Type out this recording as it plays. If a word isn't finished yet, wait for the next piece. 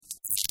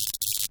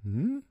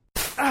Hmm?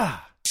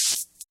 Ah!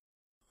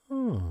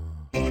 Oh.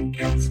 Hey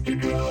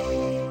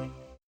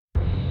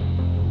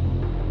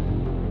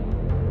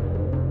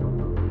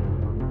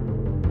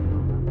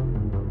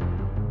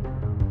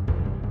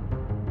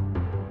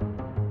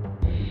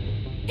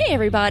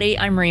everybody,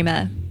 I'm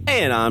Rima.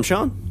 And I'm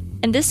Sean.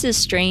 And this is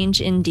Strange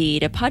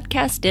Indeed, a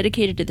podcast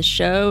dedicated to the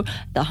show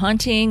The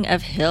Haunting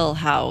of Hill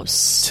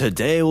House.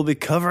 Today we'll be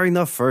covering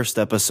the first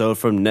episode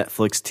from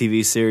Netflix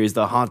TV series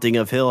The Haunting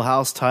of Hill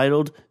House,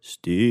 titled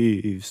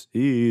Steve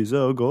Sees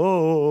a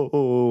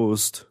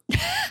Ghost.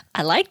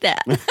 I like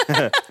that.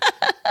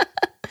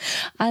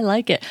 I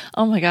like it.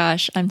 Oh my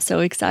gosh, I'm so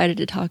excited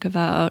to talk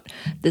about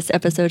this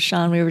episode,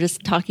 Sean. We were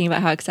just talking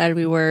about how excited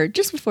we were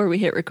just before we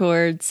hit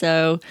record.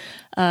 So,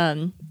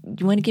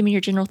 you want to give me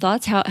your general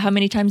thoughts? How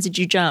many times did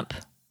you jump?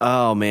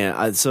 Oh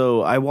man,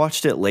 so I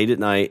watched it late at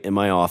night in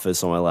my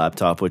office on my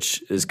laptop,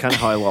 which is kind of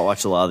how I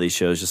watch a lot of these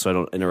shows, just so I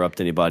don't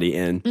interrupt anybody.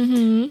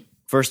 And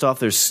first off,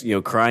 there's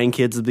crying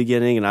kids at the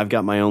beginning, and I've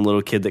got my own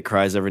little kid that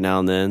cries every now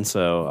and then,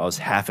 so I was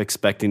half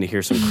expecting to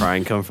hear some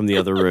crying come from the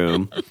other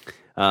room.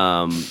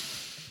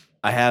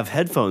 I have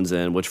headphones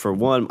in, which for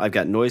one, I've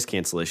got noise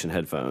cancellation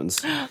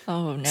headphones.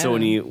 Oh no! So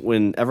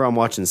whenever I'm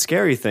watching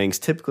scary things,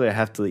 typically I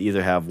have to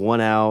either have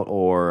one out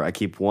or I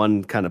keep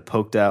one kind of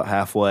poked out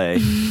halfway.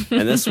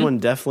 And this one,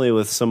 definitely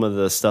with some of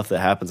the stuff that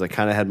happens, I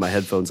kind of had my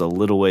headphones a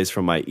little ways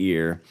from my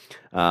ear.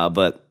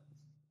 But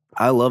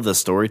I love the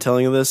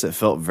storytelling of this. It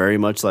felt very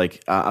much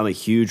like I'm a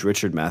huge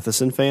Richard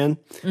Matheson fan.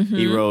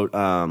 He wrote,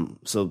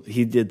 so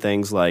he did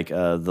things like it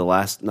was The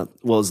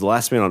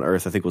Last Man on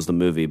Earth, I think was the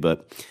movie,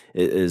 but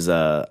it is,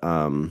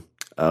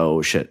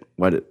 oh shit,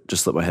 why did it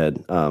just slip my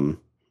head?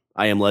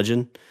 I Am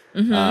Legend.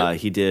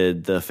 He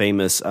did the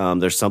famous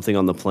There's Something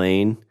on the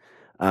Plane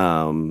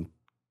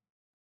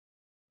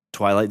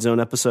Twilight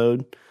Zone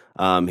episode.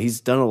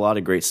 He's done a lot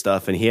of great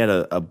stuff, and he had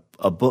a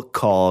book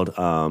called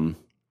Hell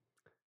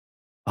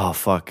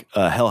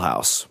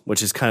House,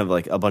 which is kind of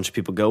like a bunch of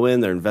people go in,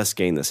 they're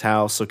investigating this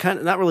house. So kind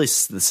of not really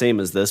the same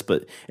as this,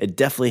 but it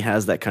definitely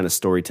has that kind of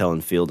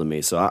storytelling feel to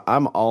me. So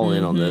I'm all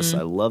in on this.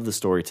 I love the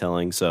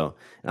storytelling. So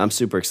I'm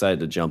super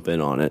excited to jump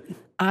in on it.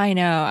 I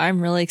know.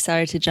 I'm really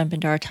excited to jump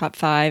into our top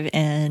 5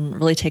 and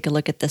really take a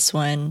look at this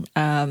one.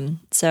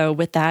 So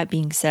with that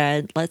being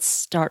said, let's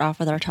start off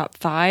with our top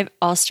 5.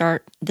 I'll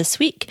start this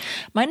week.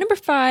 My number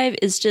 5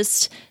 is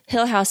just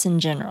Hill House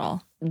in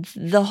general.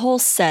 The whole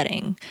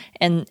setting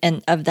and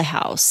of the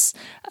house.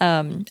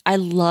 I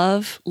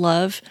love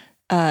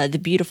the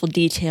beautiful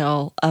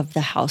detail of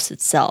the house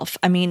itself.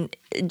 I mean,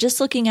 just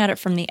looking at it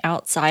from the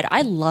outside,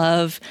 I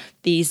love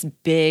these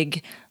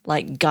big,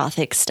 like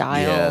Gothic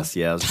style. Yes,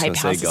 yeah, I was just going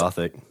to say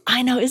Gothic.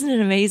 I know, isn't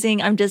it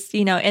amazing? I'm just,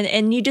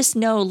 and you just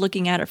know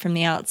looking at it from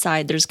the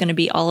outside, there's going to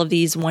be all of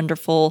these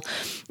wonderful,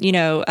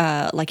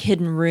 like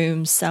hidden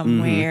rooms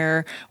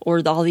somewhere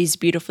or all these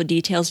beautiful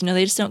details.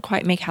 They just don't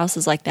quite make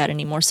houses like that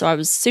anymore. So I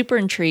was super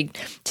intrigued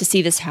to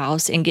see this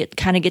house and get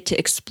to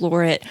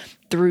explore it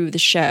through the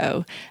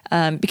show.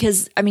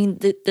 Because I mean,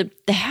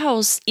 the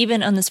house,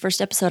 even on this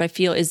first episode, I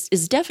feel is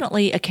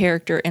definitely a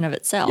character in of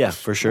itself. Yeah,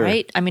 for sure.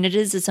 Right? I mean, it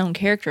is its own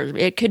character.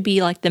 It could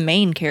be like the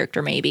main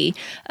character, maybe.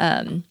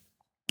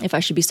 If I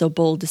should be so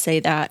bold to say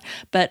that.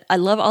 But I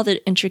love all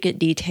the intricate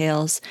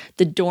details,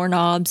 the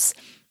doorknobs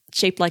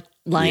shaped like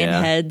lion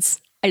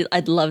heads.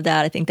 I'd love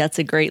that. I think that's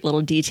a great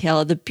little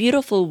detail. The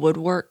beautiful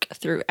woodwork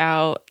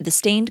throughout, the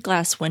stained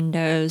glass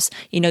windows.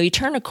 You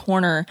turn a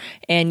corner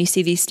and you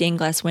see these stained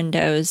glass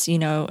windows,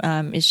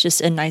 it's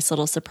just a nice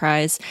little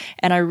surprise.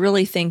 And I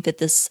really think that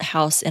this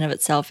house in of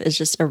itself is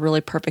just a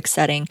really perfect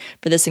setting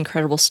for this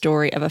incredible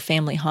story of a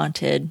family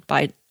haunted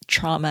by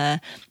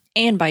trauma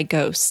and by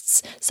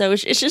ghosts. So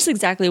it's just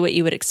exactly what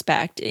you would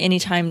expect.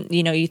 Anytime,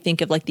 you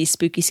think of like these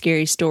spooky,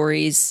 scary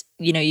stories,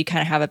 you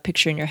kind of have a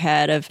picture in your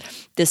head of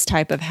this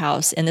type of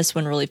house, and this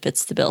one really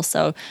fits the bill.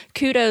 So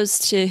kudos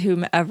to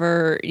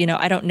whomever,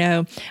 I don't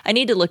know. I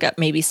need to look up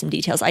maybe some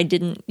details. I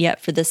didn't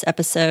yet for this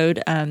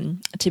episode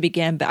to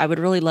begin, but I would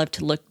really love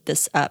to look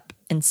this up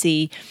and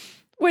see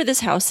where this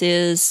house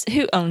is,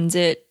 who owns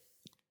it,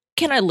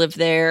 can I live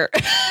there?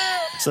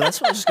 So that's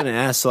what I was just going to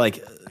ask. So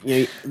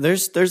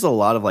there's a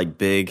lot of like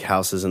big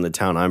houses in the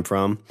town I'm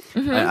from.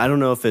 I don't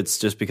know if it's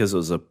just because it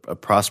was a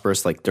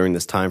prosperous like during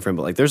this time frame,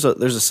 but like there's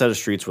a set of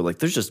streets where like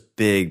there's just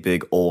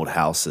big old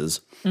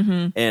houses,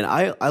 and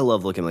I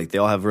love looking, like they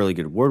all have really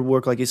good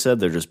woodwork, like you said.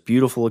 They're just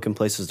beautiful looking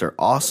places. They're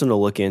awesome to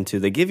look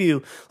into. They give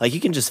you like you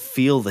can just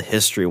feel the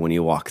history when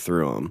you walk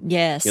through them.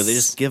 Yes, they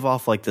just give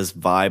off like this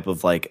vibe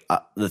of like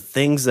the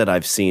things that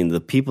I've seen, the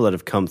people that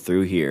have come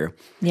through here.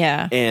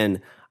 Yeah,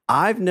 and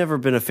I've never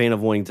been a fan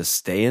of wanting to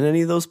stay in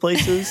any of those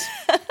places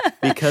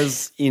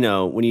because,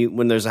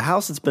 when there's a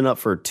house that's been up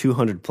for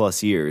 200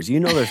 plus years,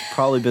 there's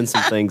probably been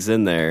some things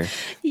in there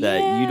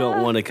that you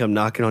don't want to come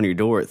knocking on your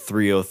door at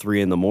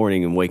 3:03 in the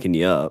morning and waking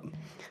you up.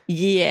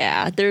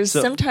 Yeah, there's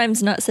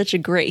sometimes not such a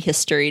great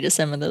history to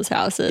some of those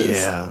houses.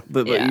 Yeah,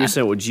 but you're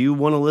saying, would you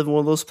want to live in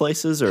one of those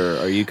places, or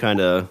are you kind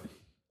of...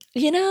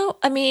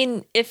 I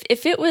mean,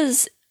 if it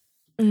was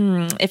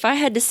If I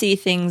had to see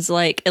things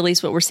like at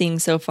least what we're seeing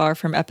so far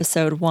from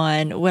episode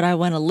 1, would I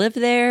want to live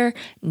there?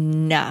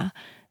 Nah,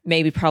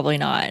 maybe probably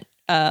not.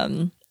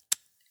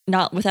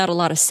 Not without a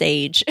lot of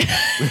sage.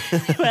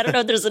 I don't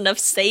know if there's enough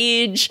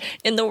sage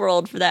in the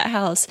world for that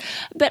house,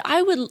 but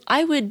I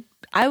would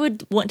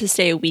want to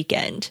stay a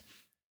weekend.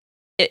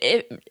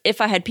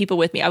 If I had people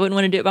with me. I wouldn't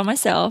want to do it by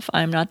myself.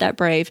 I'm not that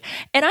brave.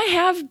 And I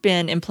have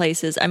been in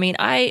places. I mean,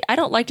 I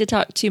don't like to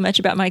talk too much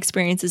about my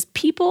experiences.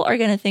 People are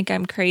going to think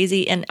I'm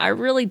crazy, and I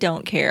really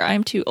don't care.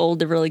 I'm too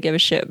old to really give a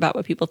shit about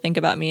what people think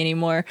about me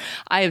anymore.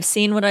 I have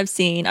seen what I've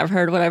seen. I've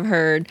heard what I've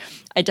heard.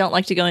 I don't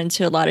like to go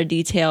into a lot of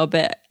detail,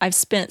 but I've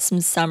spent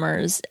some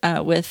summers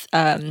with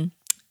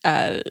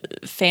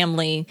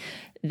family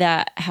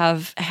that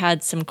have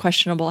had some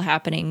questionable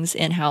happenings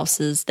in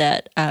houses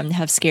that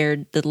have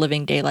scared the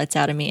living daylights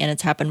out of me, and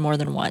it's happened more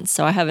than once.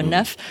 So I have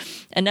enough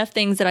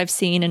things that I've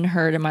seen and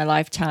heard in my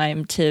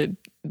lifetime to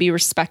be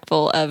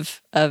respectful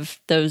of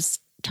those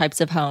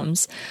types of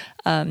homes.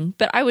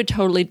 But I would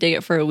totally dig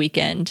it for a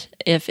weekend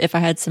if I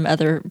had some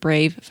other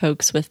brave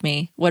folks with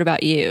me. What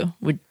about you?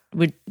 Would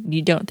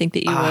you don't think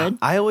that you would?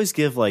 I always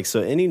give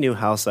so any new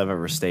house I've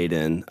ever stayed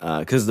in,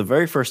 because the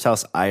very first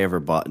house I ever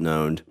bought and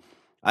owned,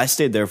 I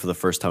stayed there for the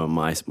first time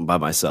by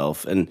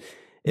myself, and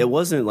it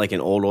wasn't like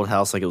an old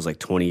house, like it was like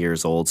 20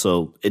 years old,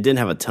 so it didn't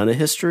have a ton of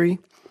history,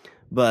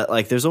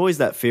 but there's always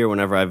that fear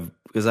whenever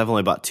because I've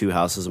only bought 2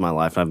 houses in my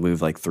life, and I've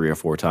moved 3 or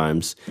 4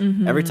 times.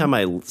 Mm-hmm. Every time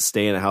I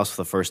stay in a house for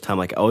the first time,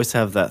 I always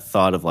have that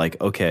thought of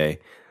okay,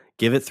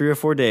 give it 3 or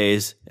 4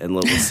 days and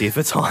we'll see if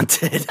it's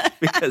haunted,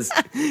 because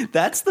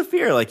that's the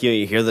fear.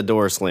 You hear the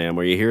door slam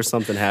or you hear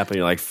something happen,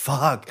 you're like,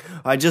 fuck,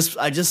 I just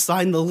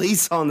signed the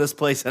lease on this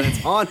place and it's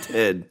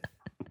haunted.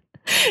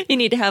 You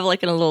need to have a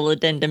little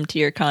addendum to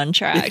your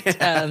contract.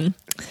 Yeah.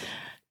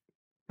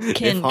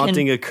 If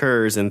haunting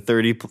occurs in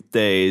 30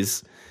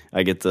 days,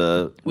 I get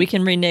we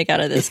can renege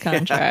out of this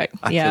contract.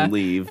 I can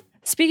leave.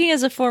 Speaking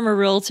as a former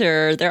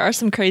realtor, there are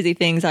some crazy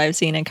things I've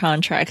seen in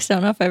contracts.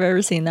 Don't know if I've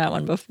ever seen that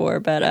one before,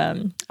 but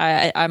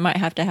I might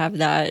have to have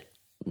that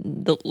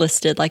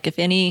listed. If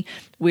any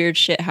weird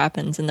shit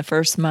happens in the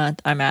first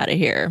month, I'm out of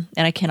here,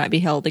 and I cannot be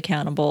held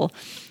accountable.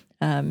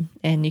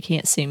 And you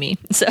can't sue me.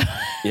 So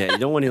yeah, you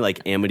don't want any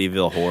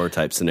Amityville horror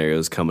type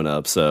scenarios coming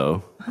up.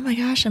 So oh my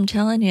gosh, I'm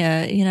telling you,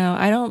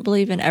 I don't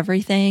believe in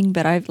everything,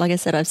 but like I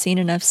said, I've seen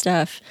enough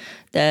stuff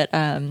that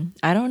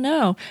I don't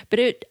know.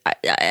 But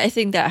I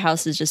think that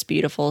house is just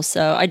beautiful.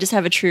 So I just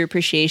have a true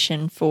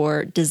appreciation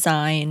for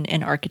design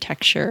and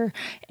architecture,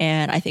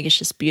 and I think it's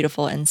just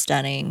beautiful and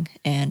stunning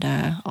and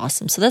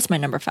awesome. So that's my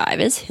number 5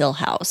 is Hill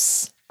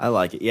House. I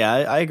like it. Yeah,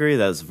 I agree.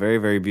 That's a very,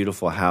 very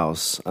beautiful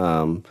house.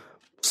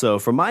 So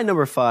for my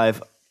number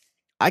 5,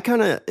 I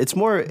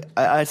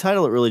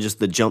title it really just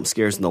the jump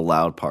scares and the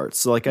loud parts.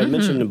 So I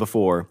mentioned it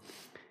before,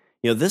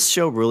 this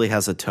show really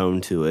has a tone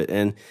to it.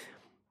 And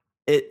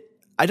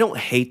I don't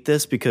hate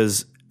this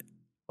because,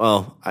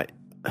 I'm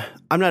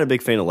not a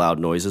big fan of loud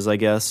noises, I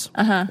guess.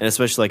 Uh-huh. And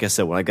especially, like I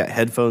said, when I got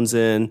headphones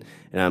in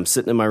and I'm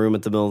sitting in my room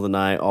at the middle of the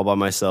night all by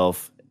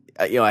myself,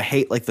 I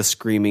hate the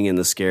screaming and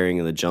the scaring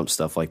and the jump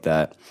stuff like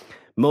that.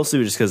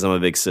 Mostly just because I'm a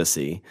big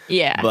sissy.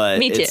 Yeah, but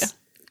me too.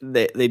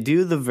 They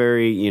do the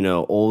very,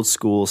 old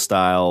school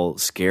style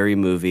scary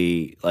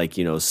movie,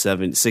 60s,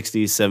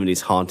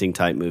 70s haunting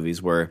type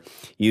movies where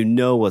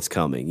what's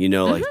coming,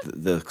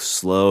 the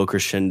slow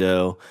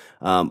crescendo.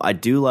 I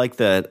do like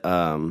that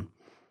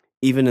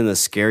even in the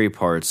scary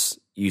parts,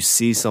 you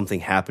see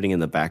something happening in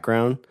the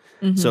background.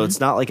 Mm-hmm. So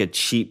it's not like a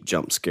cheap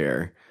jump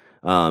scare.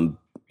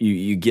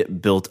 You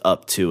get built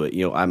up to it.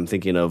 I'm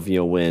thinking of,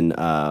 when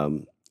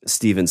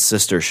Steven's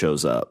sister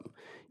shows up.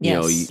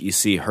 You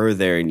see her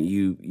there,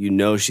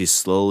 and she's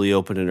slowly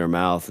opening her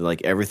mouth,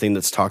 and everything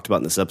that's talked about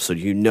in this episode,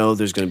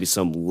 there's going to be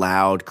some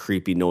loud,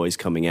 creepy noise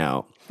coming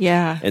out.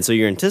 Yeah, and so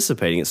you're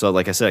anticipating it. So,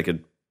 like I said, I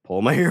could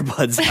pull my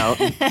earbuds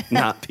out, and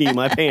not pee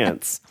my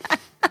pants.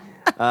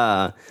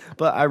 But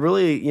I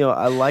really,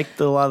 I liked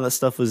that a lot of that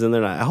stuff was in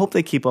there, and I hope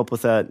they keep up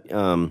with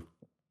that.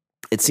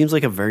 It seems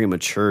like a very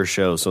mature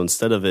show. So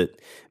instead of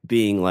it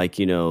being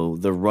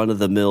the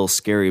run-of-the-mill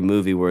scary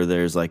movie where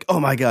there's oh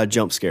my God,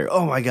 jump scare.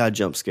 Oh my God,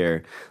 jump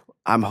scare.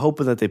 I'm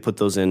hoping that they put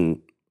those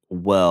in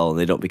well and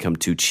they don't become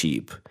too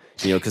cheap.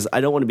 Because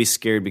I don't want to be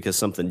scared because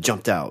something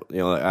jumped out.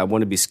 I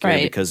want to be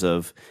scared because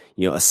of,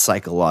 a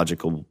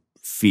psychological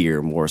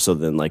fear more so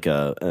than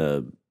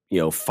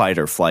a fight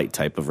or flight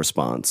type of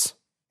response.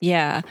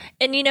 Yeah.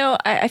 And,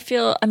 I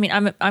feel,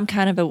 I'm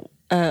kind of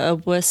a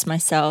wuss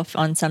myself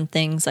on some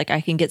things.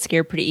 I can get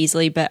scared pretty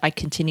easily, but I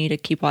continue to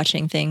keep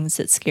watching things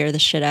that scare the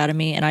shit out of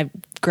me. And I've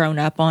grown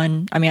up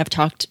on, I've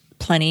talked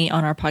plenty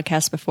on our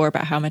podcast before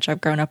about how much I've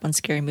grown up on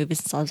scary movies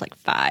since I was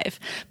 5.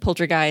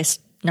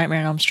 Poltergeist, Nightmare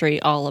on Elm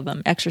Street, all of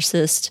them,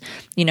 Exorcist,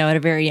 at a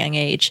very young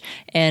age.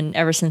 And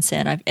ever since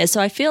then,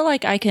 I feel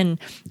like I can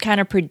kind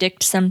of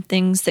predict some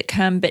things that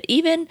come. But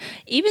even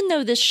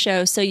though this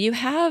show, so you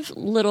have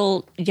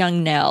little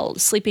young Nell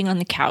sleeping on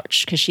the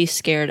couch because she's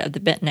scared of the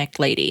bent neck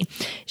lady.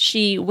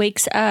 She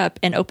wakes up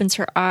and opens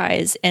her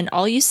eyes, and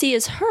all you see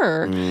is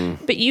her.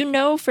 But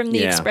from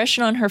the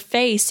expression on her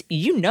face,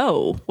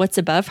 what's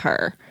above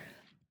her,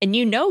 and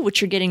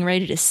what you're getting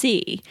ready to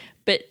see.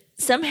 But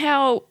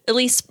somehow, at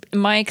least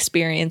my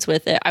experience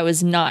with it, I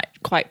was not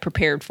quite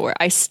prepared for it.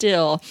 I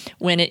still,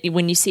 when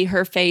you see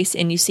her face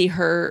and you see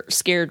her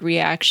scared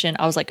reaction,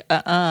 I was like,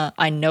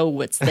 I know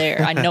what's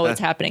there. I know what's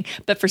happening.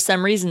 But for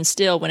some reason,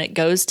 still, when it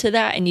goes to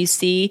that and you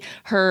see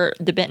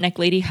the bent neck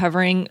lady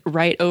hovering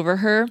right over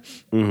her,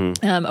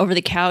 over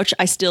the couch,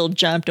 I still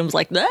jumped and was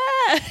like, ah!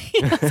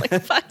 I was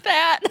like, fuck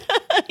that.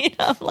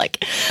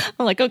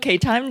 I'm like, okay,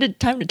 time to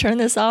turn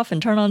this off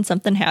and turn on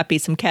something happy,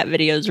 some cat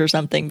videos or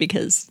something,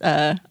 because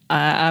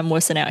I'm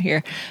wussing out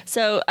here.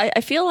 So I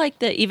feel like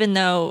that even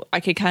though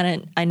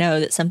I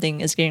know that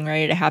something is getting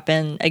ready to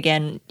happen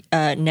again,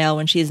 Nell,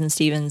 when she's in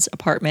Steven's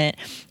apartment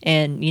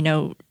and,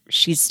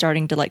 she's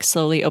starting to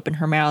slowly open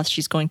her mouth,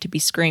 she's going to be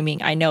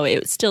screaming. I know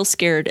it still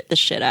scared the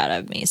shit out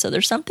of me. So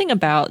there's something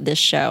about this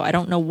show. I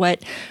don't know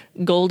what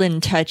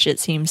golden touch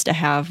it seems to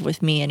have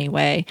with me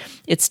anyway.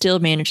 It still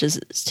manages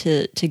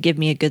to give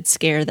me a good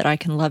scare that I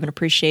can love and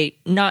appreciate.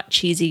 Not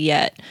cheesy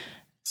yet.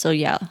 So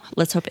yeah,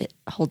 let's hope it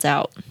holds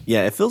out.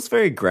 Yeah, it feels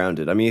very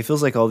grounded. I mean, it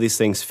feels like all these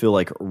things feel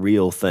like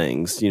real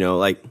things,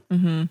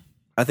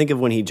 I think of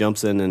when he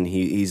jumps in and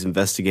he's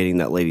investigating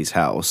that lady's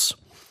house.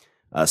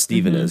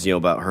 Steven is,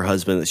 about her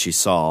husband that she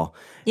saw.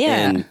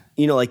 Yeah. And,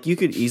 you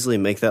could easily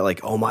make that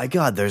oh my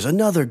God, there's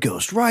another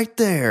ghost right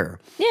there.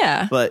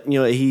 Yeah. But,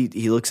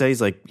 he looks at it,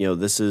 he's like,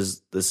 this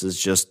is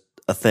just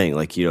a thing.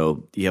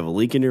 You have a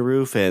leak in your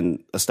roof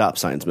and a stop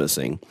sign's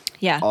missing.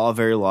 Yeah. All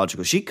very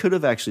logical. She could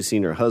have actually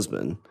seen her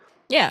husband.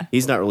 Yeah.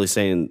 He's not really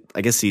saying,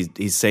 I guess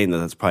he's saying that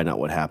that's probably not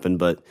what happened,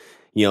 but,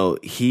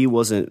 he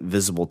wasn't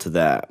visible to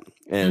that.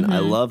 And I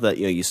love that,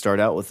 you start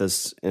out with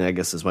this, and I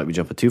guess this might be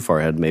jumping too far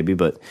ahead maybe,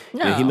 but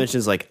he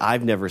mentions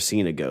I've never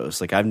seen a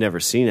ghost. I've never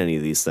seen any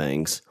of these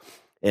things.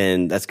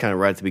 And that's kind of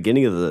right at the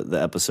beginning of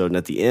the episode. And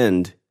at the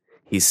end,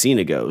 he's seen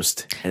a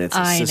ghost, and it's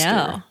his sister.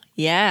 I know.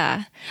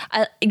 Yeah.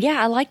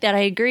 I like that. I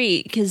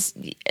agree.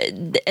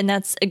 And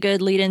that's a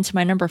good lead into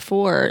my number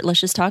 4.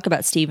 Let's just talk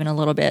about Steven a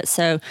little bit.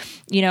 So,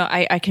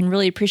 I can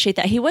really appreciate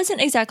that. He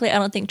wasn't exactly, I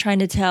don't think, trying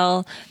to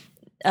tell,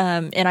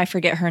 and I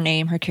forget her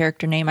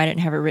character name. I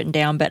didn't have it written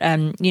down, but,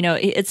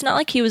 it's not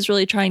like he was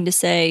really trying to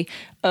say,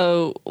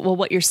 oh, well,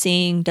 what you're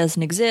seeing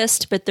doesn't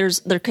exist, but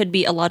there could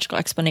be a logical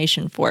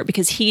explanation for it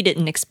because he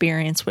didn't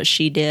experience what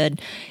she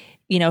did.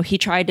 He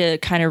tried to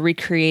kind of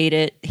recreate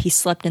it. He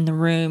slept in the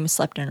room,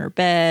 slept in her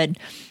bed,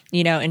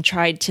 and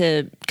tried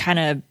to kind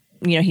of,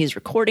 he's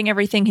recording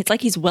everything. It's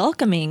like he's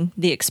welcoming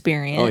the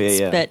experience. Oh,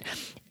 yeah. But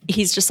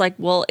he's just like,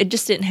 well, it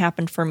just didn't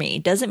happen for me.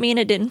 Doesn't mean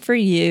it didn't for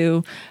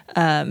you.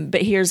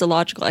 But here's a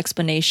logical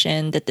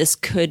explanation that this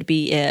could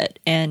be it.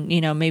 And,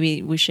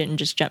 maybe we shouldn't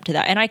just jump to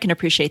that. And I can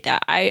appreciate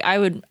that.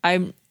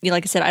 I'm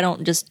like I said, I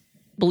don't just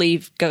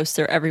believe ghosts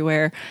are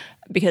everywhere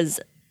because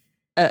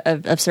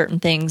of certain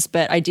things,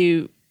 but I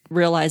do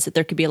realize that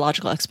there could be a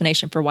logical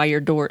explanation for why your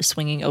door is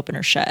swinging open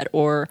or shut,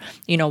 or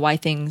why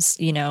things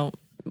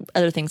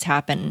other things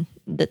happen,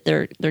 that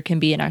there can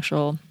be an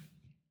actual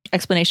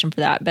explanation for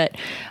that. But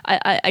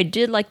I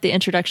did like the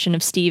introduction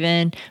of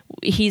Steven.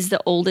 He's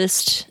the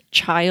oldest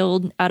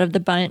child out of the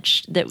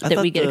bunch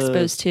that we get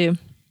exposed to.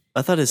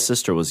 I thought his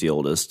sister was the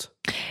oldest.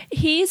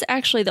 He's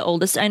actually the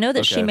oldest. I know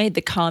that she made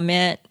the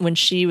comment when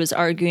she was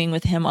arguing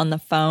with him on the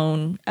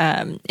phone,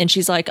 and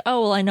she's like,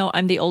 oh, well, I know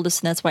I'm the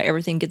oldest, and that's why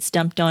everything gets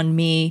dumped on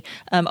me.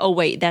 Oh,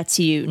 wait, that's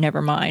you.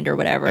 Never mind, or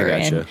whatever. I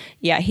gotcha. And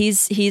yeah,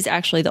 he's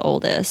actually the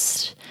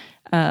oldest.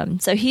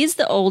 So he's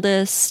the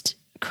oldest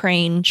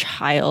Crane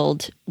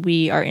child.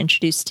 We are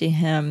introduced to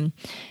him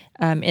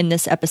in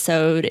this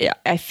episode.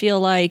 I feel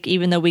like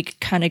even though we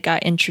kind of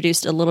got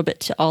introduced a little bit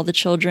to all the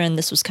children,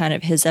 this was kind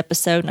of his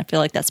episode, and I feel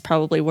like that's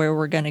probably where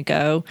we're going to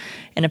go.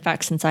 And in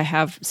fact, since I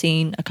have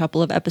seen a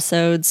couple of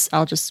episodes,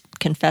 I'll just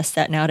confess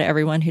that now to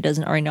everyone who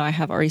doesn't already know I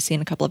have already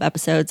seen a couple of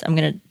episodes. I'm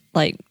going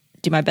to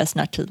do my best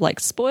not to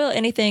spoil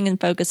anything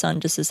and focus on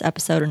just this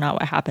episode or not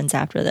what happens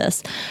after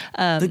this.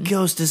 The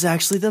ghost is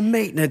actually the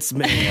maintenance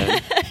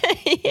man.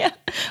 Yeah.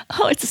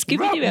 Oh, it's a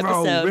Scooby-Doo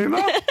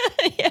episode.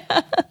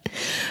 Yeah.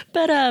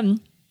 But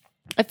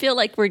I feel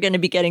like we're going to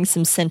be getting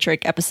some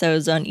centric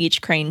episodes on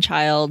each Crane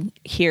child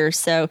here.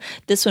 So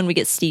this one we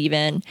get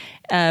Steven.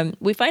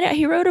 We find out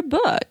he wrote a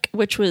book,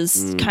 which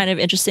was kind of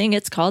interesting.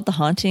 It's called The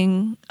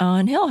Haunting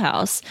on Hill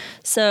House.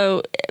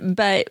 So,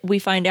 but we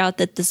find out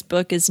that this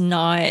book is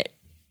not,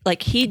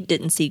 he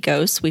didn't see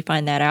ghosts. We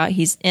find that out.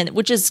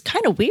 Which is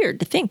kind of weird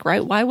to think,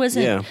 right? Why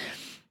wasn't... Yeah.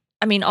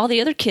 I mean, all the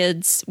other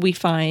kids we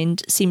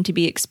find seem to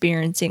be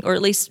experiencing, or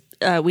at least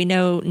we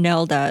know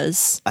Nell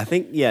does. I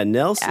think,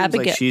 Nell seems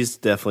like she's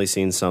definitely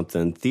seen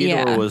something.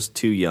 Theodore was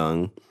too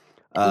young.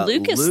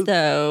 Lucas,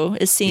 though,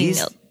 is seeing...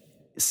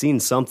 seen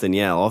something.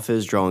 Yeah, all of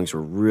his drawings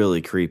were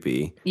really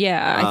creepy.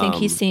 Yeah, I think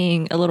he's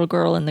seeing a little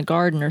girl in the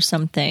garden or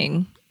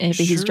something. But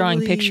he's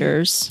drawing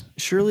pictures.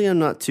 Surely I'm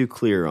not too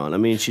clear on. I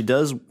mean, she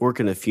does work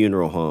in a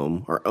funeral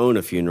home or own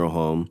a funeral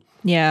home.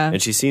 Yeah.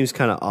 And she seems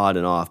kind of odd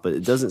and off, but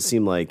it doesn't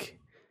seem like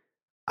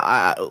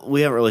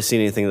we haven't really seen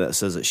anything that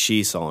says that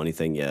she saw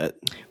anything yet.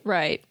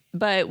 Right.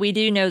 But we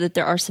do know that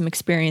there are some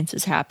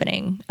experiences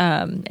happening.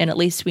 And at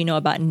least we know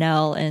about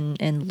Nell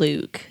and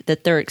Luke,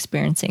 that they're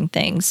experiencing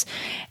things.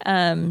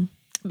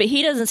 But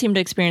he doesn't seem to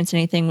experience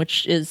anything,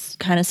 which is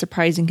kind of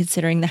surprising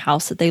considering the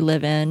house that they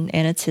live in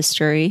and its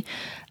history.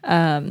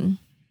 So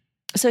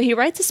he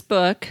writes this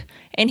book,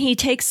 and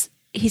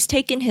he's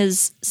taken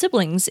his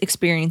siblings'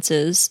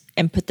 experiences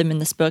and put them in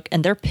this book,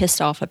 and they're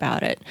pissed off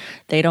about it.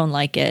 They don't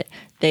like it.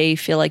 They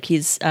feel like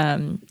he's,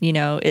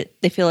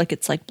 they feel like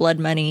it's like blood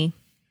money,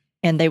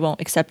 and they won't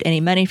accept any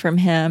money from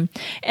him.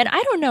 And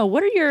I don't know,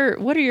 what are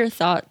your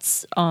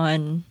thoughts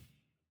on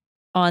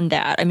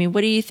that? I mean,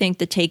 what do you think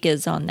the take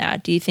is on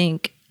that? Do you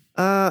think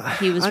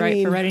he was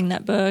right for writing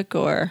that book,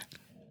 or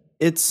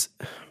It's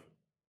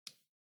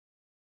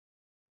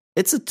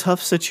a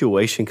tough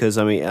situation because,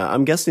 I mean,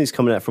 I'm guessing he's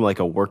coming at it from like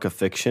a work of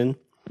fiction,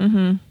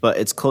 but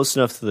it's close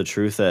enough to the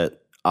truth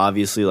that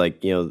obviously,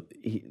 like,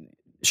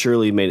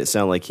 Shirley made it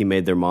sound like he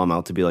made their mom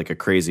out to be like a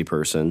crazy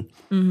person.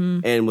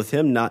 And with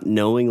him not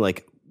knowing,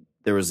 like,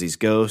 there was these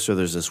ghosts or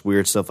there's this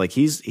weird stuff, like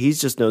he's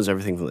just knows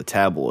everything from the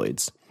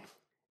tabloids.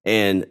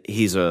 And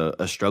he's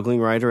a struggling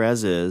writer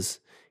as is.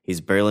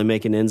 He's barely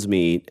making ends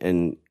meet.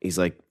 And he's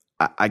like,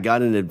 I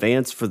got an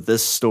advance for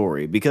this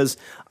story because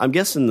I'm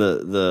guessing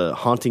the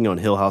haunting on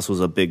Hill House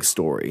was a big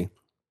story.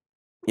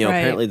 Right.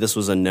 Apparently this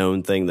was a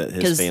known thing that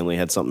his family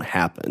had something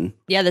happen.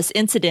 Yeah, this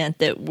incident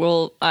that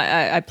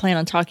I plan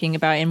on talking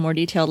about in more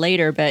detail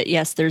later. But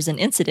yes, there's an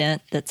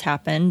incident that's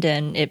happened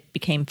and it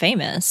became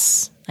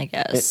famous, I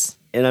guess.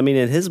 And I mean,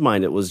 in his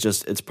mind,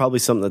 it's probably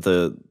something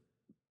that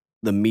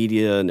the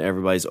media and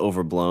everybody's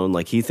overblown.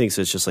 Like he thinks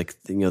it's just like,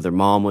 their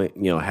mom,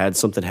 had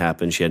something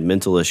happen. She had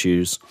mental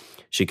issues.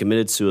 She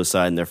committed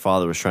suicide, and their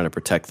father was trying to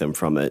protect them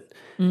from it.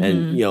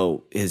 And,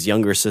 his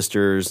younger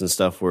sisters and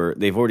stuff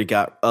they've already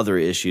got other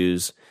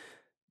issues.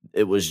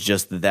 It was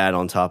just that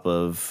on top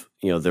of,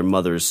 their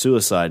mother's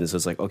suicide. And so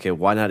it's like, okay,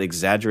 why not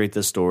exaggerate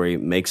this story,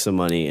 make some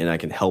money, and I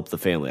can help the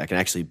family. I can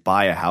actually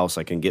buy a house.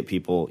 I can get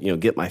people,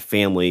 get my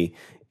family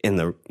in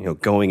the,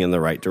 going in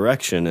the right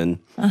direction.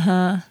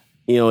 And,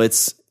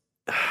 it's,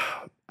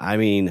 I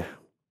mean,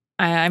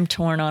 I'm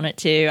torn on it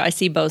too. I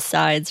see both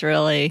sides,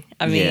 really.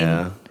 I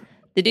mean,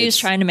 the dude's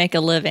trying to make a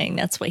living.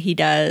 That's what he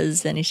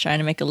does. And he's trying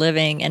to make a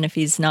living. And if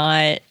he's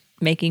not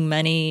making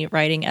money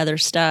writing other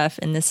stuff,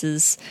 and this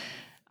is,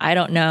 I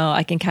don't know,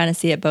 I can kind of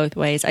see it both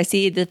ways. I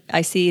see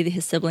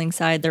his sibling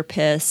side. They're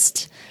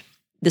pissed.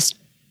 This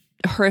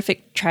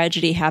horrific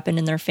tragedy happened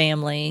in their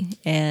family,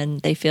 and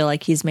they feel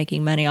like he's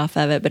making money off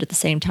of it. But at the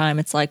same time,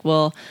 it's like,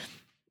 well,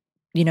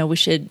 we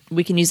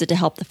can use it to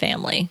help the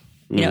family.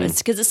 It's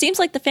because it seems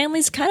like the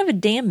family's kind of a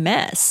damn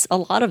mess. A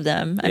lot of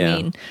them. I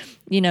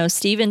mean,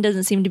 Steven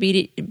doesn't seem to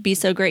be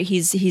so great.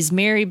 He's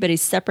married, but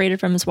he's separated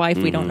from his wife.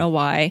 We don't know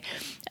why.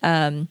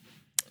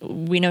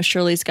 We know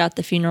Shirley's got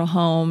the funeral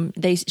home.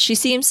 She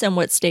seems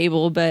somewhat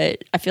stable,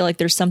 but I feel like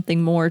there's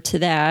something more to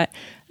that.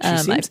 She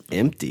seems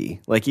empty.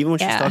 Like even when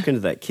she's talking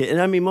to that kid,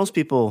 and I mean, most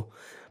people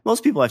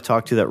I've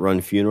talked to that run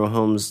funeral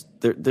homes,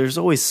 there's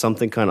always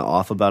something kind of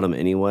off about them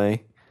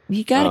anyway.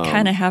 You got to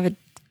kind of have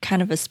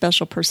a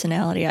special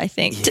personality, I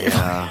think,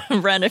 to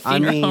run a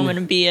funeral home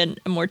and be a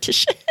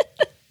mortician.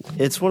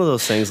 It's one of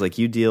those things, like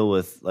you deal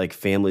with like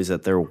families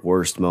at their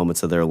worst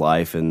moments of their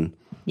life. And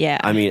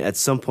I mean, at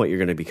some point you're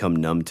going to become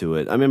numb to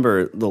it. I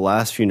remember the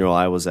last funeral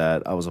I was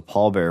at, I was a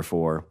pallbearer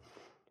for,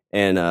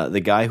 and the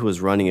guy who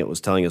was running it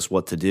was telling us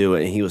what to do.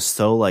 And he was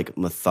so like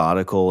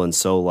methodical and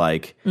so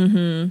like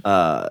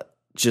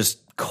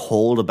just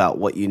cold about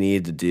what you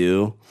needed to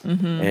do.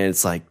 And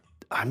it's like,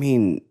 I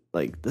mean,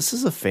 like, this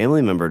is a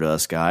family member to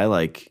us, guy.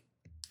 Like,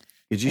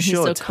 could you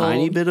show a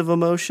tiny bit of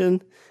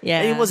emotion? Yeah.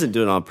 And he wasn't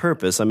doing it on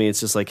purpose. I mean,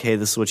 it's just like, hey,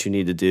 this is what you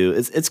need to do.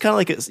 It's kind of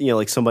like,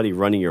 like somebody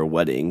running your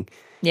wedding.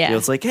 Yeah.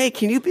 It's like, hey,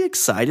 can you be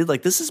excited?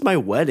 Like, this is my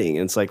wedding.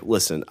 And it's like,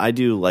 listen, I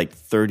do like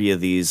 30 of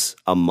these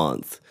a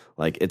month.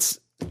 Like,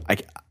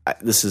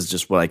 this is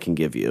just what I can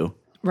give you.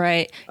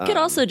 Right. It could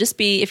also just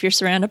be if you're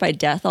surrounded by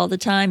death all the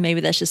time, maybe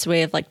that's just a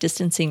way of like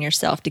distancing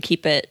yourself to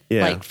keep it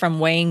like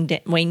from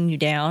weighing you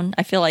down.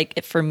 I feel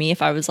like for me,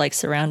 if I was like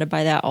surrounded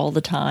by that all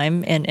the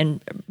time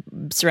and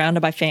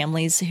surrounded by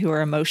families who are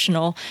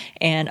emotional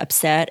and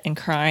upset and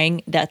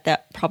crying,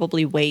 that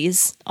probably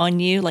weighs on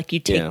you. Like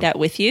you take that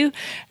with you.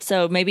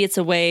 So maybe it's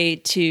a way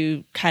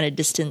to kind of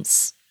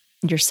distance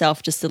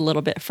yourself just a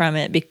little bit from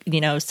it,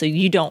 so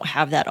you don't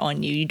have that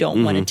on you. You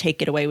don't want to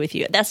take it away with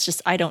you. That's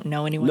just, I don't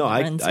know anyone who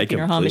runs a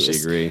funeral home. It's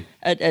just agree.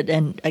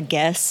 A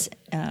guess.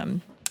 I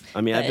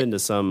mean, I've been to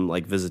some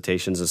like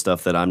visitations and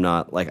stuff that I'm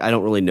not like, I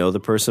don't really know the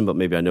person, but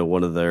maybe I know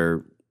one of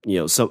their,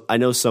 so I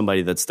know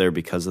somebody that's there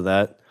because of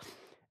that.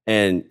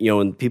 And,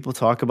 when people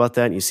talk about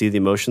that and you see the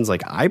emotions,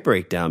 like I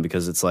break down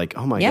because it's like,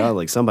 oh my God,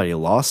 like somebody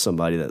lost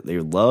somebody that they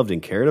loved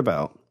and cared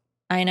about.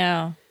 I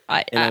know.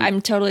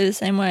 I'm totally the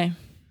same way.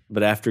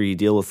 But after you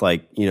deal with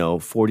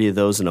 40 of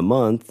those in a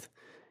month,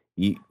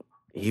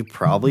 you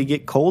probably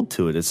get cold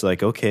to it. It's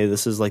like, okay,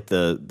 this is like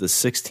the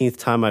 16th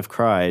time I've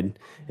cried.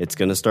 It's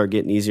going to start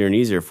getting easier and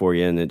easier for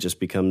you. And it just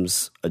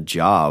becomes a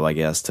job, I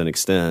guess, to an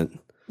extent.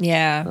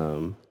 Yeah.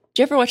 Did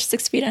you ever watch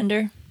 6 Feet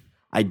Under?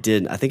 I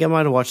did. I think I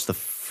might have watched the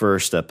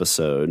first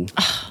episode.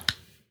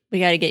 We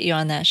got to get you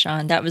on that,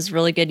 Sean. That was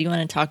really good. You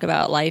want to talk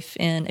about life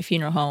in a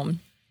funeral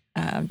home.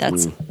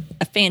 That's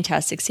a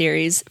fantastic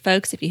series.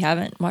 Folks, if you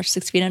haven't watched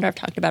 6 Feet Under, I've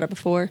talked about it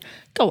before.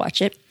 Go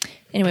watch it.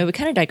 Anyway, we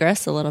kind of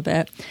digressed a little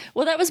bit.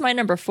 Well, that was my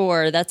number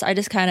 4. I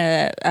just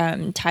kind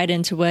of tied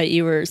into what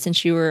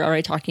since you were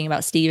already talking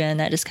about Steven,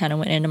 that just kind of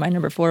went into my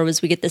number 4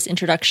 was we get this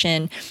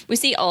introduction. We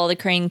see all the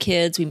Crane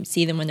kids. We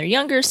see them when they're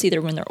younger, see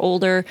them when they're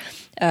older.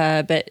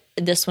 But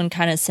this one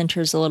kind of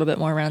centers a little bit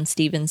more around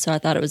Steven. So I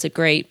thought it was a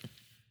great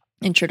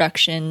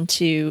introduction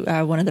to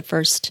one of the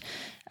first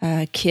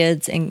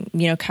kids and,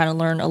 kind of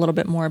learn a little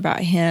bit more about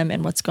him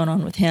and what's going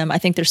on with him. I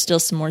think there's still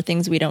some more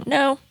things we don't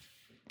know,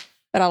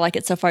 but I like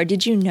it so far.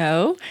 Did you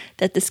know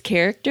that this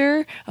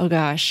character, oh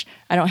gosh,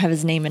 I don't have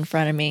his name in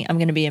front of me. I'm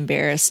going to be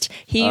embarrassed.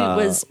 He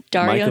was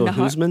Dario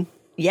Naharis.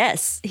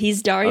 Yes,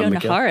 he's Dario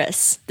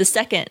Naharis, the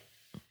second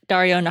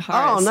Dario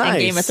Naharis in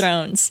Game of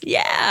Thrones.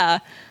 Yeah.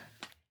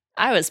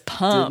 I was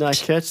pumped. Did not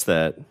catch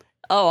that.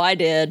 Oh, I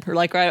did.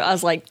 I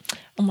was like,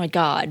 oh my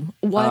God,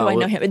 why do I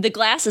know him? The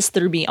glasses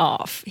threw me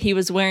off. He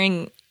was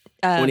wearing...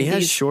 when he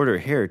has shorter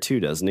hair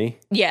too, doesn't he?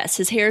 Yes,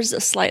 his hair's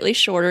slightly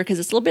shorter because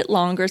it's a little bit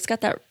longer. It's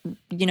got that,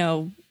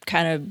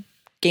 kind of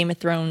Game of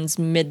Thrones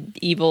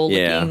medieval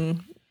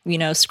looking,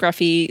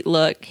 scruffy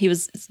look.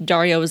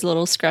 Dario was a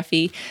little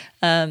scruffy.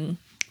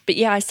 But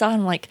yeah, I saw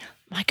him like,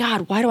 my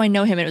God, why do I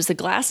know him? And it was the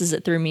glasses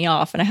that threw me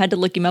off. And I had to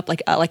look him up.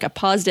 I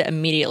paused it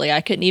immediately. I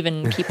couldn't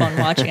even keep on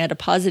watching. I had to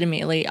pause it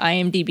immediately.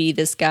 IMDb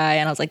this guy.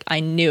 And I was like, I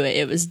knew it.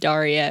 It was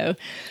Dario.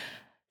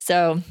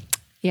 So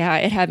yeah,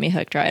 it had me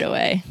hooked right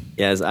away.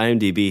 Yeah, as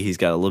IMDb, he's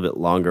got a little bit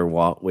longer,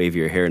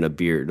 wavier hair and a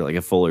beard, like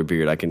a fuller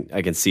beard. I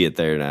can see it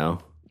there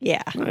now.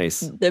 Yeah. Nice.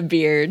 The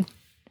beard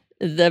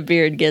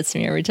gets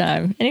me every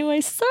time.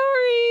 Anyway,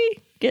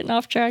 sorry. Getting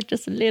off track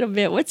just a little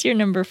bit. What's your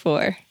number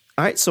 4?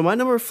 All right, so my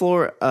number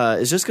 4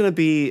 is just going to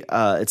be,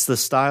 it's the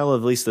style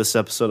of at least this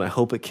episode. I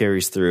hope it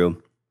carries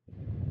through.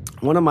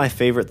 One of my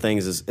favorite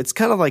things is, it's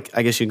kind of like,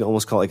 I guess you can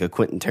almost call it like a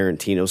Quentin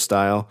Tarantino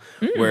style,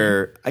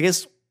 where I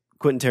guess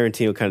Quentin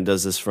Tarantino kind of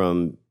does this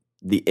from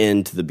the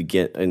end to the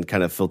begin and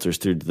kind of filters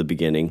through to the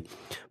beginning.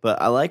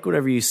 But I like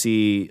whenever you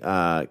see,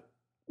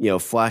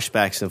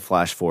 flashbacks and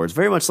flash forwards,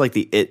 very much like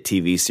the It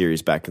TV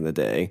series back in the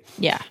day.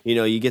 Yeah.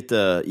 You get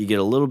a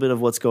little bit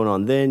of what's going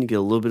on then, you get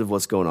a little bit of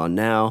what's going on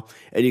now,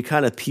 and you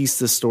kind of piece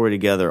this story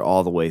together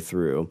all the way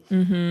through.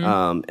 Mm-hmm.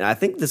 And I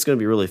think that's going to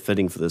be really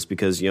fitting for this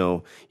because,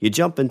 you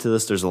jump into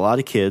this, there's a lot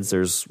of kids.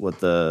 There's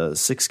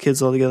 6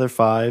 kids altogether,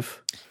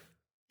 5?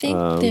 I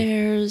think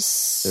there's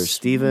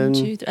Steven. 1,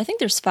 2, 3. I think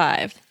there's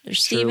 5.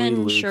 There's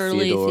Steven,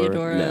 Shirley,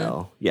 Theodora.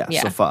 Nell. Yeah,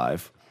 so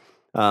 5.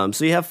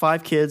 So you have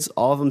 5 kids.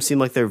 All of them seem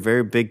like they're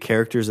very big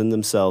characters in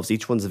themselves.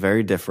 Each one's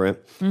very different.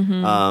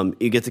 Mm-hmm.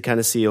 You get to kind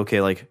of see,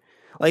 okay, like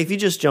if you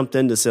just jumped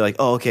in to say like,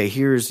 oh, okay,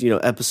 here's,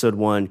 episode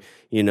 1,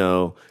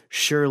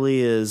 Shirley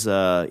is,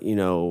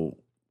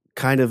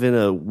 kind of in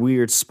a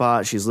weird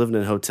spot. She's living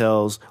in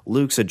hotels.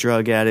 Luke's a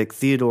drug addict.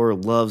 Theodore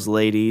loves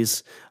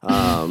ladies.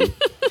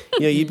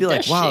 You'd be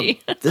like, wow,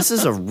 this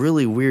is a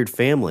really weird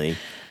family.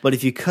 But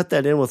if you cut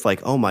that in with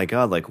like, oh my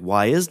God, like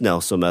why is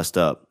Nell so messed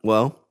up?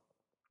 Well,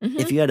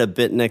 if you had a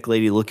bent neck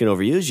lady looking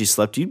over you as you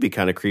slept, you'd be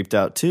kind of creeped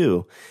out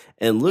too.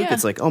 And Luke,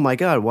 it's like, oh my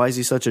God, why is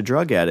he such a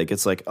drug addict?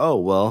 It's like, oh,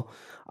 well,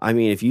 I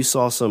mean, if you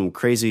saw some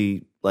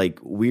crazy, like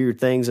weird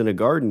things in a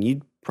garden,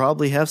 you'd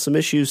probably have some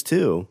issues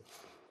too.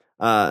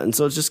 And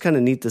so it's just kind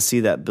of neat to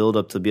see that build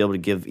up to be able to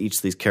give each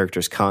of these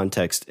characters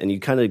context and you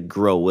kind of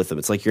grow with them.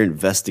 It's like you're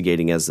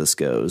investigating as this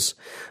goes.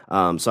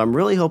 So I'm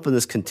really hoping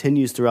this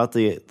continues throughout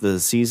the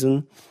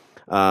season.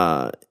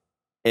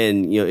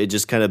 And, it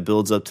just kind of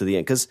builds up to the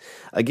end. Because,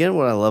 again,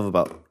 what I love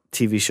about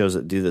TV shows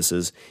that do this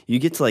is you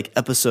get to, like,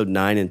 episode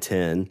 9 and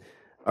 10,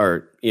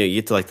 or, you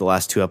get to, like, the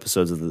last 2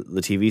 episodes of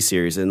the TV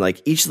series, and,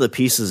 like, each of the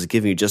pieces is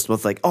giving you just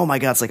both, like, oh, my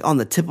God, it's, like, on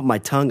the tip of my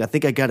tongue. I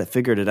think I got it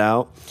figured it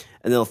out.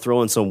 And they'll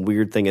throw in some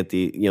weird thing at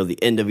the, the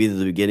end of either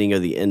the beginning or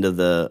the end of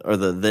the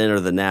then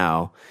or the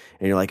now.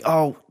 And you're like,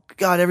 oh,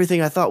 God,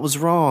 everything I thought was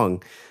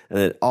wrong. And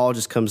it all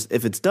just comes,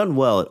 if it's done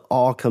well, it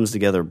all comes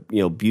together,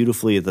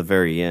 beautifully at the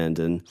very end.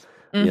 And,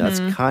 that's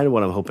kind of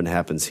what I'm hoping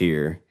happens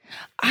here.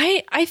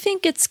 I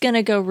think it's going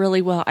to go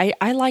really well.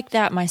 I like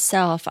that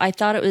myself. I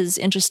thought it was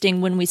interesting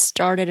when we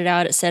started it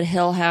out, it said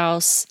Hill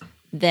House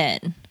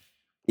then.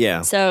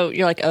 Yeah. So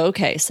you're like, oh,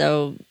 okay,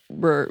 so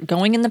we're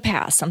going in the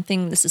past.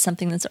 This is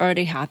something that's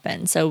already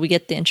happened. So we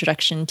get the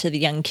introduction to the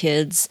young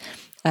kids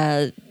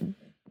and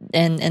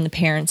the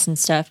parents and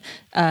stuff.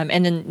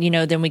 And then,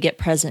 then we get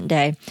present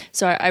day.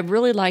 So I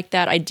really like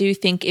that. I do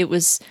think it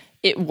was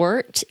it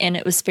worked and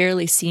it was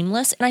fairly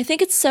seamless. And I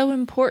think it's so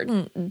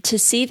important to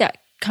see that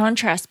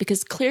contrast,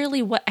 because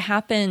clearly what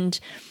happened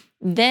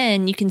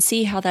then, you can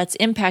see how that's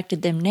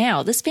impacted them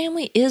now. This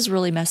family is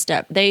really messed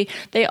up. They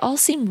all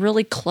seem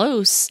really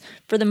close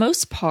for the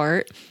most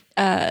part.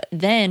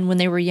 Then when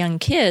they were young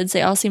kids,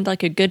 they all seemed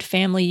like a good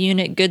family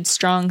unit, good,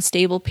 strong,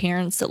 stable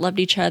parents that loved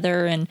each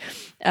other. And,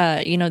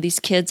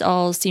 these kids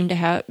all seem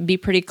to be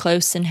pretty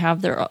close and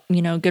have their,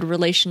 good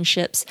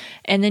relationships.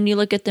 And then you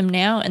look at them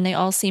now and they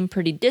all seem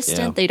pretty distant.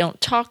 Yeah. They don't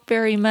talk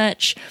very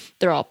much.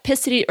 They're all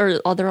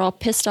they're all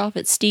pissed off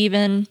at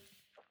Steven.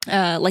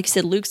 Like you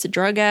said, Luke's a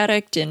drug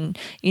addict, and,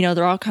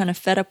 they're all kind of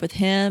fed up with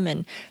him.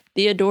 And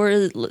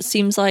Theodora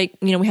seems like,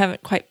 we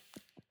haven't quite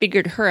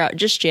figured her out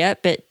just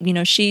yet, but,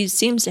 she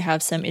seems to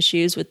have some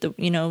issues with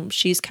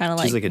she's kind of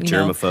like... She's like a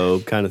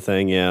germaphobe kind of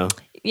thing, yeah.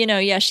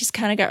 She's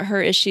kind of got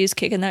her issues,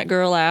 kicking that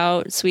girl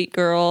out, sweet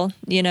girl,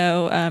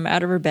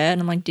 out of her bed.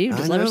 And I'm like, dude,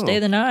 just let her stay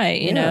the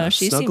night.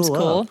 She seems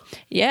cool. Up.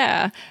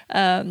 Yeah.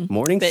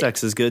 Morning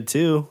sex is good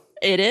too.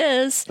 It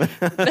is.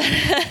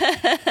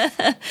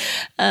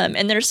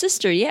 And their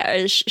sister,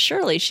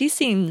 Shirley, she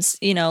seems,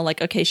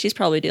 like, okay, she's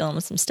probably dealing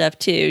with some stuff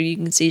too. You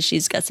can see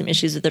she's got some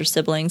issues with her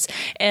siblings.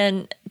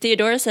 And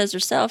Theodora says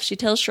herself, she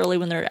tells Shirley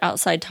when they're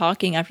outside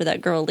talking after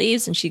that girl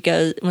leaves, and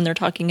when they're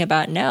talking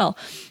about Nell,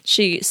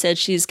 she said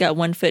she's got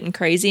one foot in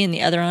crazy and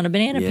the other on a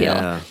banana peel.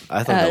 Yeah,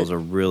 I thought that was a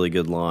really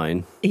good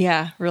line.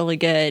 Yeah, really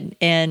good.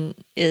 And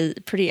is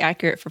pretty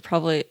accurate for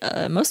probably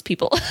most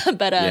people.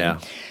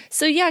 But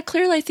so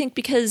clearly I think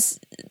because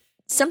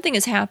something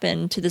has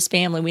happened to this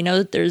family, we know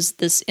that there's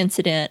this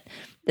incident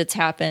that's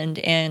happened,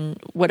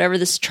 and whatever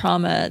this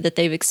trauma that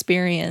they've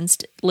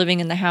experienced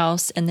living in the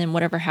house, and then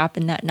whatever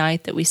happened that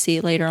night that we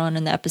see later on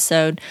in the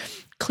episode,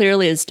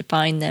 clearly has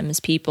defined them as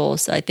people.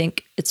 So I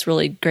think it's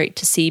really great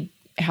to see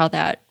how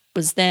that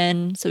was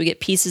then. So we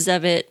get pieces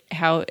of it,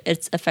 how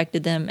it's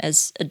affected them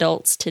as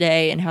adults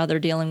today and how they're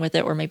dealing with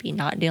it, or maybe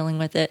not dealing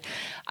with it.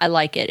 I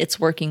like it. It's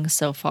working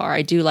so far.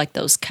 I do like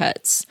those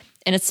cuts.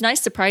 And it's nice,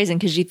 surprising,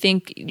 because you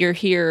think you're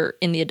here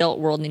in the adult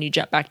world and then you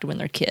jump back to when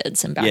they're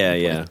kids and back.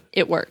 Yeah.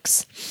 It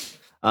works.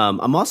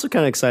 I'm also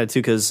kind of excited too,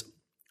 because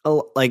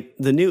like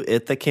the new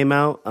It that came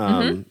out.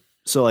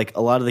 So like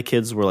a lot of the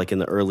kids were like in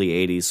the early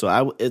 80s.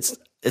 So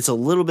it's a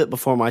little bit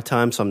before my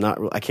time,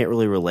 so I can't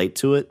really relate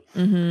to it.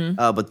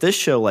 But this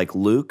show, like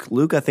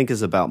Luke I think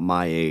is about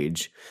my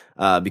age,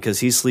 because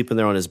he's sleeping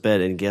there on his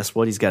bed, and guess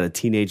what? He's got a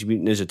Teenage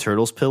Mutant Ninja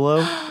Turtles pillow.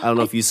 I don't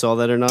know if you saw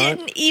that or not.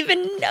 Didn't even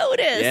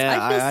notice. Yeah,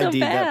 I feel so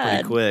ID'd that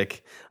pretty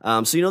quick.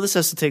 So this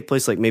has to take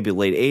place like maybe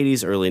late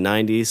 80s, early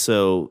 90s.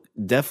 So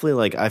definitely,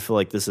 like, I feel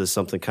like this is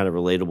something kind of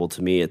relatable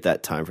to me at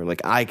that time frame.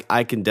 Like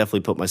I can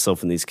definitely put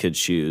myself in these kids'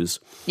 shoes.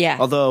 Yeah.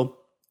 Although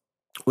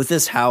with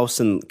this house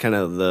and kind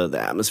of the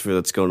atmosphere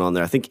that's going on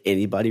there, I think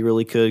anybody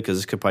really could, because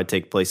this could probably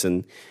take place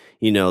in,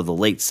 the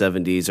late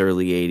 70s,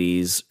 early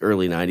 80s,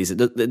 early 90s.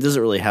 It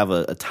doesn't really have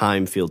a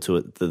time feel to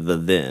it, the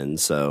then.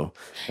 So,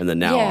 and the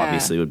now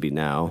obviously would be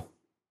now.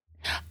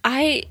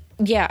 I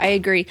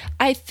agree.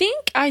 I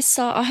think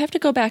I'll have to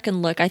go back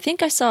and look. I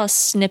think I saw a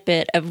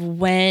snippet of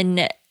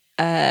when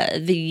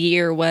the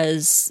year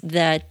was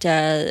that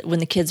when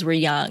the kids were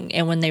young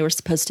and when they were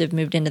supposed to have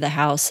moved into the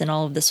house, and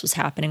all of this was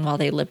happening while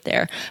they lived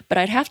there. But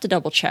I'd have to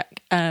double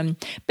check.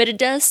 But it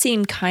does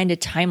seem kind of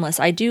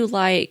timeless. I do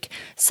like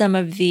some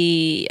of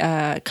the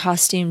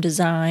costume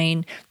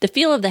design, the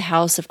feel of the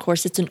house. Of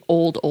course, it's an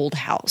old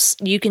house.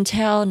 You can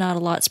tell not a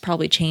lot's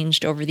probably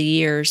changed over the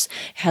years.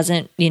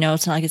 Hasn't,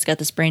 it's not like it's got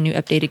this brand new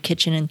updated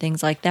kitchen and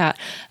things like that.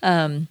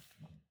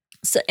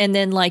 So, and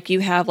then like you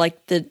have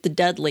like the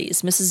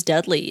Dudleys. Mrs.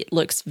 Dudley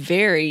looks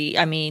very,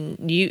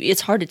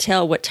 it's hard to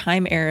tell what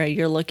time era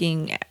you're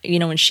looking at,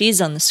 when she's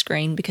on the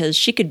screen, because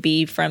she could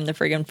be from the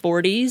friggin'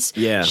 40s.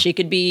 Yeah. She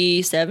could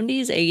be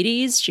 70s,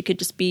 80s. She could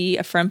just be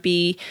a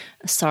frumpy,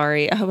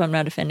 sorry, I hope I'm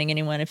not offending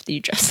anyone if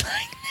you dress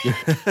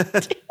like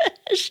that.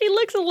 She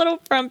looks a little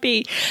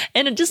frumpy,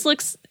 and it just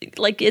looks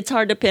like it's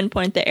hard to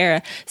pinpoint the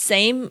era.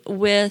 Same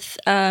with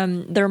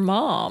their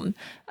mom.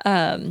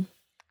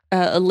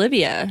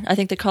 Olivia, I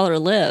think they call her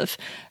Liv.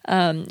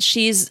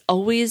 She's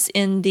always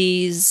in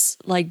these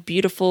like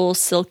beautiful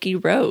silky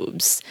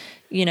robes,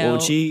 Well,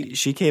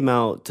 she came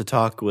out to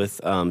talk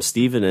with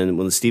Steven, and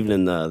when Steven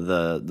and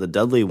the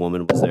Dudley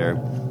woman was there,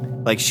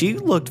 like she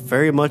looked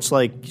very much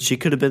like she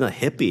could have been a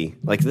hippie.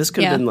 Like this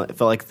could have been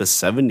felt like the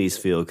 70s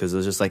feel, because it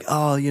was just like,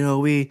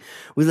 we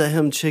let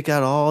him check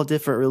out all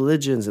different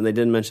religions, and they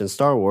didn't mention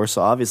Star Wars,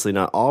 so obviously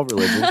not all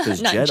religions,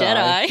 because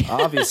Jedi,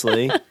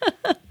 obviously.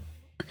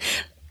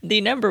 The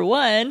number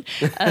one.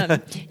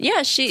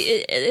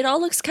 It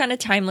all looks kind of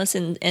timeless,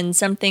 and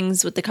some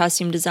things with the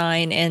costume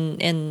design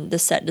and the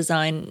set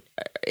design,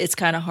 it's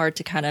kind of hard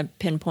to kind of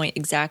pinpoint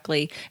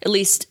exactly, at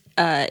least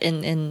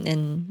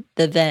in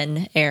the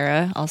then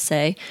era, I'll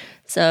say.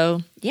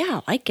 So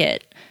yeah, I like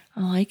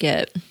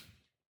it.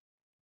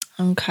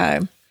 Okay.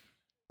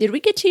 Did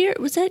we get to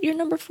was that your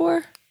number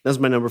 4? That's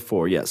my number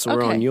 4. Yeah, so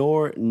we're Okay. on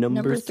your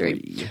number Number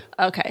 3.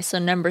 Okay, so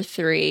number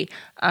 3.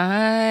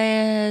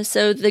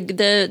 So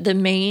the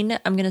main,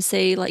 I'm gonna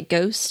say, like,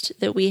 ghost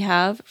that we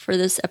have for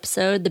this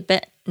episode, the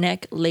bent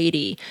neck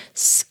lady,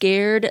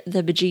 scared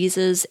the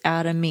bejesus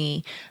out of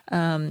me.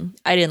 I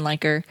didn't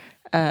like her.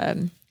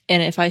 And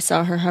if I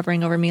saw her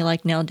hovering over me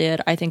like Nell did,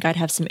 I think I'd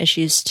have some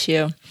issues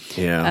too.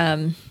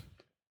 Yeah.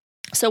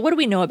 So what do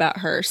we know about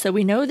her? So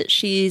we know that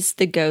she's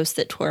the ghost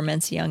that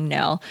torments young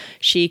Nell.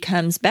 She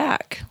comes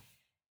back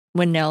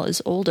when Nell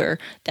is older.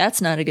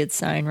 That's not a good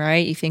sign,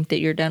 right? You think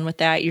that you're done with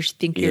that. You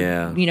think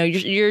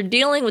you're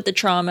dealing with the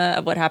trauma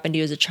of what happened to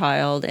you as a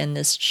child and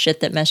this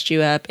shit that messed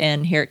you up,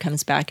 and here it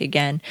comes back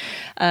again.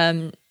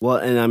 Well,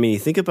 and I mean, you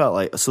think about,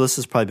 like, so this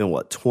has probably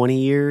been, 20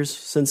 years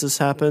since this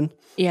happened?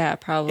 Yeah,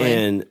 probably.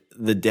 And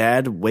the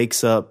dad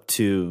wakes up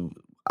to,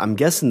 I'm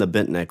guessing, the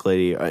bent neck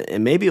lady,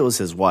 and maybe it was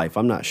his wife,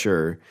 I'm not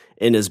sure,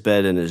 in his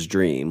bed in his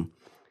dream.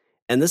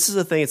 And this is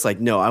the thing, it's like,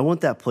 no, I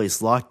want that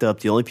place locked up.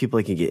 The only people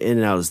that can get in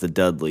and out is the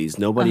Dudleys.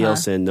 Nobody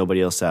else in,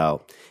 nobody else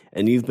out.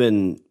 And you've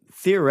been,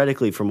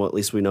 theoretically, from what at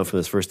least we know from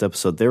this first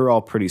episode, they were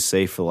all pretty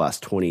safe for the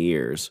last 20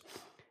 years.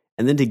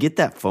 And then to get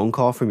that phone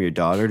call from your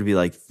daughter to be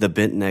like, the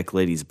bent neck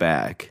lady's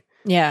back.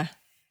 Yeah.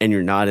 And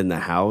you're not in the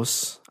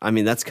house. I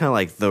mean, that's kind of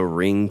like The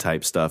Ring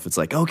type stuff. It's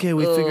like, okay,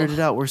 we figured it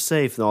out. We're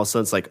safe. And all of a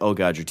sudden it's like, oh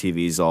God, your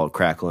TV's all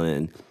crackling.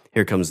 And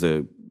here comes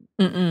the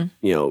girl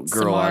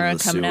Samara out of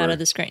the coming sewer. out of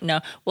the screen. No,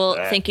 well,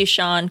 thank you,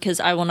 Sean, because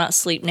I will not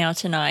sleep now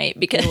tonight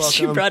because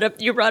you brought up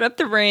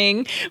The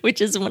Ring,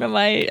 which is one of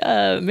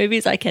my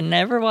movies I can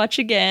never watch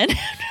again. After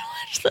I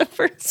watched the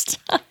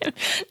first time,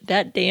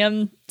 that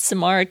damn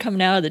Samara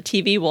coming out of the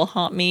TV will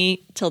haunt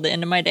me till the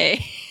end of my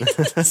day.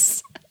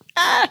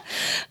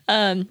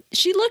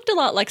 She looked a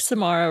lot like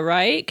Samara,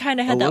 right? Kind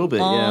of had that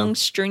long,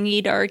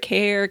 stringy, dark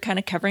hair, kind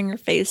of covering her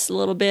face a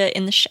little bit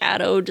in the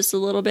shadow, just a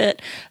little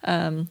bit.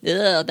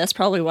 That's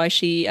probably why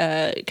she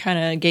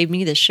kind of gave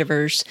me the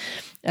shivers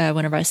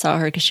whenever I saw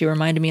her, because she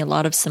reminded me a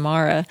lot of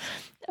Samara.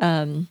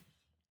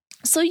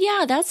 So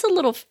yeah, that's a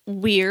little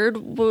weird.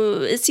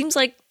 It seems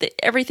like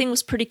everything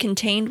was pretty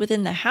contained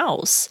within the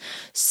house.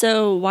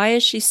 So why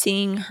is she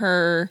seeing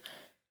her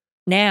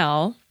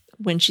now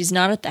when she's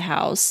not at the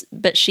house,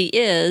 but she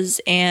is,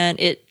 and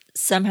it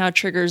somehow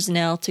triggers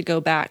Nell to go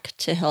back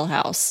to Hill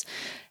House.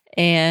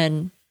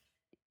 And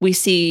we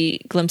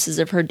see glimpses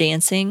of her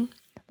dancing,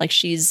 like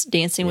she's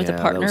dancing with a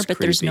partner, but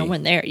there's no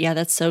one there. Yeah,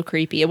 that's so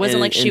creepy. It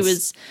wasn't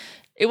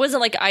it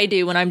wasn't like I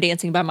do when I'm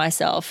dancing by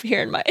myself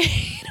here in my,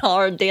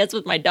 or dance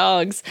with my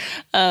dogs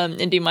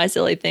and do my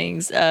silly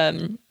things.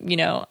 Probably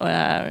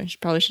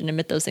shouldn't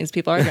admit those things.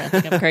 People are going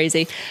to think I'm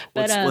crazy.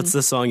 But what's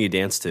the song you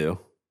dance to?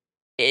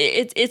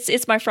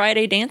 It's my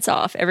Friday dance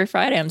off every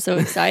Friday. I'm so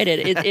excited.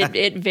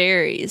 It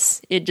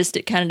varies.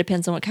 It kind of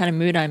depends on what kind of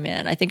mood I'm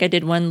in. I think I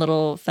did one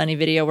little funny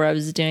video where I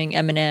was doing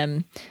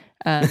Eminem.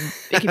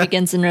 It could be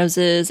Guns N'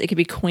 Roses. It could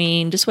be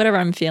Queen. Just whatever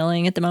I'm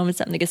feeling at the moment.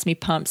 Something that gets me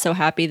pumped. So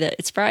happy that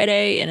it's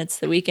Friday and it's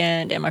the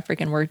weekend and my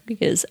freaking work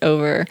week is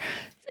over.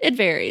 It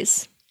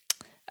varies.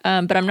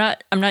 But I'm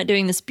not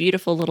doing this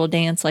beautiful little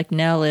dance like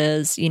Nell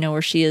is,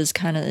 where she is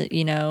kind of,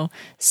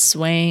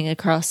 swaying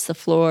across the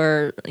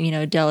floor,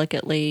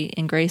 delicately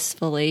and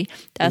gracefully.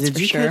 That's for sure.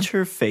 Did you catch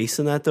her face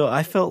in that, though?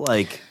 I felt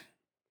like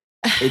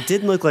it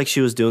didn't look like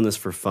she was doing this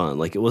for fun.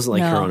 Like, it wasn't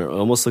like her on her. It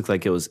almost looked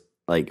like it was,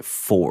 like,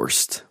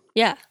 forced.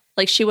 Yeah.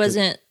 Like she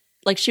wasn't,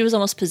 like she was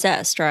almost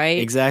possessed, right?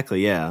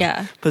 Exactly, yeah.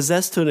 Yeah.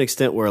 Possessed to an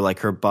extent where, like,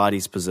 her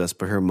body's possessed,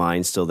 but her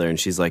mind's still there. And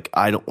she's like,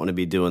 I don't want to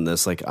be doing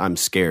this. Like, I'm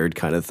scared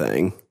kind of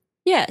thing.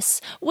 Yes.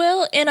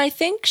 Well, and I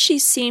think she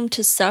seemed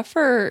to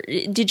suffer.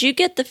 Did you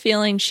get the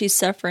feeling she's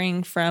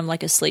suffering from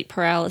like a sleep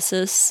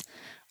paralysis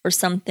or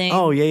something?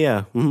 Oh,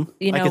 yeah. Mm-hmm.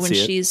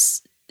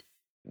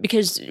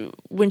 Because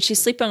when she's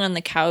sleeping on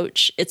the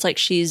couch, it's like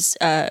she's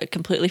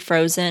completely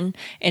frozen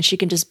and she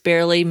can just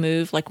barely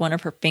move like one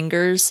of her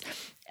fingers.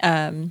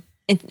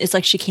 It's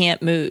like she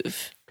can't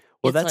move.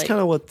 Well, that's kind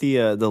of what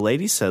the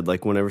lady said.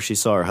 Like, whenever she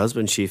saw her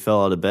husband, she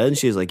fell out of bed and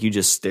she was like, you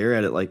just stare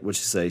at it like, what'd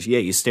she say? Yeah,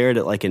 you stare at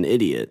it like an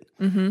idiot.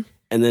 Mm-hmm.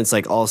 And then it's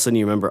like, all of a sudden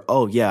you remember,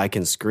 oh, yeah, I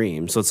can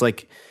scream. So it's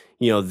like,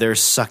 they're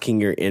sucking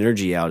your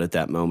energy out at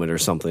that moment or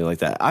something like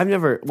that. I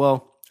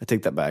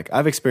take that back.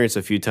 I've experienced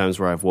a few times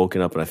where I've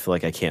woken up and I feel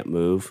like I can't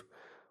move,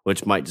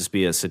 which might just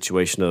be a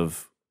situation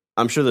of,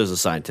 I'm sure there's a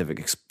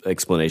scientific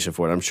explanation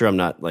for it. I'm sure I'm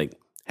not like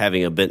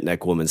having a bent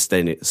neck woman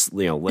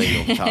laying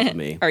over top of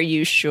me. Are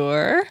you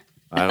sure?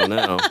 I don't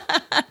know.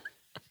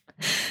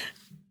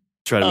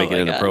 Try to make it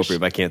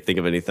inappropriate, but I can't think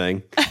of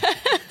anything.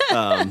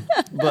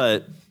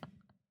 But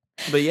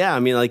yeah, I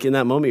mean, like in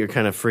that moment, you're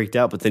kind of freaked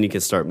out, but then you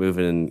can start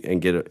moving and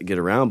get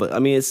around. But I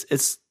mean, it's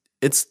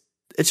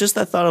just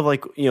that thought of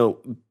like,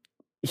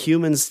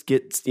 humans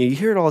get, you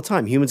hear it all the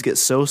time. Humans get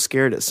so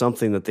scared at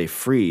something that they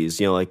freeze.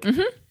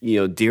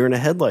 Deer in the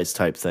headlights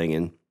type thing.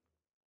 And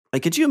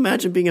like, could you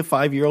imagine being a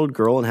 5-year-old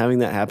girl and having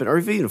that happen? Or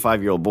even a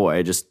 5-year-old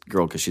boy, just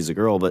girl because she's a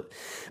girl, but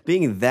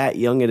being that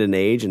young at an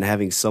age and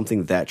having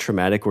something that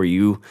traumatic where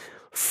you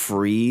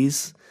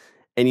freeze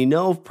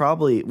and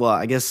probably, well,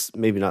 I guess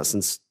maybe not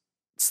since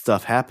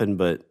stuff happened,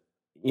 but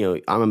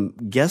I'm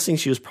guessing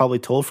she was probably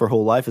told for her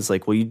whole life. It's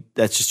like, well,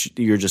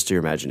 you're just your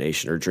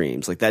imagination or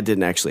dreams. Like that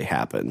didn't actually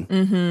happen.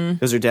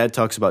 Because her dad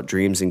talks about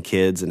dreams and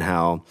kids and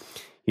how,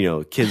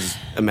 kids'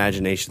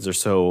 imaginations are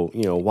so,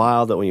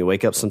 wild that when you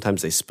wake up,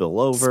 sometimes they spill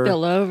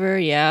over.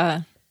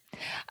 Yeah.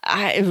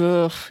 I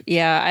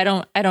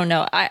don't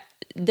know.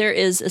 There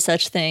is a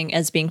such thing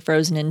as being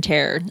frozen in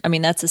terror. I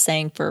mean, that's a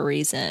saying for a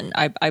reason.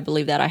 I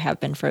believe that I have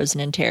been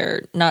frozen in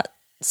terror. Not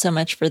so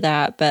much for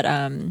that, but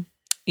I'm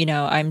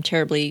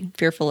terribly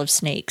fearful of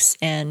snakes.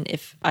 And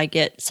if I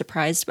get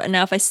surprised, but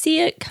now if I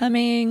see it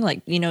coming,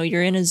 like,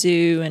 you're in a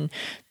zoo and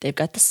they've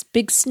got this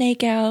big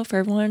snake out for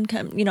everyone,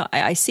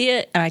 I see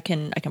it and I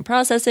can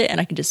process it and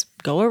I can just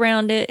go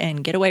around it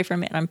and get away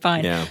from it and I'm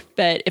fine. Yeah.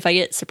 But if I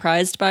get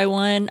surprised by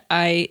one,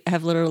 I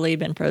have literally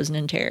been frozen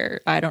in terror.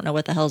 I don't know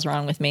what the hell's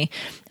wrong with me.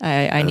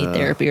 I need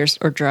therapy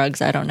or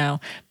drugs. I don't know.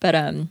 But,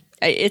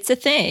 it's a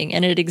thing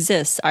and it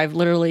exists.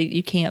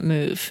 You can't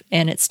move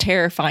and it's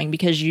terrifying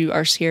because you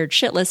are scared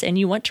shitless and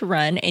you want to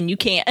run and you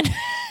can't.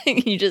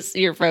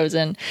 You're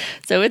frozen.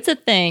 So it's a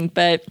thing.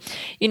 But,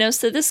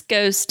 so this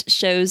ghost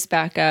shows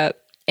back up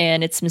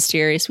and it's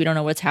mysterious. We don't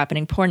know what's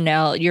happening. Poor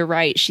Nell, you're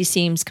right. She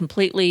seems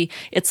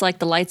it's like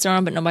the lights are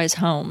on, but nobody's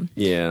home.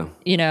 Yeah.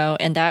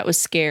 And that was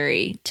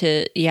scary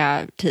to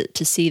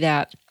see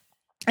that.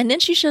 And then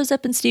she shows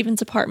up in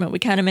Steven's apartment. We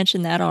kind of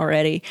mentioned that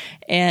already.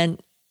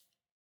 And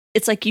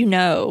it's like,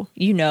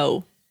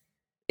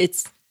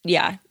 it's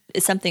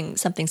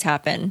something's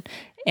happened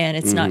and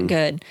it's not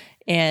good.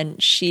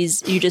 And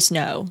you just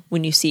know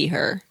when you see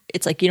her.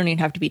 It's like you don't even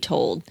have to be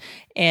told.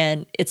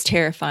 And it's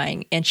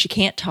terrifying. And she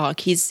can't talk.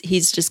 He's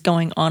just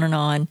going on and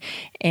on.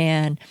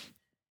 And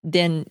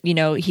then,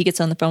 he gets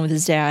on the phone with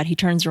his dad. He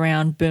turns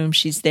around, boom,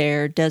 she's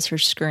there, does her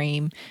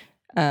scream.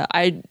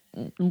 I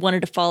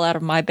wanted to fall out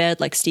of my bed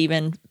like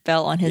Steven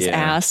fell on his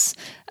ass.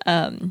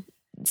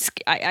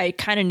 I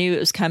kind of knew it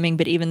was coming,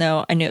 but even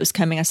though I knew it was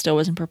coming, I still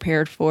wasn't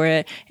prepared for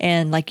it.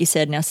 And like you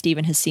said, now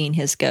Steven has seen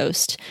his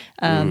ghost.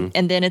 And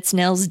then it's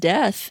Nell's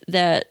death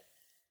that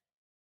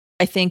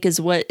I think is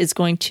what is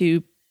going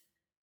to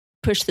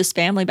push this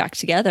family back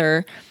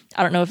together.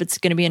 I don't know if it's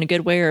going to be in a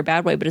good way or a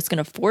bad way, but it's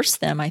going to force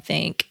them, I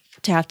think,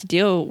 to have to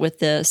deal with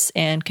this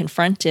and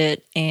confront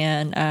it.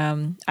 And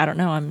I don't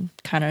know. I'm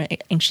kind of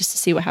anxious to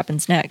see what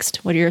happens next.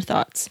 What are your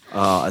thoughts?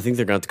 I think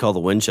they're going to have to call the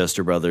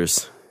Winchester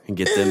brothers and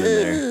get them in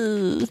there.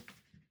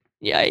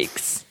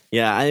 Yikes.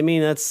 Yeah, I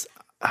mean, that's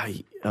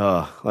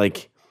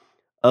like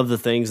of the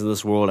things in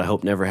this world I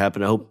hope never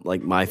happen. I hope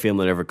like my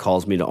family never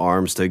calls me to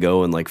arms to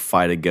go and like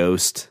fight a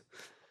ghost.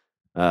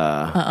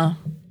 But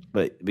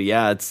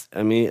yeah,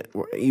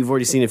 you've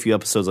already seen a few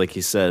episodes like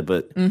you said,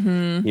 but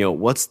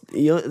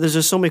there's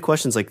just so many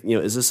questions like,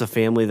 is this a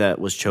family that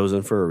was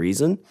chosen for a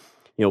reason?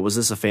 Was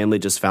this a family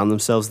just found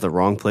themselves at the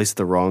wrong place at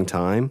the wrong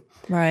time?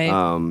 Right.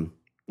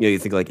 You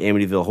think like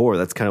Amityville Horror,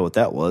 that's kind of what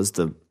that was.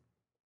 The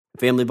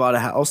family bought a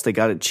house, they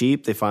got it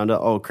cheap, they found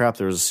out, oh crap,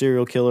 there was a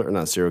serial killer, or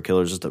not serial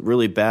killer, just a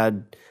really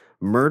bad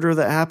murder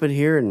that happened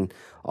here, and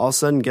all of a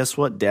sudden, guess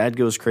what? Dad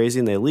goes crazy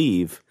and they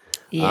leave.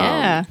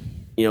 Yeah.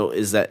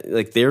 Is that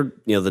like they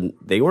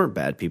weren't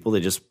bad people, they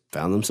just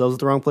found themselves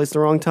at the wrong place at the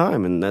wrong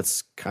time, and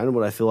that's kind of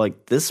what I feel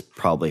like this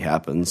probably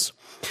happens.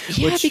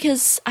 Yeah,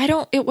 because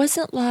it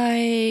wasn't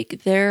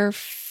like their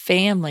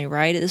family,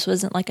 right? This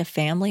wasn't like a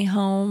family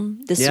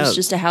home. This was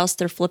just a house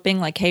they're flipping.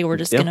 Like, hey, we're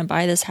just going to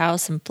buy this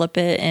house and flip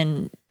it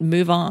and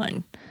move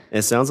on.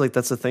 It sounds like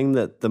that's the thing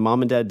that the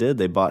mom and dad did.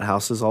 They bought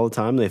houses all the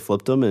time. They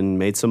flipped them and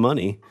made some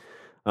money.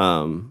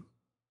 I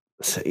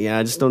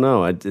just don't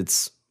know. I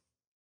don't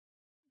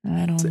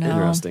know.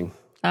 Interesting.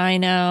 I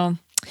know.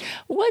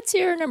 What's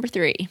your number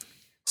 3?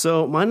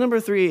 So my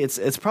number 3,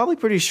 it's probably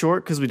pretty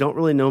short because we don't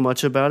really know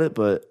much about it,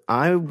 but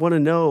I want to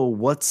know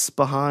what's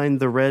behind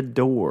the red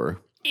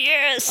door.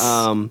 Yes.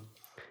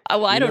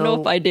 I don't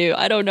know if I do.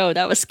 I don't know.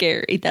 That was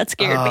scary. That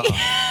scared me.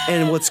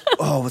 And what's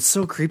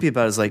so creepy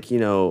about it is like,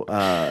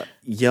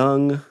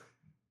 young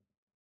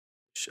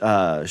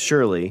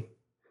Shirley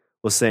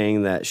was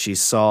saying that she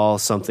saw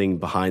something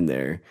behind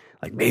there.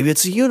 Like maybe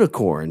it's a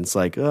unicorn. It's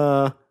like,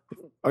 or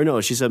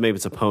no, she said maybe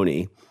it's a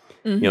pony.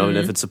 And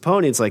if it's a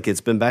pony, it's like it's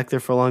been back there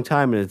for a long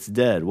time and it's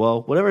dead.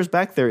 Well, whatever's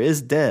back there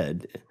is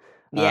dead.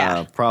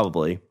 Yeah.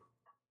 Probably.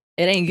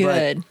 It ain't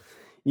good. But,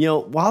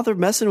 while they're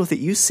messing with it,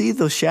 you see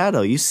the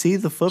shadow, you see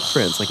the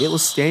footprints. Like it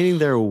was standing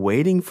there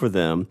waiting for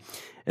them,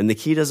 and the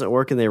key doesn't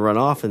work, and they run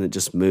off, and it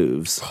just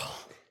moves.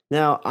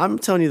 Now, I'm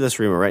telling you this,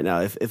 Rima, right now.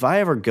 If I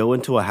ever go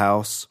into a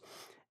house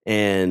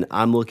and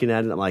I'm looking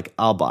at it, I'm like,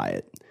 I'll buy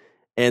it.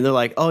 And they're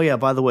like, oh yeah,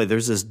 by the way,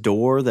 there's this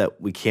door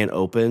that we can't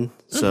open,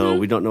 so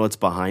we don't know what's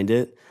behind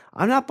it.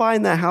 I'm not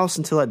buying that house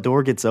until that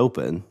door gets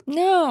open.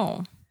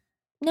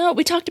 No,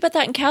 we talked about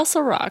that in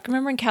Castle Rock.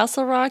 Remember in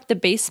Castle Rock, the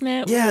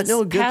basement was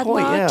good padlocked,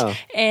 point, yeah.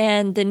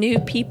 And the new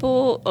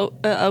people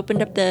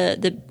opened up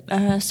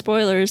the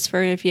spoilers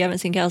for if you haven't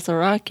seen Castle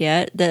Rock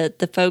yet.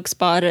 The folks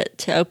bought it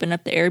to open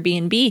up the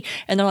Airbnb,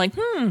 and they're like,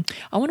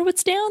 I wonder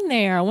what's down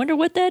there. I wonder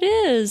what that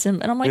is.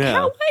 And I'm like,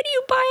 why do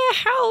you buy a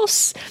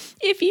house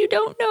if you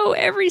don't know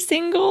every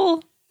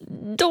single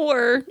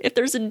door. If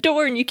there's a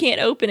door and you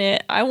can't open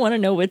it, I want to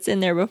know what's in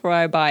there before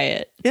I buy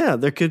it. Yeah,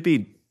 there could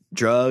be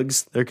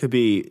drugs. There could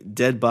be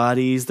dead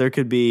bodies. There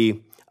could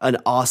be an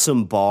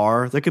awesome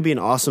bar. There could be an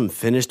awesome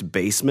finished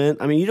basement.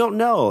 I mean, you don't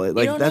know.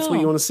 Like, that's what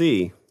you want to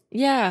see.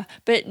 Yeah,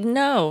 but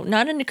no,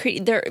 not in the creepy.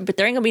 But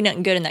there ain't gonna be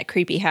nothing good in that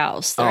creepy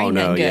house. There ain't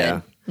nothing good.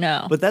 Yeah.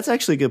 No. But that's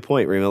actually a good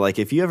point, Rima. Like,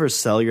 if you ever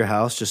sell your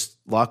house, just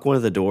lock one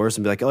of the doors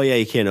and be like, oh, yeah,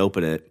 you can't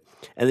open it.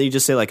 And then you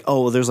just say, like,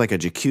 oh, well, there's like a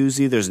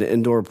jacuzzi, there's an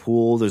indoor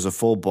pool, there's a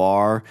full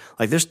bar.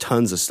 Like, there's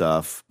tons of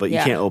stuff, but you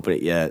can't open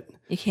it yet.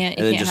 You can't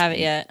have it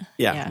yet.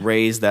 Yeah,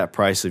 raise that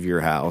price of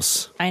your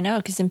house. I know,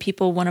 because then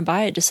people want to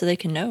buy it just so they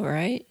can know,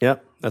 right?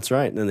 Yep, that's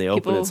right. And then they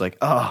open it, it's like,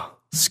 oh,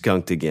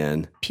 skunked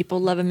again. People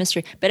love a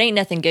mystery, but ain't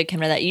nothing good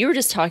coming to that. You were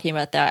just talking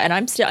about that, and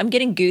I'm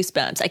getting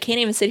goosebumps. I can't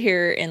even sit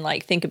here and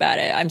like think about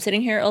it. I'm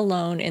sitting here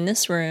alone in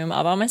this room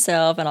all by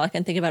myself, and all I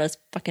can think about is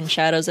fucking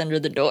shadows under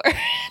the door.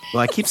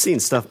 Well, I keep seeing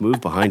stuff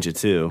move behind you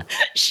too.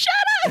 Shut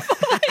up!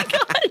 Oh my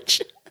god!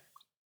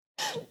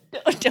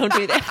 Don't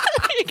do that.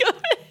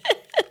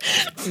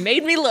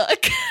 Made me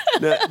look.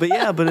 No,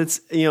 but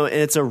it's, you know, and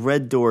it's a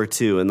red door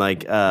too, and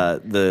like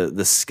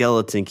the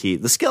skeleton key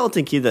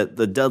that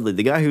the Dudley,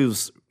 the guy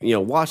who's, you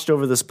know, watched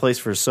over this place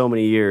for so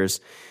many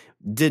years,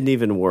 didn't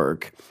even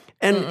work,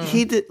 and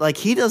he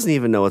doesn't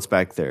even know what's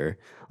back there.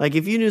 Like,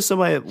 if you knew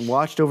somebody that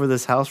watched over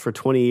this house for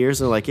 20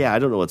 years and they're like, yeah, I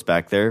don't know what's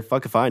back there.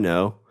 Fuck if I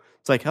know.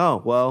 It's like,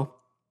 oh well,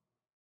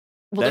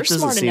 that they're doesn't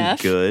smart seem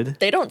enough. good.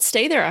 They don't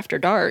stay there after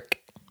dark.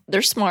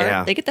 They're smart.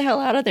 Yeah. They get the hell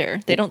out of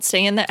there. They don't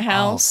stay in that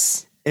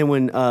house. And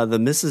when the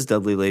Mrs.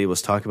 Dudley lady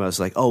was talking about it, it's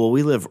like, oh, well,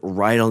 we live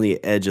right on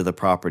the edge of the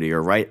property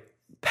or right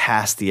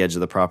past the edge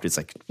of the property. It's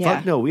like,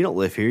 fuck no, we don't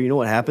live here. You know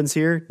what happens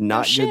here?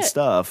 Not good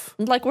stuff.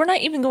 Like, we're not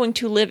even going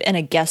to live in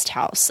a guest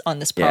house on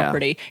this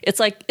property. Yeah.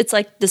 It's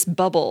like this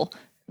bubble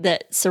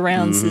that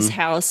surrounds this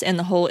house and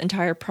the whole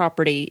entire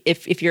property.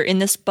 If you're in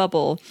this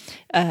bubble,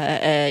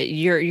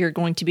 you're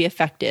going to be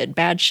affected.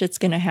 Bad shit's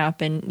going to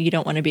happen. You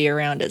don't want to be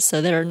around it.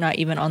 So they're not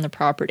even on the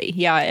property.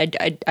 Yeah,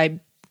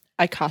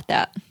 I caught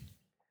that.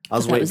 I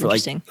was waiting for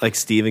like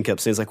Steven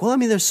kept saying, it's like, well, I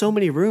mean, there's so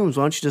many rooms.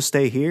 Why don't you just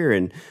stay here?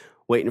 And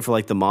waiting for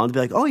like the mom to be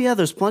like, oh yeah,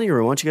 there's plenty of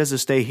room. Why don't you guys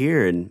just stay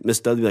here? And Miss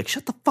Dudley be like,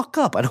 shut the fuck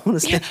up. I don't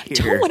want to stay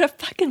here. I don't want to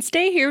fucking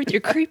stay here with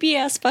your creepy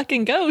ass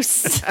fucking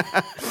ghosts.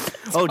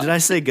 Oh, did I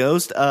say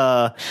ghost?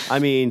 I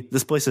mean,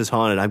 this place is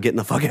haunted. I'm getting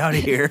the fuck out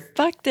of here.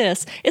 Fuck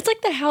this. It's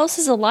like the house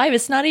is alive.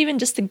 It's not even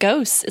just the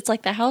ghosts. It's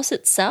like the house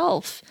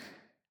itself.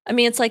 I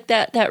mean, it's like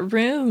that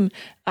room.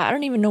 I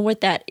don't even know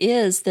what that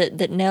is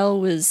that Nell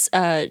was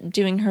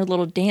doing her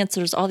little dance.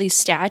 There's all these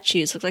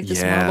statues. Look like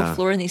this marble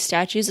floor and these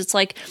statues. It's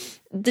like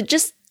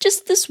just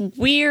this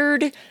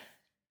weird.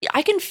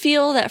 I can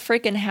feel that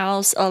freaking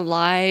house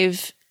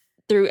alive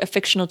through a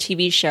fictional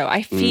TV show.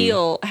 I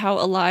feel how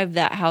alive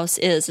that house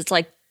is. It's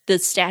like the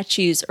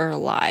statues are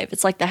alive.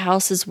 It's like the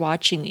house is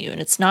watching you,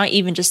 and it's not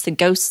even just the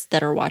ghosts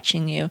that are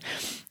watching you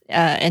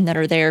and that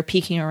are there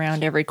peeking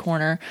around every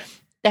corner.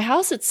 The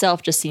house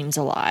itself just seems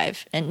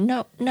alive. And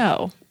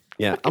no.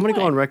 Yeah, I'm going to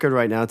go on record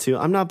right now, too.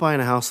 I'm not buying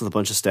a house with a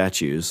bunch of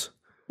statues.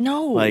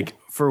 No. Like,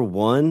 for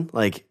one,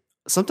 like,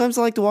 sometimes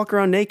I like to walk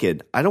around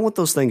naked. I don't want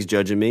those things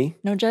judging me.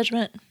 No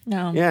judgment?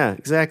 No. Yeah,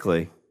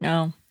 exactly.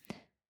 No.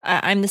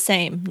 I'm the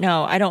same.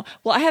 No, I don't.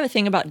 Well, I have a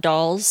thing about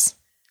dolls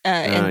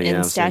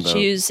and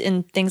statues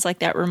and things like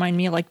that remind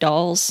me of like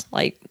dolls,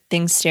 like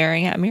things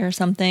staring at me or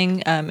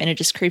something. And it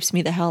just creeps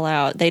me the hell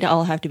out. They'd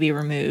all have to be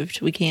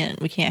removed. We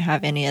can't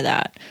have any of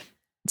that.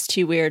 It's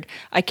too weird.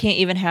 I can't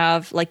even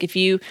have, like, have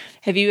you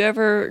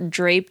ever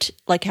draped,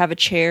 like, have a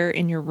chair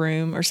in your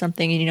room or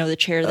something, and you know the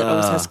chair that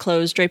always has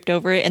clothes draped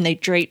over it, and they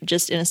drape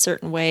just in a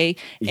certain way,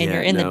 and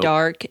you're in the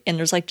dark, and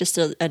there's like just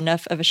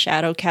enough of a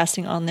shadow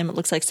casting on them. It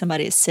looks like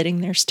somebody is sitting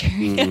there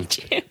staring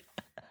at you.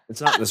 It's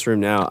not in this room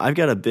now. I've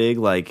got a big,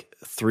 like,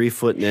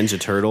 3-foot Ninja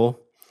Turtle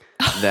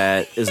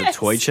that is a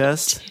toy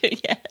chest.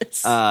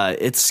 Yes.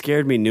 It's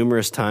scared me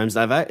numerous times.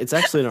 It's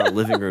actually in our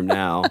living room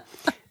now.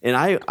 And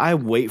I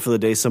wait for the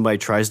day somebody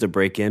tries to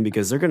break in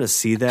because they're going to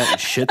see that and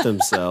shit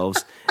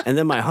themselves. And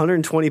then my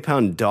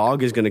 120-pound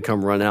dog is going to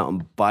come run out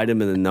and bite him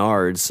in the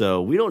nards.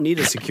 So we don't need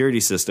a security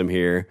system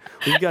here.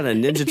 We've got a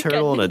Ninja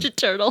Turtle and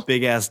a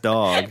big-ass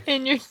dog.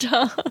 And your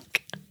dog.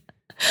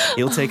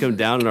 He'll take them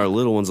down, and our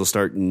little ones will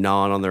start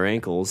gnawing on their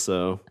ankles.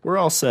 So we're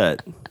all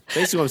set.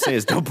 Basically what I'm saying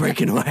is don't break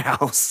into my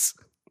house.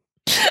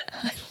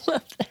 I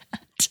love that.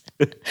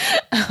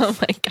 Oh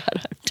my God,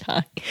 I'm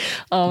dying.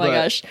 Oh my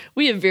gosh.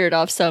 We have veered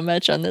off so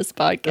much on this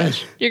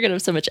podcast. You're going to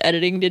have so much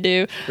editing to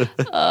do.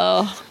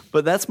 Oh.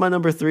 But that's my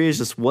number 3 is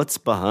just what's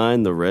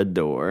behind the red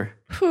door.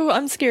 Whew,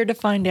 I'm scared to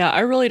find out.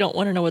 I really don't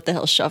want to know what the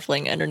hell's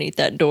shuffling underneath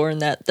that door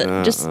and that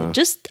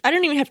just I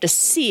don't even have to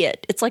see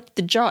it. It's like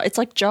it's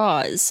like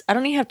Jaws. I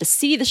don't even have to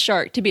see the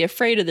shark to be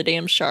afraid of the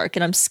damn shark.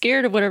 And I'm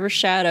scared of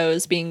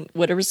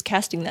whatever's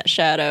casting that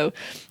shadow.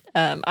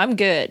 I'm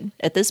good.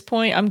 At this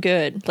point, I'm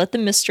good. Let the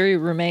mystery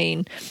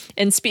remain.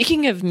 And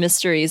speaking of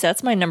mysteries,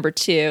 that's my number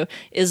 2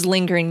 is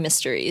lingering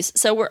mysteries.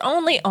 So we're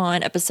only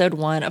on episode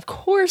 1. Of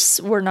course,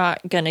 we're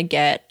not going to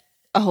get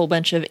a whole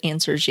bunch of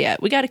answers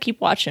yet. We got to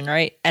keep watching,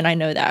 right? And I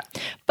know that.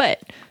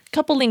 But a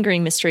couple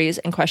lingering mysteries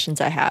and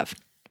questions I have.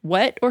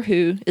 What or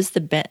who is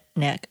the bent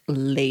neck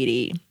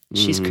lady?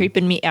 She's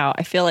creeping me out.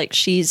 I feel like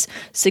she's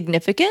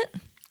significant.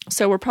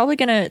 So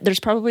there's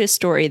probably a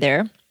story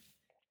there.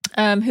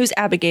 Who's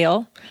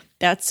Abigail?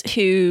 That's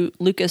who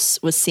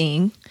Lucas was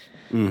seeing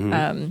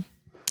in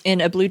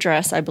a blue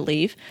dress, I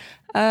believe.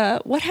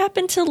 What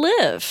happened to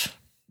Liv?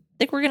 I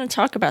think we're going to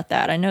talk about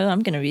that. I know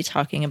I'm going to be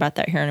talking about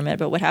that here in a minute,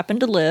 but what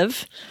happened to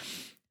Liv?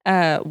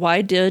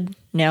 Why did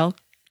Nell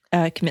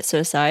commit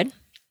suicide?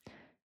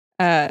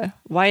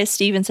 Why is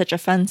Steven such a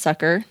fun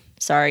sucker?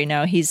 Sorry,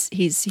 no, he's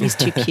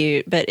too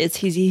cute, but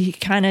he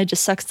kind of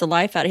just sucks the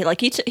life out of him.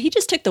 Like he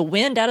just took the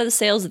wind out of the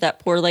sails of that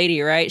poor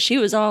lady, right? She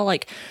was all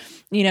like,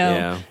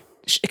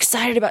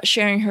 excited about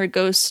sharing her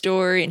ghost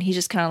story, and he's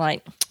just kind of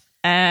like,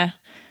 I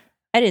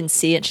didn't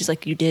see it. She's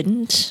like, you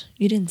didn't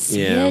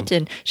see it,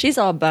 and she's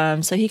all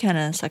bummed. So he kind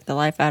of sucked the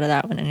life out of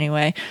that one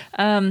anyway.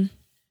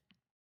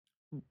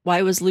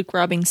 Why was Luke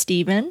robbing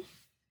Steven?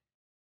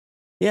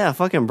 Yeah,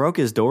 fucking broke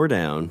his door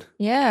down.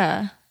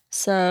 Yeah.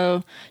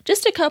 So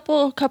just a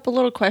couple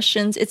little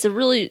questions. It's a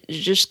really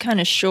just kind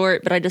of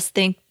short, but I just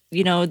think,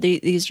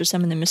 these are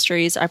some of the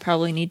mysteries. I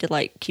probably need to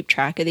like keep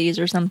track of these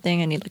or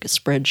something. I need like a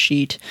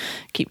spreadsheet,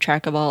 keep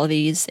track of all of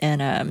these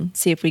and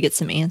see if we get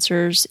some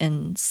answers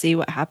and see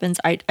what happens.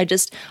 I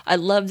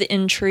love the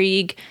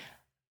intrigue.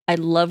 I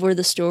love where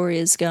the story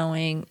is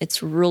going.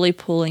 It's really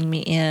pulling me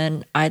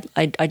in. I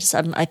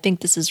think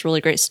this is really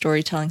great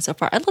storytelling so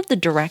far. I love the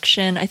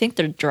direction. I think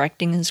the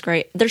directing is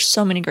great. There's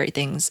so many great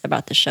things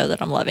about the show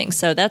that I'm loving.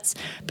 So that's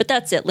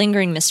it.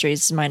 Lingering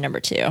Mysteries is my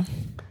number 2.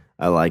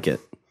 I like it.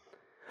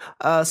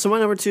 So my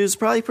number 2 is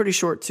probably pretty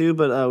short too,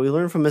 but we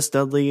learned from Miss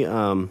Dudley,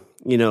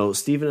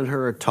 Stephen and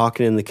her are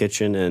talking in the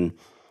kitchen, and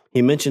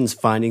he mentions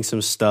finding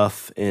some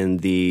stuff in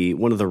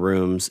one of the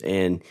rooms,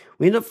 and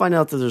we end up finding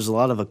out that there's a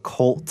lot of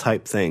occult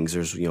type things.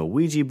 There's,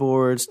 Ouija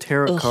boards,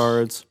 tarot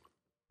cards,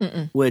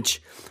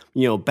 which,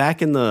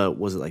 back in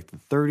was it like the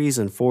 30s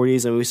and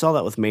 40s? And we saw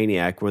that with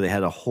Maniac, where they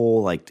had a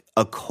whole like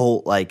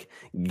occult like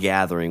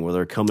gathering where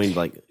they're coming to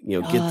like,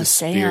 get the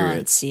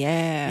spirits. Seance,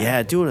 yeah.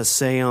 Yeah, doing a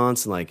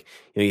seance, and like,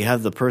 you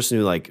have the person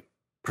who like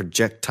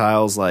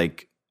projectiles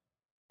like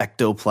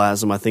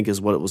ectoplasm, I think is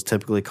what it was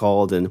typically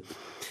called. And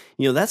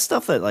that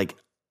stuff that like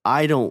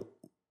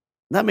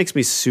that makes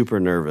me super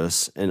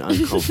nervous and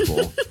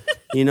uncomfortable.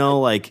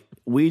 Like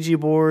Ouija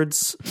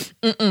boards.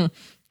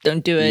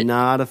 Don't do it.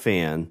 Not a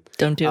fan.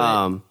 Don't do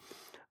it.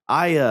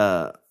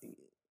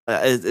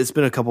 It's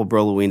been a couple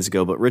Brohalloweens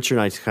ago, but Richard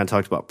and I kind of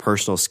talked about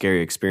personal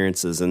scary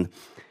experiences, and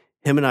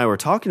him and I were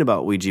talking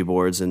about Ouija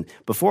boards. And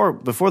before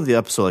the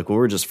episode, like when we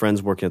were just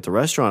friends working at the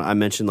restaurant, I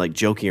mentioned like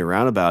joking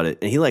around about it,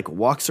 and he like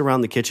walks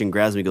around the kitchen,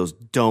 grabs me, goes,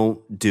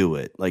 "Don't do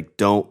it. Like,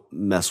 don't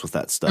mess with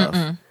that stuff,"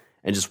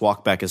 and just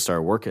walk back and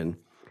start working.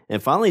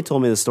 And finally, he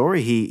told me the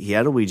story. He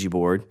had a Ouija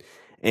board,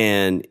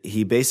 and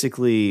he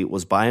basically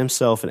was by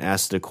himself and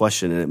asked it a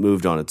question, and it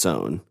moved on its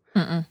own.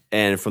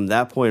 And from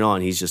that point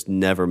on, he's just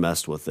never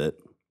messed with it.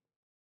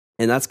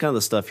 And that's kind of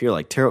the stuff here,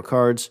 like tarot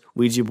cards,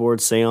 Ouija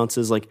boards,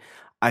 seances. Like,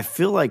 I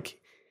feel like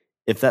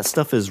if that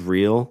stuff is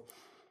real,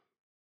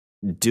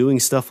 doing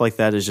stuff like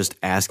that is just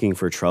asking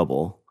for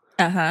trouble.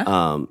 In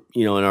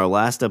our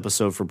last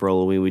episode for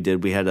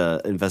Brohalloween, we had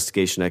a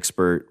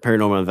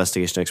paranormal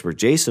investigation expert,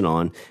 Jason,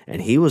 on,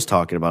 and he was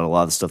talking about a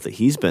lot of the stuff that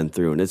he's been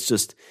through, and it's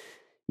just,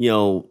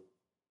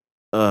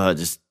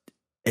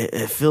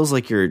 it feels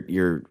like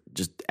you're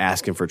just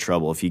asking for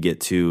trouble if you get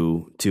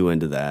too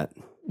into that.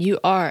 You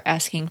are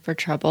asking for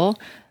trouble.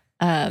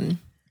 I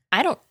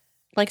don't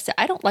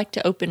like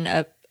to open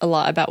up a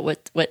lot about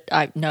what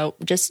I know.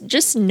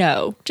 Just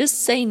no.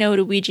 Just say no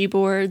to Ouija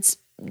boards.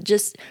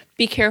 Just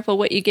be careful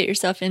what you get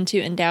yourself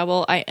into and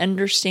dabble. I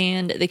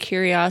understand the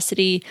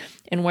curiosity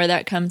and where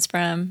that comes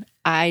from.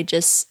 I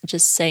just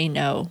say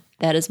no.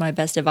 That is my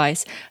best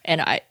advice.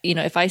 And I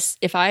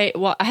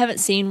haven't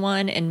seen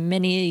one in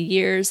many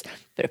years,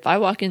 but if I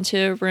walk into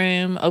a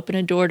room, open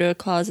a door to a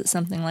closet,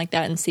 something like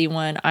that, and see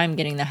one, I'm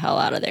getting the hell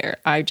out of there.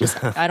 I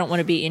don't want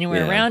to be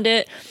anywhere around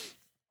it.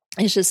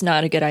 It's just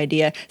not a good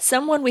idea.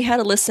 We had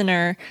a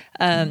listener,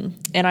 and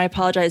I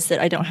apologize that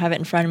I don't have it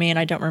in front of me and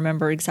I don't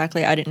remember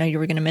exactly. I didn't know you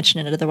were going to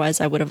mention it.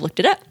 Otherwise, I would have looked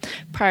it up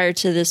prior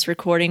to this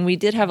recording. We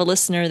did have a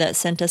listener that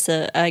sent us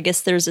I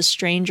guess there's a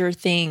Stranger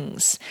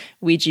Things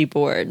Ouija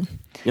board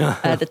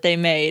that they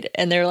made.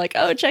 And they're like,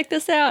 oh, check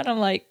this out. And I'm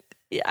like,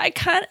 yeah,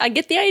 I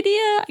get the idea.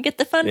 I get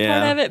the fun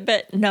part of it,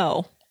 but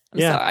no. I'm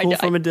sorry. Cool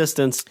from a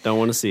distance. Don't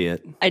want to see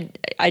it.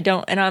 I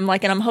don't, and I'm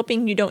like, and I'm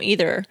hoping you don't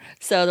either.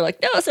 So they're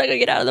like, no, it's not gonna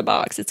get out of the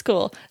box. It's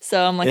cool.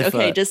 So I'm like,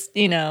 okay, just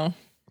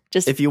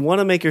if you want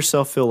to make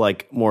yourself feel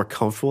like more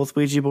comfortable with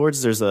Ouija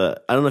boards, I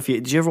don't know if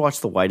did you ever watch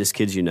The Whitest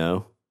Kids You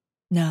Know?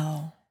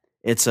 No.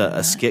 It's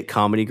a skit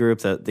comedy group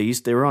that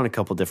they were on a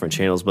couple different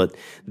channels, but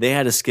they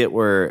had a skit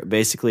where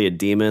basically a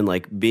demon,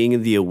 like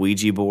being the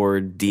Ouija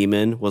board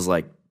demon, was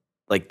like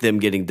them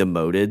getting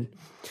demoted.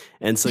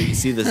 And so you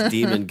see this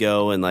demon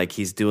go, and like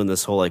he's doing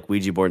this whole like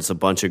Ouija board. It's a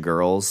bunch of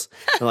girls.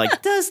 They're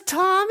like, "Does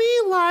Tommy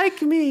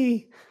like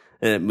me?"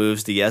 and it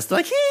moves to yes. They're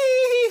like,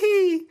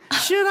 hee.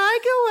 Should I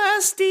go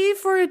ask Steve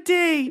for a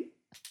date?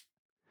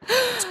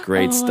 It's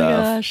great stuff. Oh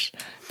my gosh.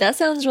 That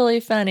sounds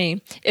really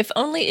funny. If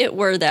only it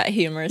were that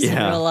humorous in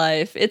real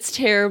life. It's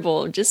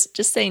terrible. Just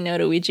say no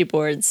to Ouija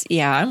boards.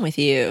 Yeah, I'm with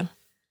you.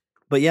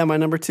 But yeah, my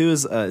number 2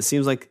 is it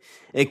seems like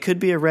it could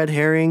be a red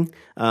herring,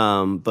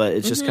 but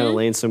it's just kind of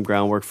laying some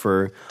groundwork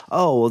for,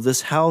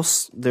 this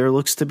house, there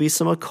looks to be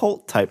some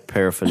occult type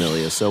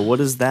paraphernalia. So what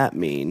does that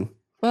mean?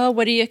 Well,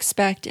 what do you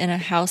expect in a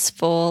house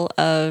full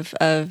of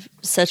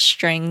such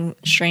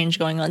strange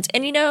going-ons?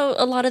 And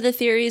a lot of the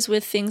theories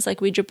with things like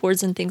Ouija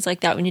boards and things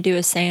like that, when you do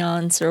a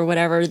seance or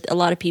whatever, a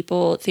lot of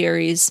people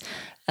theories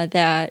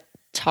that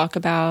talk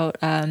about,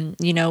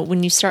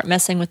 when you start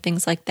messing with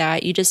things like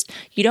that,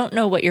 you don't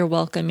know what you're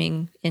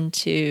welcoming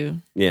into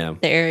the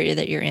area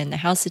that you're in, the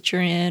house that you're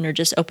in, or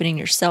just opening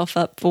yourself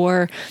up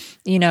for.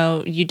 You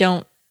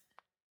don't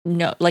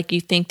know, like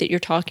you think that you're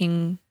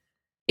talking.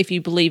 If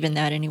you believe in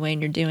that anyway,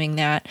 and you're doing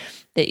that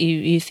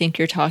you think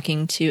you're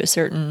talking to a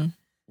certain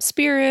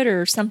spirit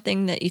or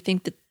something that you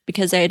think that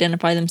because they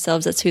identify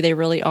themselves, that's who they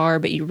really are,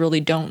 but you really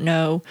don't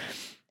know.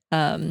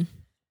 And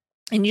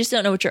you just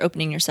don't know what you're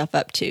opening yourself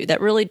up to.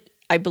 That really,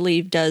 I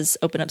believe, does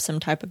open up some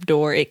type of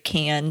door. It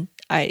can.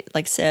 Like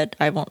I said,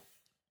 I won't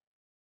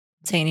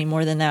say any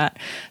more than that.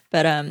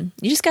 But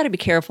you just got to be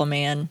careful,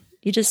 man.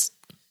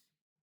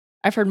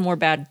 I've heard more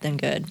bad than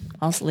good.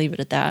 I'll just leave it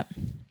at that.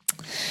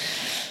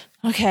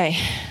 Okay,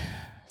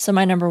 so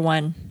my number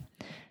 1.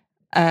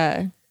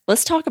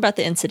 Let's talk about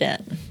the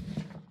incident.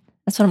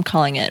 That's what I'm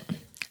calling it,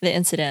 the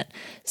incident.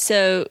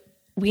 So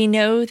we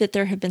know that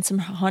there have been some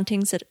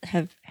hauntings that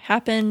have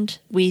happened.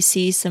 We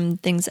see some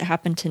things that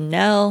happen to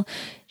Nell.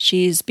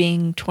 She's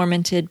being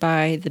tormented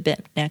by the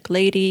bent neck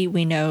lady.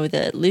 We know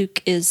that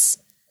Luke is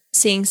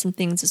seeing some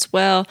things as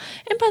well.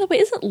 And by the way,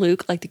 isn't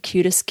Luke like the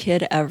cutest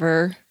kid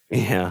ever?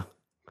 Yeah.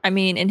 I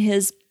mean, in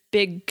his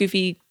big,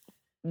 goofy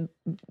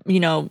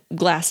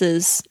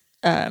glasses,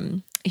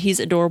 he's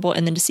adorable.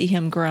 And then to see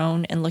him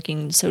grown and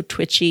looking so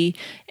twitchy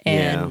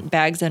and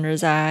bags under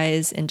his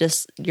eyes, and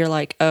just, you're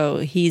like, oh,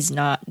 he's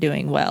not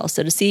doing well.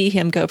 So to see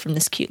him go from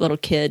this cute little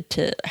kid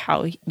to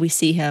how we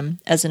see him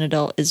as an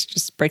adult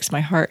just breaks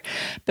my heart.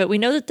 But we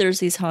know that there's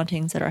these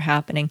hauntings that are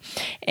happening.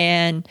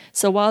 And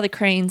so while the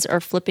Cranes are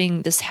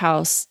flipping this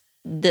house,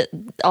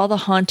 all the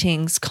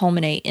hauntings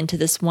culminate into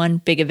this one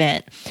big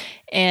event.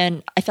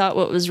 And I thought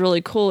what was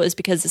really cool is,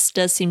 because this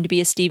does seem to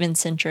be a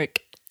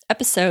Steven-centric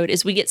episode,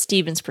 is we get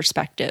Steven's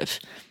perspective.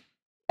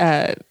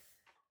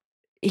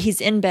 He's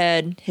in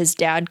bed. His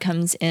dad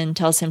comes in,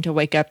 tells him to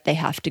wake up. They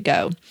have to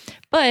go.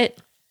 But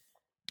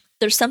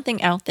there's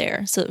something out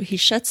there. So he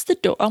shuts the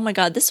door. Oh my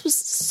God, this was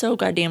so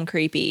goddamn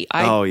creepy.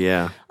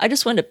 I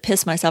just wanted to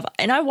piss myself.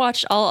 And I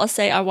watched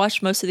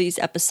most of these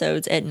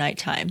episodes at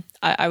nighttime.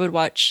 I would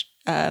watch...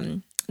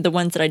 the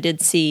ones that I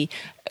did see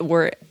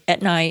were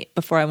at night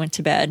before I went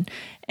to bed.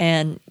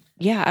 And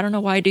I don't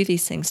know why I do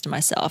these things to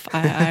myself.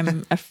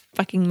 I'm a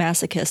fucking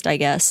masochist, I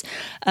guess.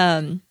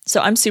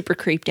 So I'm super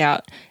creeped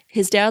out.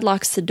 His dad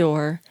locks the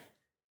door.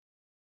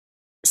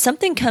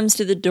 Something comes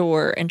to the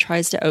door and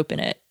tries to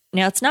open it.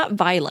 Now, it's not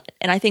violent,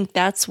 and I think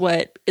that's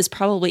what is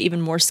probably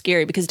even more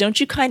scary, because don't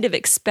you kind of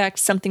expect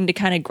something to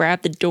kind of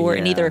grab the door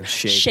and either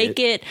shake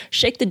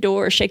the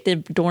door, or shake the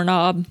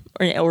doorknob,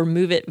 or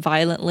move it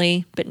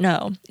violently? But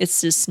no,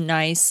 it's this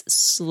nice,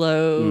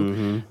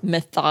 slow,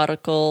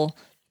 methodical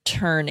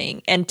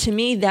turning. And to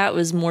me, that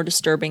was more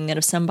disturbing than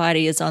if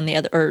somebody is on the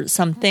other, or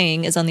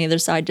something is on the other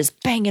side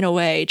just banging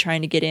away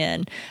trying to get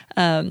in.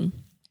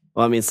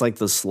 Well, I mean, it's like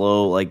the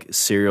slow, like,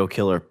 serial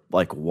killer,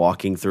 like,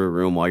 walking through a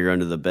room while you're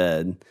under the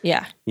bed.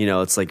 Yeah.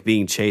 It's like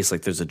being chased,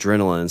 like, there's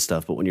adrenaline and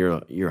stuff. But when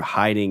you're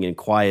hiding and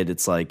quiet,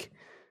 it's like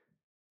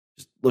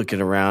just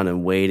looking around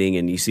and waiting,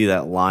 and you see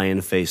that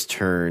lion face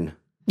turn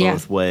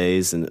both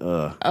ways, and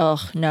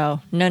Oh,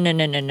 no.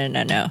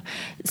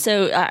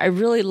 So I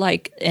really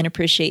like and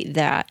appreciate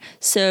that.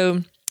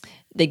 So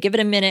they give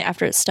it a minute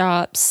after it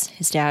stops.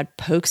 His dad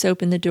pokes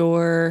open the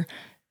door,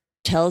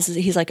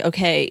 he's like,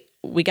 okay,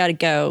 we got to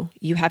go.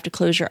 You have to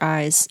close your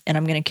eyes, and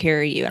I'm going to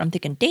carry you. And I'm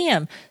thinking,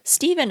 damn,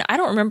 Steven, I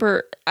don't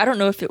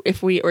know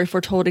if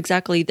we're told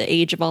exactly the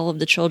age of all of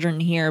the children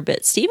here,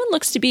 but Steven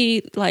looks to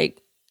be like,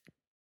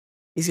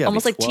 he's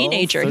almost 12, like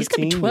teenager. 13, he's got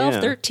to be 12,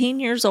 13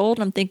 years old.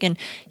 And I'm thinking,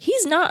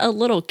 he's not a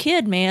little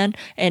kid, man.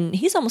 And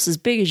he's almost as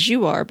big as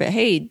you are, but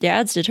hey,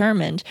 dad's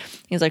determined.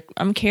 He's like,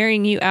 I'm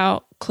carrying you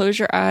out. Close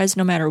your eyes.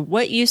 No matter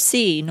what you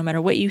see, no matter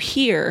what you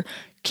hear,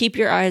 keep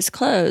your eyes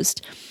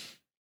closed.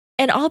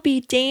 And I'll be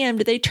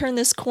damned, they turn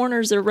this corner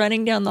as they're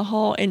running down the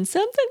hall, and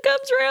something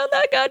comes around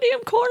that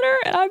goddamn corner,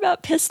 and I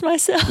about pissed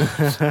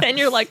myself. And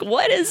you're like,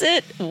 what is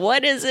it?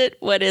 What is it?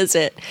 What is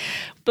it?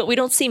 But we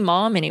don't see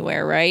mom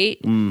anywhere,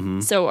 right?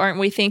 Mm-hmm. So aren't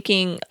we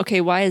thinking, okay,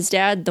 why is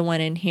dad the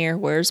one in here?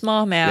 Where's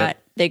mom at?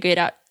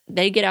 Yep.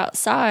 They get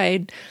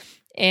outside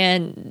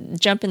and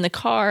jump in the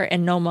car,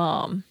 and no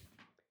mom.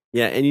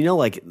 Yeah, and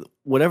like,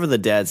 whatever the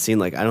dad's seen,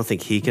 like, I don't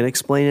think he can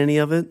explain any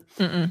of it.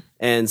 Mm-mm.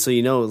 And so,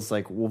 it's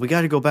like, well, we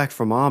got to go back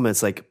for mom. And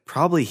it's like,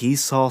 probably he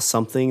saw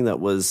something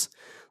that was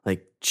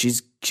like,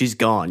 she's she's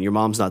gone. Your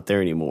mom's not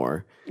there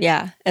anymore.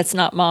 Yeah, it's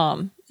not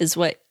mom, is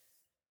what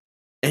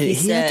And he he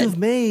said. had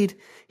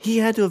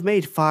to have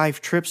made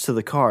 5 trips to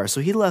the car.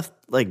 So he left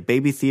like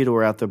baby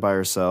Theodore out there by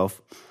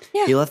herself.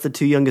 Yeah. He left the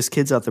 2 youngest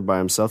kids out there by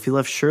himself. He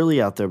left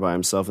Shirley out there by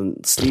himself,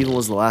 and Steven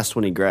was the last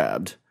one he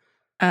grabbed.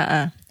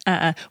 Well,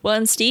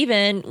 and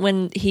Steven,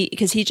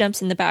 because he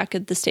jumps in the back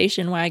of the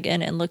station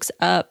wagon and looks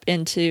up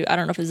into, I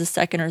don't know if it was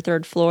the 2nd or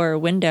 3rd floor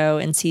window,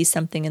 and sees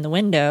something in the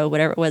window,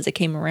 whatever it was that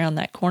came around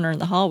that corner in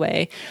the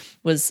hallway,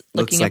 was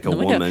looking Looks like up in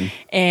the a window. woman.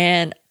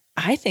 And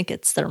I think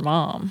it's their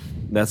mom.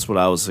 That's what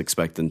I was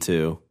expecting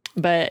too.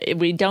 But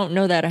we don't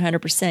know that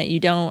 100%.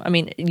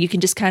 You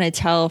can just kind of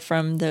tell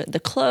from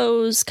the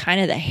clothes,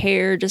 kind of the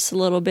hair just a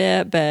little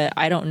bit, but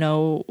I don't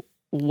know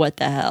what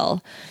the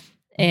hell.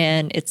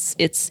 And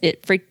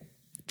it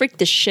freaked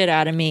the shit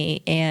out of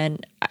me.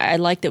 And I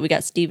like that we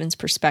got Steven's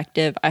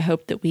perspective. I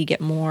hope that we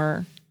get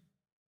more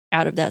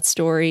out of that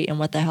story and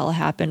what the hell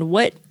happened.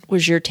 What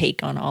was your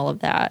take on all of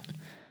that?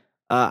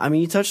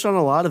 You touched on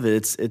a lot of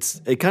it.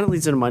 It kind of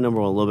leads into my number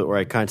one a little bit, where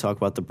I kind of talk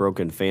about the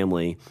broken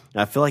family.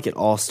 I feel like it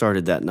all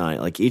started that night.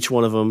 Like each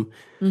one of them,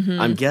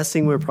 I'm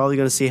guessing we're probably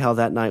going to see how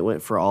that night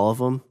went for all of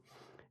them.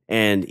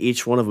 And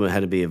each one of them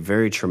had to be a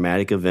very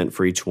traumatic event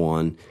for each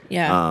one.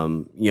 Yeah.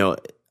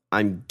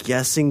 I'm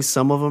guessing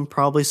some of them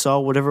probably saw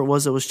whatever it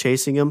was that was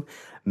chasing them.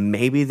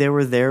 Maybe they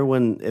were there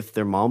if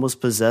their mom was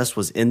possessed,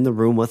 was in the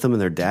room with them,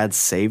 and their dad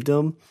saved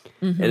them.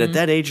 And at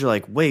that age, you're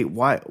like, wait,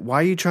 why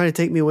are you trying to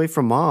take me away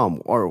from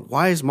mom? Or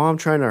why is mom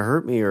trying to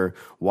hurt me? Or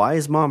why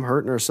is mom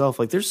hurting herself?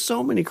 Like, there's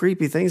so many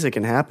creepy things that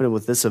can happen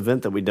with this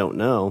event that we don't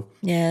know.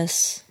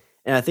 Yes.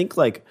 And I think,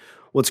 like,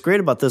 what's great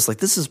about this, like,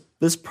 this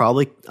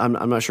probably, I'm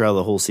not sure how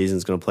the whole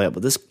season's going to play out,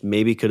 but this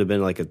maybe could have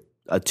been like a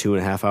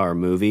 2.5 hour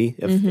movie,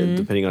 if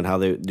depending on how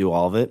they do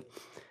all of it.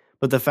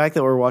 But the fact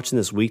that we're watching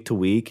this week to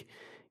week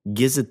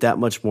gives it that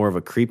much more of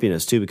a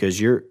creepiness too, because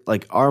you're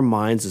like, our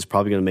minds is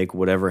probably going to make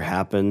whatever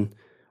happen.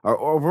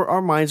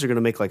 Our minds are going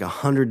to make like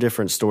 100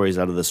 different stories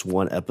out of this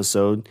one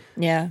episode.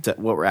 Yeah. To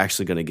what we're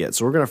actually going to get.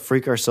 So we're going to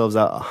freak ourselves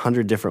out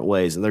 100 different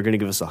ways, and they're going to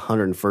give us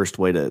 101st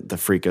way to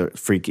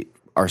freak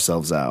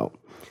ourselves out.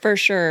 For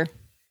sure.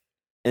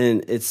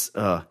 And it's,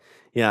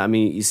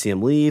 you see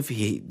him leave.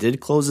 He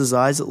did close his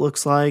eyes, it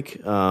looks like.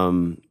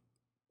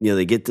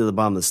 They get to the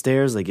bottom of the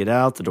stairs, they get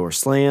out, the door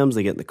slams,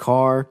 they get in the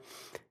car.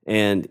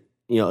 And,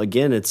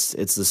 again, it's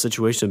the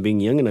situation of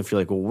being young enough.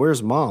 You're like, well,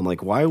 where's mom?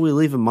 Like, why are we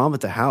leaving mom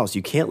at the house?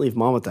 You can't leave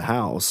mom at the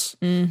house.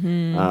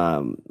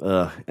 And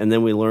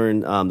then we learn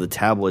the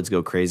tabloids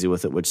go crazy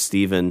with it, which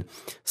Steven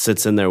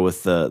sits in there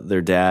with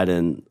their dad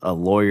and a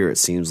lawyer, it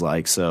seems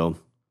like. So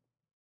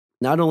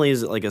not only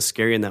is it like a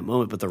scary in that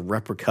moment, but the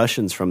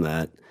repercussions from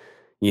that,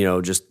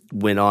 just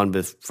went on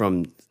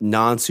from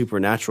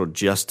non-supernatural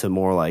just to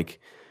more like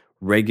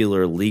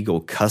regular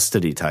legal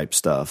custody type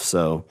stuff.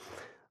 So,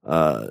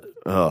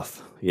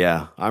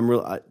 yeah, I'm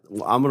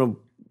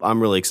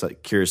really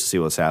excited, curious to see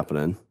what's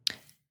happening.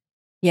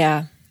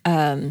 Yeah.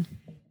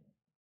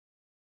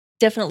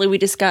 Definitely. We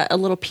just got a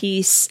little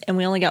piece and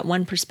we only got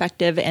one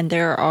perspective, and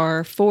there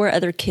are 4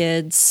 other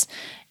kids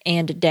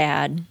and a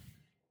dad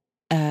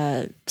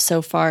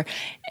so far.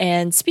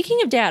 And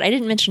speaking of dad, I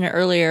didn't mention it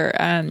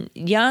earlier.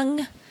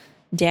 Young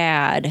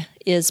dad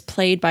is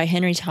played by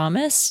Henry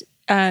Thomas.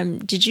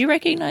 Did you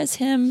recognize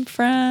him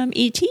from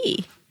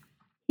E.T.?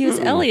 He was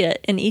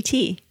Elliot in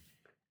E.T.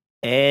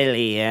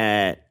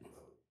 Elliot.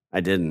 I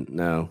didn't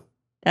know.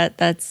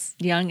 That's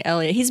young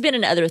Elliot. He's been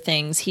in other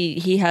things.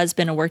 He has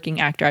been a working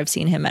actor. I've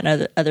seen him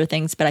at other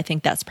things, but I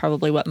think that's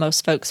probably what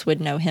most folks would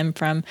know him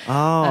from. Oh,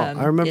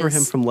 I remember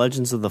him from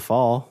Legends of the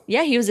Fall.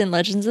 Yeah, he was in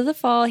Legends of the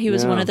Fall. He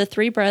was one of the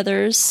 3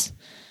 brothers.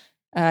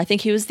 I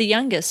think he was the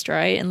youngest,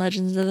 right, in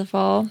Legends of the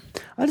Fall?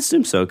 I'd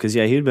assume so, because,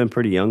 yeah, he'd been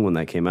pretty young when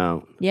that came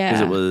out. Yeah.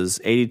 Because it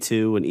was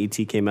 82 when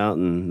E.T. came out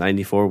and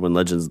 94 when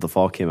Legends of the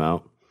Fall came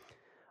out.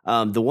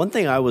 The one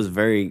thing I was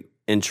very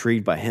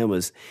intrigued by him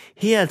was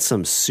he had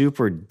some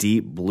super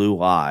deep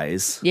blue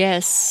eyes.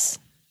 Yes.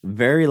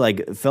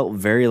 Felt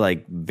very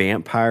like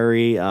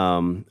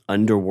vampire-y,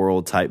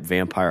 underworld type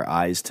vampire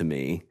eyes to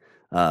me.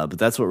 But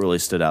that's what really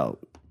stood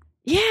out.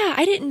 Yeah,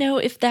 I didn't know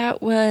if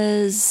that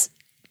was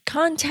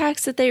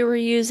contacts that they were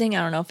using.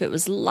 I don't know if it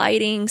was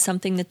lighting,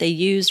 something that they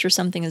used or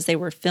something as they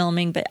were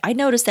filming, but I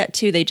noticed that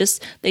too. They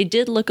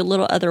did look a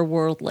little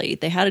otherworldly.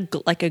 They had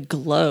a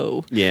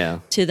glow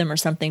to them or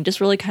something,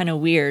 just really kind of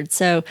weird.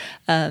 So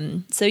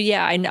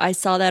yeah, I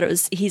saw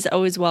that. He's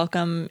always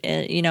welcome.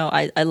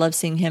 I love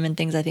seeing him and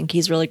things. I think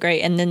he's really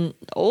great. And then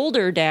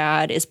older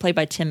dad is played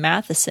by Tim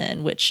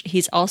Matheson, which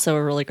he's also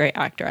a really great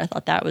actor. I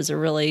thought that was a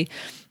really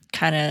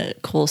kind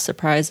of cool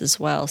surprise as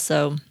well.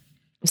 So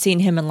I've seen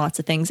him in lots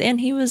of things. And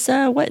he was,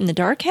 in The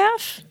Dark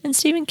Half in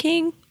Stephen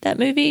King, that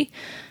movie.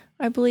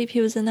 I believe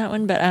he was in that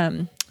one. But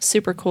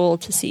super cool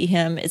to see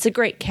him. It's a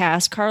great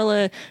cast.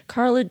 Carla,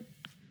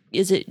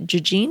 is it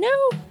Gugino?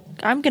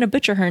 I'm going to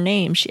butcher her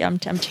name. I'm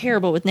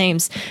terrible with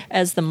names.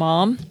 As the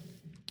mom,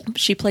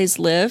 she plays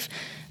Liv.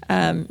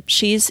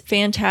 She's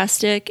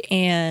fantastic.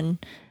 And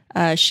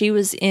She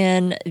was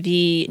in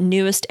the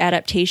newest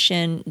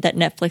adaptation that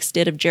Netflix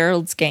did of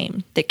Gerald's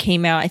Game that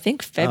came out, I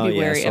think,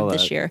 February of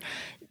this year.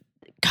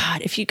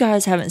 God, if you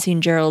guys haven't seen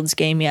Gerald's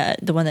Game yet,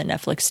 the one that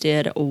Netflix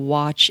did,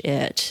 watch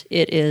it.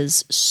 It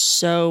is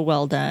so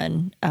well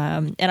done.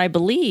 And I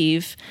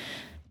believe,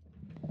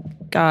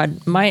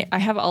 God, I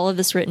have all of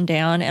this written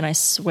down, and I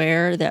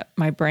swear that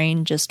my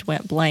brain just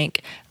went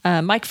blank.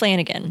 Mike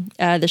Flanagan,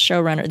 the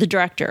showrunner, the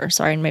director,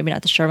 sorry, maybe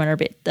not the showrunner,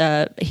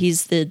 but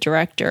he's the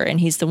director, and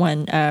he's the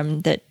one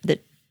that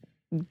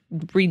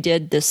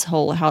redid this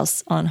whole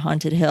House on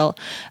Haunted Hill.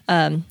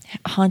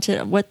 Haunting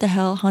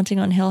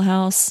on Hill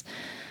House.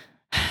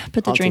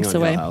 Put the Haunting drinks on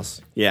away. Hill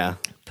House. Yeah.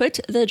 Put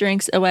the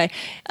drinks away.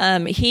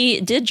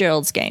 He did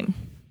Gerald's Game.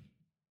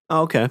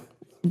 Oh, okay.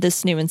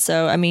 This new one.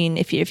 So, I mean,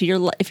 if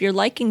you're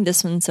liking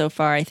this one so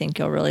far, I think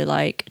you'll really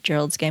like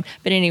Gerald's Game.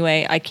 But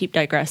anyway, I keep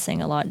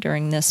digressing a lot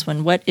during this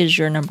one. What is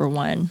your number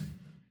one?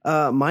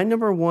 My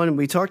number one,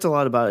 we talked a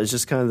lot about, is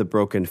just kind of the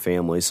broken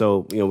family.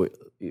 So,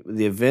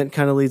 the event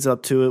kind of leads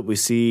up to it. We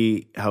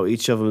see how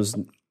each of them's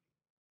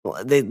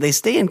they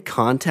stay in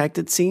contact,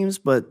 it seems,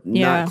 but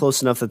not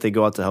close enough that they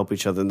go out to help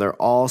each other. And they're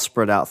all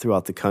spread out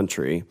throughout the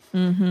country.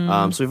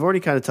 Mm-hmm. So we've already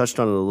kind of touched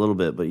on it a little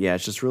bit, but yeah,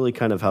 it's just really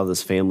kind of how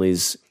this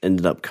family's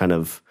ended up kind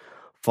of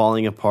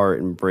falling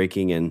apart and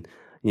breaking. And,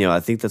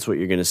 I think that's what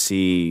you're going to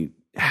see,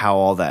 how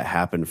all that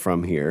happened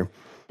from here.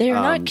 They're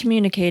not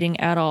communicating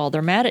at all.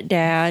 They're mad at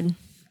Dad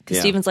because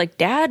Steven's like,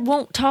 Dad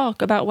won't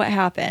talk about what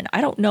happened.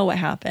 I don't know what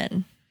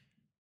happened.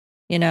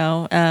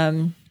 They're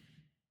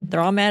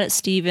all mad at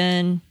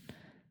Steven.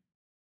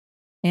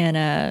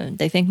 And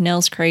they think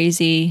Nell's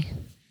crazy.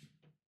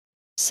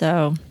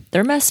 So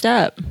they're messed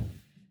up.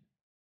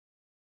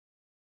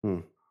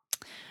 All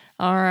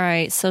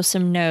right. So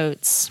some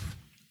notes.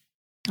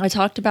 I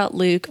talked about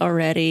Luke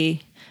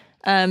already.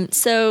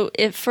 So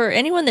if for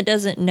anyone that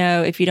doesn't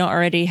know, if you don't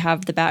already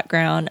have the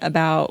background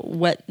about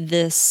what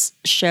this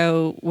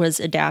show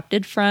was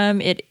adapted from,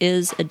 it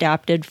is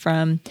adapted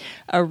from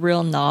a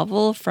real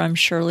novel from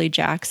Shirley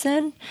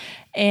Jackson.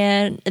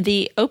 And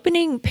the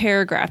opening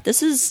paragraph,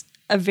 this is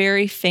a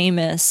very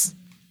famous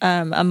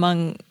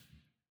among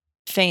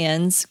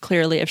fans,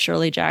 clearly, of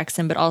Shirley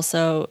Jackson, but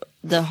also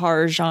the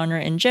horror genre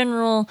in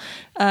general.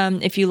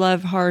 If you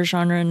love horror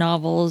genre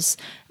novels,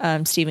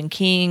 Stephen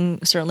King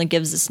certainly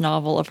gives this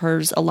novel of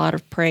hers a lot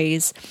of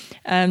praise.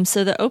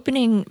 So the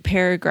opening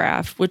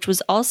paragraph, which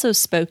was also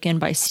spoken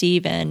by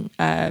Stephen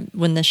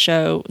when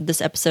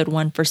this episode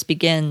 1 first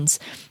begins,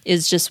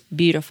 is just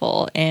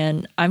beautiful.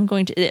 And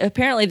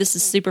apparently this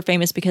is super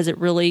famous because it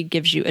really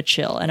gives you a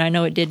chill. And I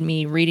know it did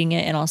me reading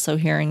it and also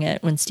hearing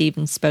it when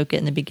Stephen spoke it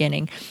in the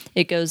beginning.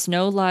 It goes,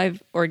 "No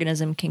live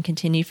organism can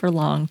continue for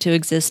long to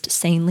exist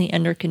sanely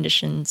under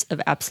conditions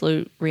of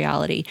absolute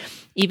reality.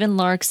 Even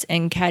larks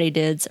and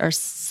katydids are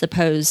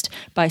supposed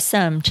by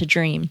some to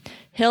dream.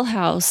 Hill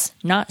House,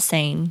 not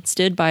sane,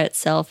 stood by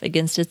itself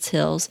against its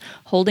hills,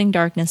 holding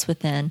darkness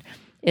within.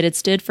 It had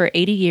stood for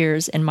 80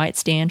 years and might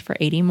stand for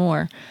 80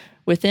 more.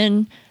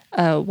 Within,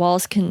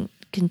 walls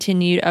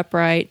continued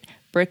upright,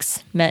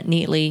 bricks met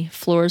neatly,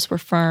 floors were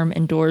firm,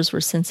 and doors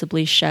were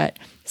sensibly shut.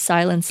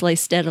 Silence lay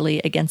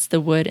steadily against the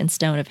wood and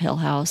stone of Hill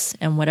House,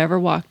 and whatever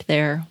walked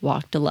there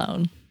walked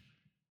alone."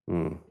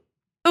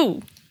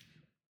 Ooh,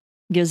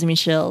 gives me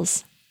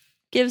chills.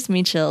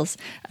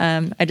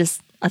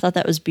 I thought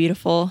that was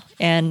beautiful,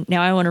 and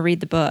now I want to read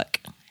the book.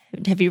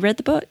 Have you read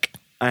the book?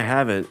 I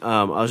haven't.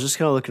 I was just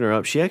kind of looking her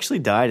up. She actually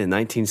died in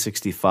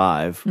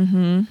 1965.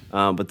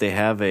 Mm-hmm. But they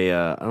have I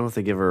don't know if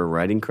they give her a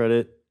writing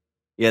credit.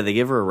 Yeah, they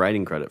give her a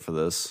writing credit for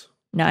this.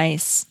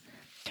 Nice.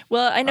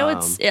 Well, I know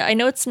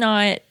it's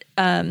not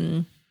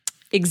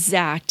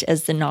exact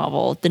as the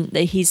novel.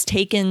 He's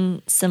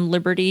taken some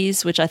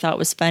liberties, which I thought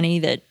was funny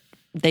that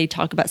they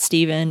talk about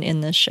Stephen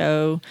in the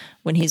show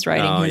when he's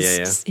writing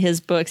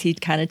his books. He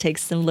kind of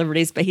takes some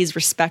liberties, but he's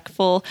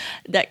respectful.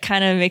 That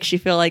kind of makes you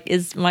feel like,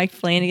 is Mike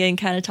Flanagan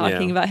kind of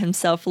talking about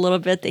himself a little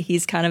bit, that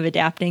he's kind of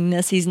adapting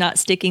this? He's not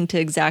sticking to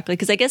exactly,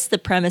 because I guess the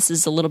premise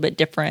is a little bit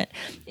different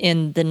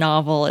in the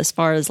novel as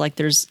far as like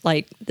there's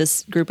like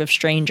this group of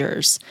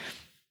strangers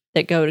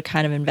that go to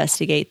kind of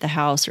investigate the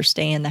house or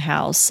stay in the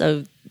house.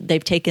 So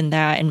they've taken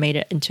that and made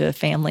it into a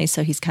family.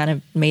 So he's kind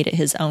of made it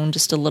his own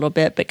just a little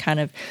bit, but kind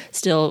of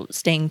still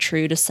staying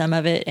true to some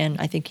of it. And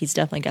I think he's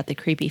definitely got the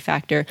creepy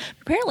factor.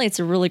 Apparently it's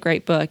a really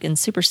great book and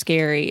super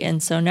scary.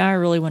 And so now I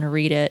really want to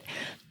read it.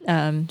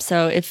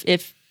 So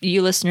if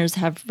you listeners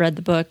have read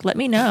the book, let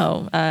me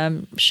know.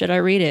 Should I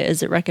read it?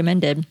 Is it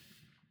recommended?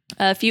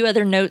 A few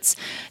other notes.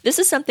 This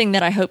is something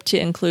that I hope to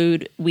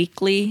include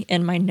weekly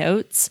in my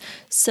notes.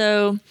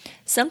 So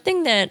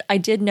something that I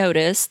did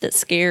notice that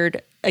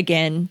scared,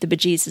 again, the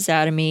bejesus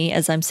out of me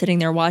as I'm sitting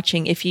there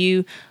watching.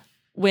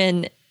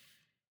 When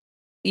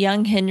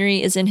young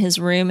Henry is in his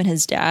room and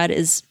his dad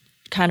is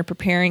kind of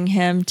preparing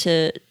him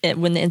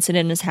when the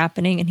incident is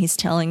happening, and he's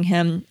telling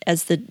him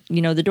as the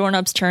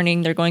doorknob's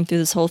turning, they're going through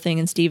this whole thing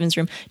in Stephen's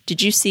room.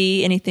 Did you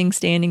see anything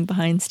standing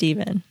behind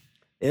Stephen?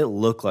 It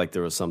looked like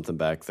there was something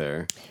back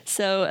there.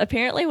 So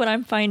apparently what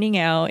I'm finding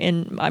out,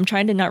 and I'm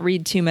trying to not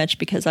read too much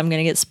because I'm going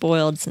to get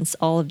spoiled since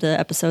all of the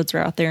episodes are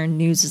out there and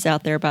news is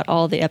out there about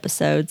all the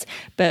episodes.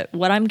 But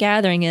what I'm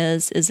gathering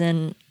is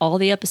in all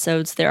the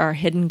episodes, there are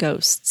hidden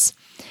ghosts.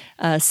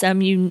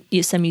 Some you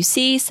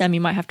see, some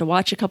you might have to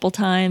watch a couple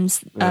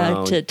times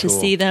to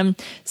see them.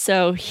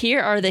 So here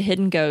are the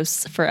hidden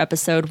ghosts for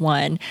episode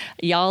 1.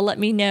 Y'all let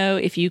me know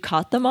if you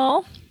caught them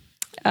all.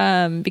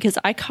 Because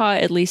I caught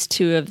at least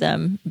 2 of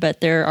them,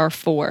 but there are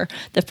 4.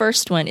 The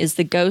first one is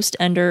the ghost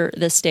under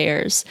the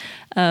stairs.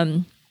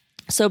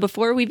 So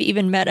before we've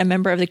even met a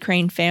member of the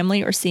Crane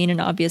family or seen an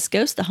obvious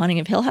ghost, The Haunting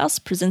of Hill House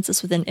presents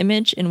us with an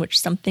image in which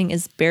something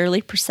is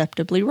barely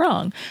perceptibly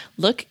wrong.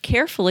 Look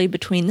carefully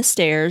between the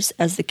stairs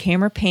as the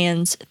camera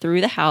pans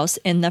through the house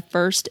in the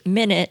first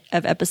minute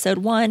of episode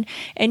 1,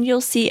 and you'll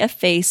see a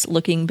face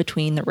looking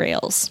between the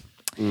rails.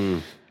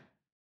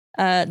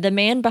 The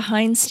man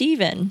behind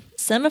Steven.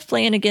 Some of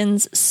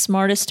Flanagan's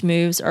smartest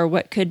moves are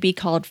what could be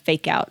called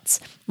fake-outs.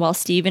 While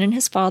Steven and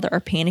his father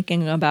are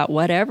panicking about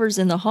whatever's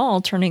in the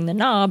hall turning the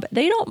knob,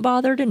 they don't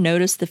bother to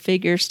notice the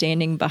figure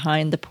standing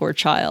behind the poor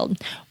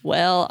child.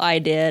 Well, I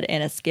did,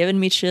 and it's given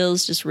me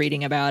chills just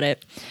reading about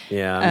it.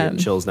 Yeah, I'm getting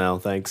chills now.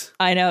 Thanks.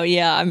 I know,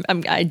 yeah.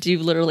 I do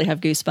literally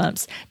have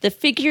goosebumps. The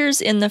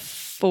figures in the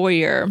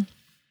foyer...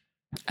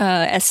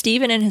 as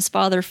Stephen and his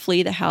father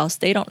flee the house,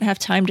 they don't have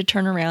time to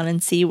turn around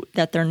and see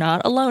that they're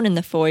not alone in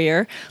the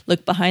foyer.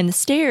 Look behind the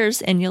stairs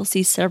and you'll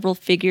see several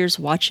figures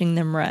watching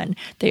them run.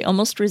 They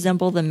almost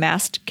resemble the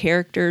masked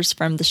characters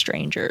from The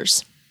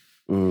Strangers.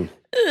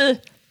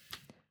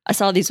 I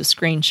saw these with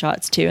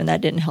screenshots too, and that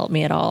didn't help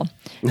me at all.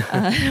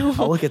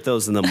 I'll look at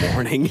those in the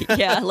morning.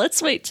 Yeah,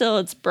 let's wait till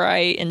it's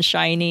bright and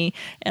shiny,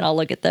 and I'll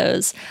look at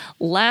those.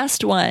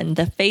 Last one,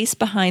 the face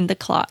behind the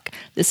clock.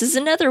 This is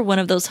another one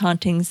of those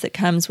hauntings that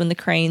comes when the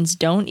Cranes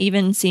don't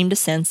even seem to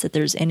sense that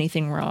there's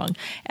anything wrong.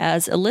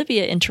 As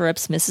Olivia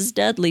interrupts Mrs.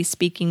 Dudley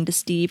speaking to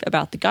Steve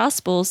about the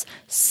Gospels,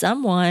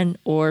 someone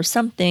or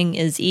something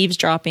is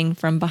eavesdropping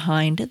from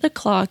behind the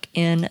clock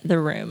in the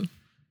room.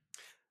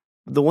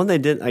 The one they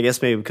didn't, I guess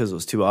maybe because it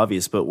was too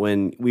obvious, but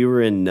when we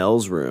were in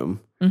Nell's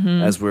room,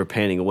 as we were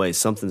panning away,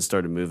 something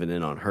started moving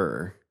in on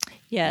her.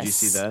 Yes. Did you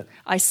see that?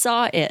 I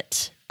saw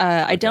it.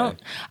 I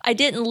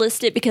didn't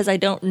list it because I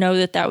don't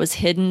know that was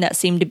hidden. That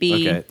seemed to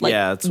be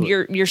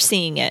you're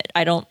seeing it.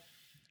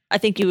 I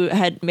think you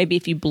had, maybe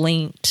if you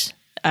blinked,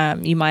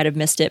 you might have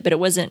missed it, but it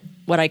wasn't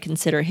what I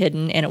consider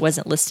hidden, and it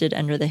wasn't listed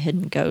under the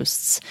hidden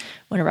ghosts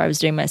whenever I was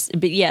doing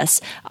but yes,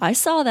 I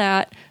saw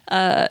that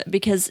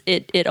because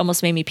it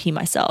almost made me pee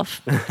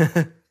myself.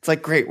 It's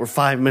like, great, we're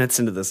 5 minutes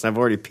into this, and I've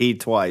already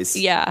peed twice.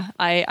 Yeah,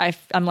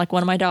 I'm like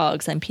one of my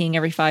dogs. I'm peeing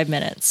every 5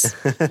 minutes.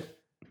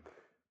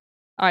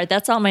 All right,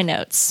 that's all my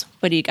notes.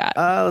 What do you got?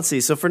 Let's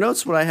see. So for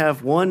notes, what I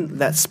have, one,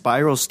 that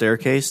spiral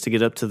staircase to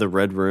get up to the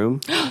red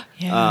room.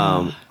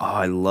 Yeah.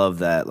 I love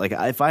that. Like,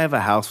 if I have a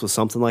house with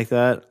something like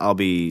that, I'll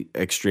be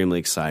extremely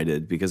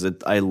excited because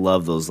I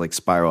love those like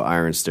spiral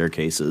iron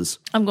staircases.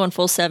 I'm going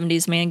full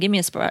 70s, man. Give me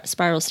a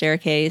spiral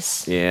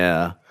staircase.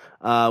 Yeah.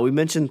 We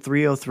mentioned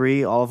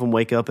 3:03. All of them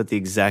wake up at the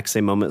exact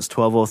same moment. It's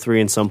 12:03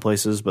 in some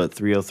places, but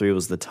 3:03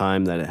 was the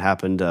time that it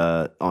happened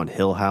on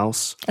Hill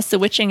House. That's the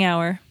witching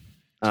hour.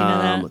 Do you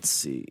know that? Let's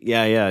see.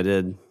 Yeah, I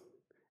did.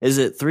 Is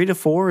it 3 to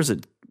 4? Or is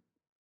it?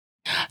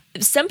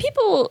 Some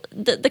people,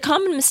 the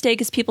common mistake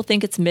is people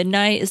think it's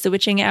midnight is the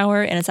witching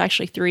hour, and it's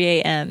actually 3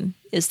 a.m.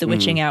 is the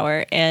witching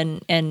hour.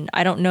 And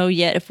I don't know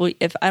yet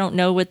if I don't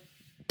know what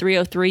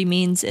 3:03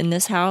 means in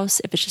this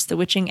house, if it's just the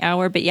witching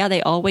hour. But yeah,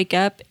 they all wake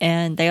up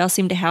and they all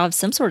seem to have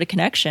some sort of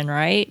connection,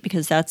 right?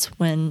 Because that's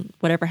when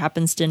whatever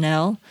happens to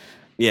Nell.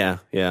 Yeah.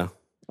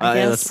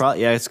 That's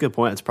probably it's a good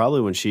point. It's probably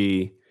when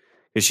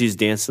because she's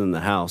dancing in the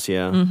house,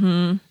 yeah.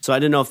 Mm-hmm. So I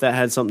didn't know if that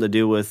had something to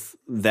do with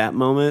that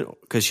moment,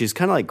 because she's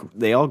kind of like,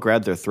 they all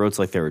grabbed their throats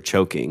like they were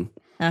choking.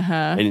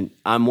 And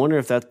I'm wondering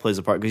if that plays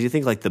a part, because you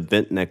think like the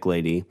bent neck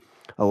lady,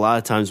 a lot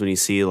of times when you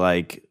see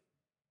like,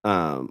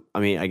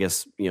 I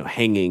guess,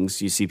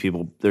 hangings, you see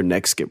people, their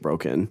necks get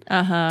broken.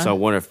 So I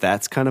wonder if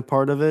that's kind of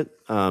part of it.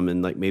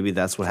 And like maybe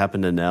that's what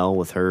happened to Nell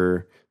with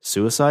her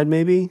suicide,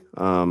 maybe.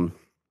 We'll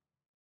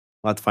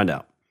have to find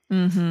out.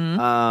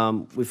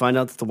 We find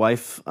out that the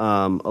wife,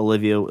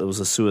 Olivia, it was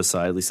a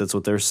suicide. At least that's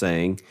what they're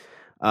saying.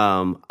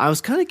 I was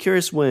kind of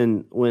curious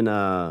when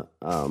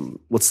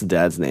what's the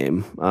dad's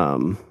name?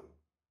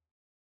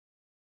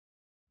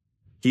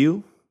 Hugh?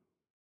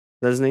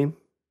 Is that his name?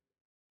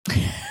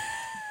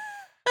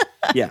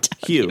 Yeah,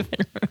 Hugh.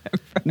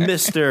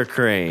 Mr.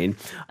 Crane.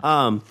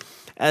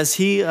 As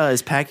he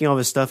is packing all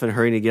his stuff and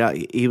hurrying to get out,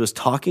 he was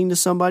talking to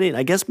somebody. And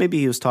I guess maybe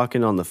he was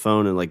talking on the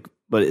phone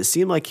but it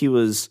seemed like he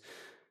was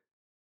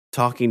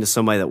talking to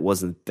somebody that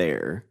wasn't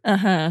there.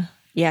 Yeah,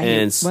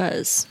 he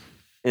was.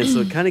 And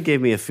so it kind of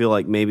gave me a feel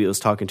like maybe it was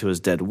talking to his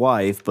dead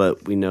wife,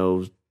 but we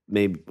know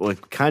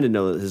kind of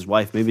know that his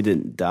wife maybe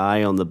didn't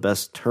die on the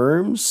best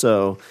terms.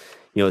 So,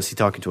 is he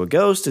talking to a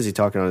ghost? Is he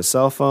talking on his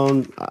cell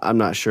phone? I'm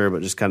not sure,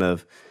 but just kind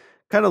of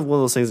one of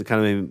those things that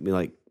kind of made me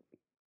like,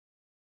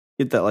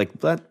 get that, like,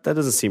 that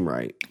doesn't seem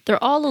right.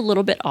 They're all a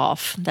little bit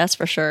off, that's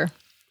for sure.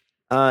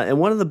 And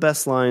one of the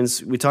best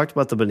lines, we talked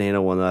about the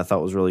banana one that I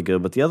thought was really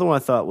good, but the other one I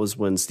thought was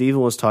when Steven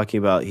was talking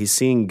about he's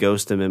seeing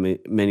ghosts in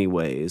many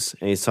ways.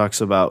 And he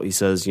talks about, he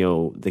says,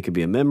 they could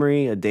be a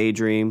memory, a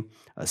daydream,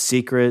 a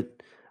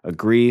secret, a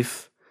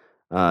grief,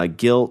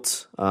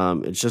 guilt.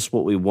 It's just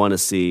what we want to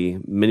see.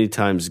 Many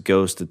times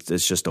ghost,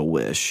 it's just a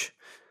wish.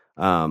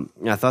 And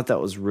I thought that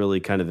was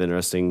really kind of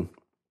interesting.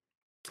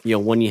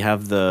 When you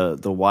have the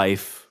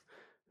wife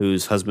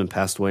whose husband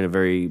passed away in a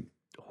very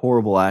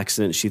horrible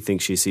accident, she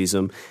thinks she sees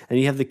him, and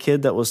you have the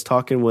kid that was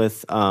talking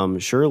with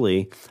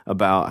Shirley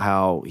about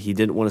how he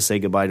didn't want to say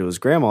goodbye to his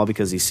grandma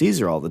because he sees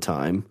her all the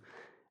time.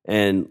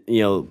 And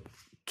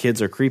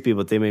kids are creepy,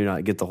 but they may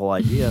not get the whole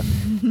idea.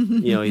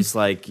 He's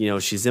like,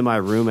 she's in my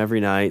room every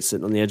night,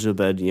 sitting on the edge of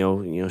the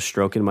bed,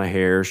 stroking my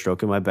hair,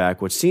 stroking my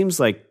back, which seems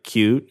like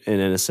cute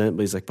and innocent,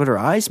 but he's like, but her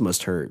eyes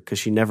must hurt because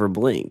she never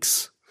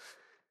blinks.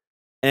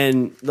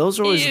 And those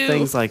are always the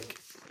things like,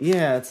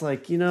 yeah, it's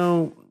like,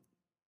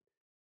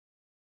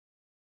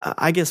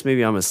 I guess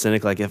maybe I'm a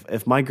cynic. Like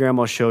if my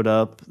grandma showed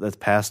up that's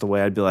passed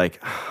away, I'd be like,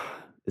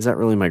 is that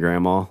really my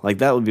grandma? Like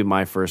that would be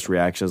my first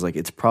reaction. Is like,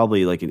 it's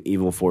probably like an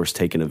evil force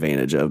taking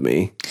advantage of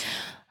me.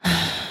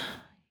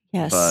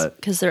 Yes,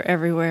 because they're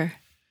everywhere.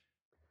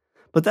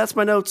 But that's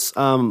my notes.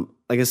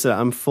 Like I said,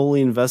 I'm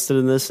fully invested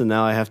in this, and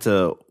now I have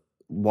to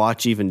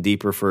watch even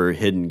deeper for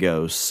hidden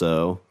ghosts.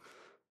 So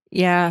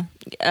yeah,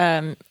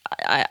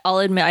 I'll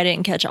admit I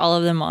didn't catch all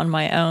of them on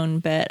my own,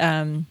 but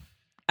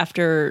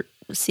after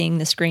seeing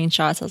the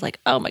screenshots, I was like,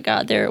 oh my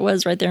God, there it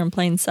was right there in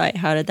plain sight.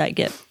 How did that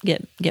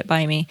get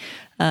by me?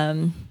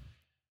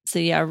 So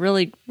yeah,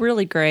 really,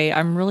 really great.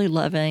 I'm really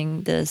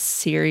loving this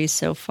series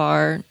so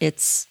far.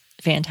 It's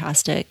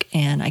fantastic,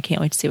 and I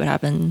can't wait to see what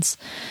happens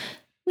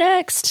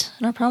next.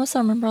 And I promise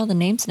I'll remember all the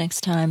names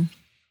next time.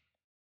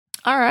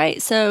 All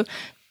right, so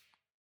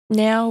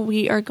now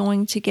we are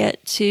going to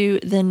get to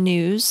the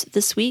news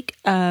this week.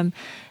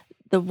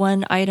 The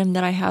one item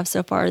that I have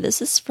so far,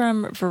 this is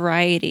from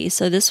Variety.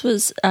 So this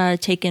was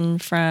taken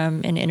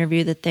from an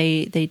interview that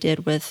they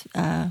did with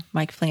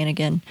Mike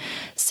Flanagan.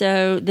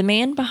 So the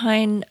man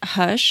behind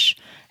Hush,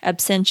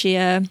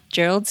 Absentia,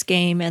 Gerald's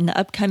Game, and the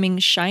upcoming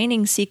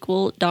Shining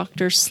sequel,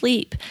 Doctor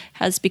Sleep,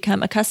 has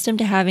become accustomed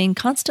to having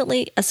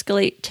constantly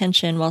escalate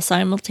tension while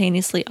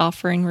simultaneously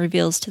offering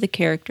reveals to the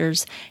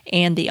characters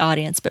and the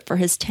audience. But for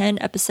his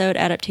 10-episode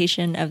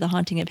adaptation of The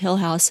Haunting of Hill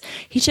House,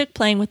 he took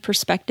playing with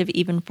perspective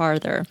even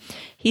farther.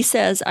 He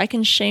says, I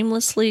can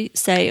shamelessly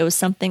say it was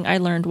something I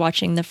learned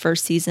watching the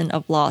first season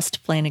of Lost,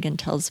 Flanagan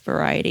tells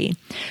Variety.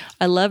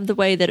 I love the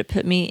way that it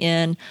put me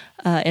in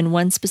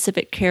one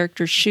specific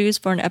character's shoes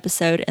for an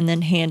episode and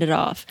then handed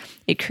off.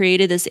 It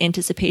created this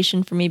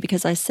anticipation for me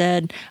because I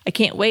said, I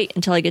can't wait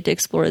until I get to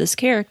explore this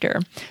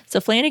character.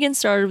 So Flanagan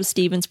started with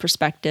Steven's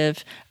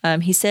perspective.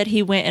 He said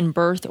he went in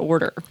birth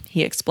order,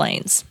 he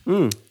explains.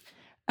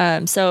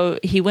 So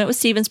he went with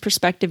Steven's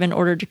perspective in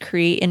order to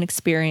create an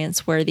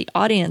experience where the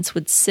audience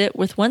would sit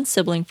with one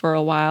sibling for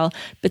a while,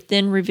 but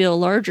then reveal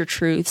larger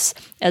truths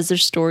as their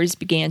stories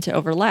began to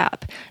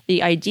overlap.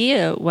 The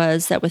idea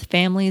was that with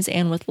families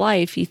and with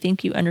life, you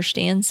think you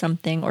understand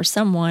something or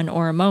someone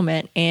or a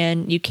moment,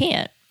 and you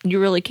can't. You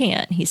really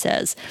can't, he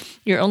says.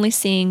 You're only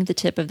seeing the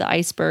tip of the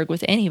iceberg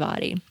with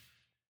anybody.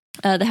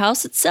 The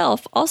house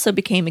itself also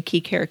became a key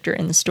character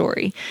in the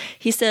story.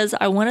 He says,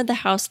 I wanted the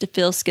house to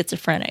feel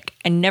schizophrenic.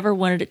 I never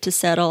wanted it to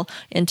settle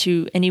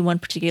into any one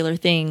particular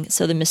thing,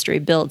 so the mystery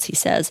builds, he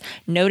says,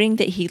 noting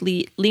that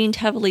he leaned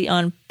heavily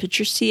on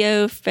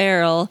Patricio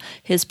Farrell,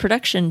 his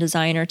production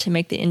designer, to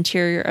make the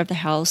interior of the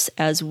house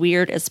as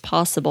weird as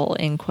possible,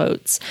 in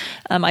quotes.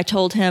 I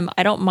told him,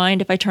 I don't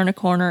mind if I turn a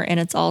corner and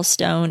it's all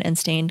stone and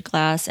stained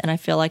glass and I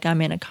feel like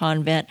I'm in a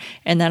convent,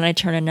 and then I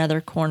turn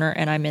another corner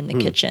and I'm in the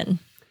kitchen.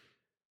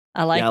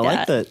 I like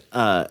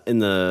that in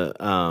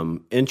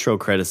the intro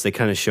credits, they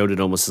kind of showed it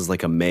almost as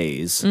like a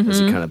maze as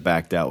it kind of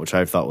backed out, which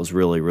I thought was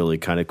really, really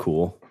kind of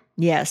cool.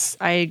 Yes,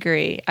 I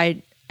agree.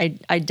 I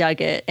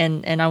dug it,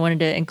 and I wanted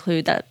to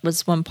include, that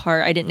was one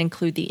part. I didn't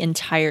include the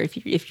entire,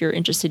 if you're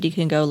interested, you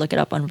can go look it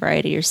up on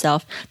Variety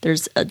yourself.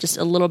 There's just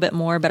a little bit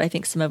more, but I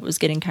think some of it was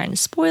getting kind of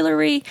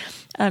spoilery.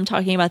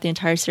 Talking about the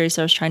entire series,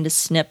 so I was trying to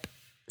snip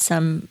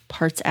some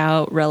parts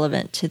out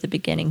relevant to the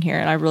beginning here.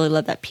 And I really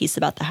love that piece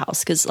about the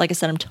house because, like I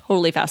said, I'm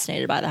totally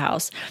fascinated by the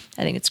house.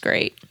 I think it's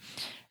great.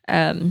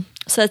 So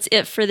that's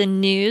it for the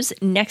news.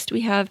 Next,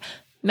 we have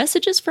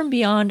messages from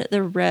Beyond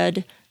the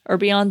Red, or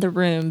Beyond the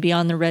Room,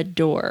 Beyond the Red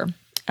Door.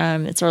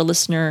 It's our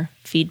listener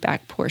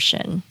feedback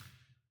portion.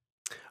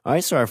 All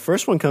right, so our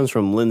first one comes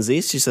from Lindsay.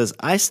 She says,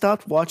 I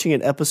stopped watching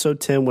at episode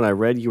 10 when I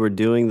read you were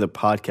doing the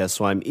podcast,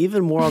 so I'm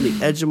even more on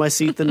the edge of my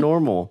seat than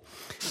normal.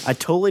 I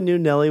totally knew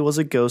Nellie was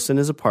a ghost in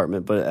his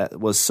apartment, but it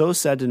was so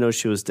sad to know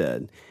she was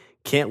dead.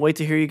 Can't wait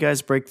to hear you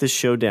guys break this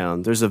show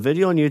down. There's a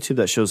video on YouTube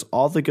that shows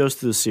all the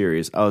ghosts of the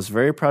series. I was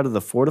very proud of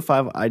the 4 to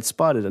 5 I'd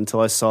spotted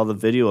until I saw the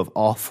video of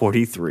all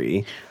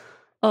 43.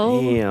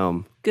 Oh,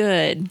 damn.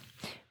 Good.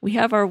 We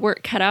have our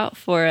work cut out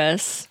for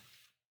us.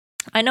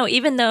 I know,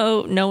 even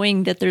though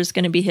knowing that there's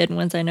going to be hidden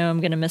ones, I know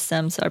I'm going to miss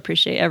them. So I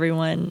appreciate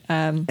everyone.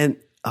 And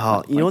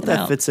you know what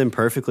that fits in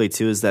perfectly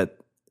too is that,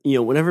 you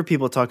know, whenever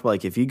people talk about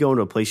like if you go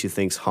into a place you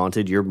think's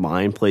haunted, your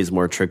mind plays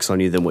more tricks on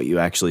you than what you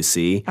actually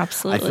see.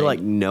 Absolutely. I feel like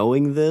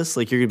knowing this,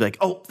 like you're gonna be like,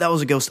 oh, that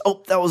was a ghost.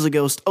 Oh, that was a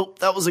ghost. Oh,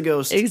 that was a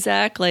ghost.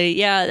 Exactly.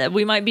 Yeah,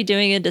 we might be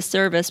doing a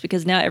disservice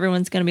because now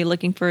everyone's going to be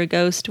looking for a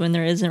ghost when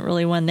there isn't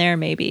really one there,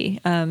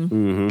 maybe,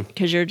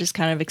 because you're just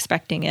kind of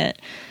expecting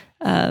it.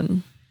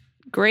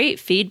 Great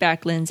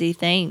feedback, Lindsay.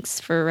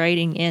 Thanks for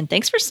writing in.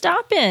 Thanks for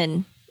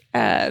stopping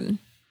and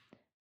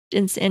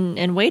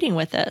waiting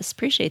with us.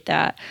 Appreciate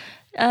that.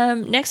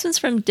 Next one's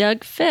from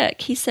Doug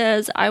Fick. He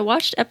says, I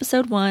watched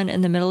episode 1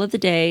 in the middle of the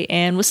day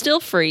and was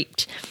still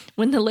freaked.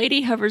 When the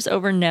lady hovers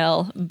over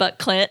Nell, butt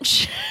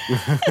clench,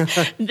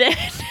 then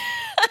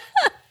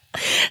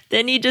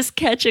you just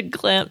catch a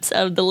glimpse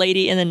of the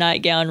lady in the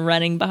nightgown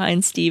running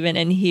behind Stephen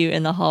and Hugh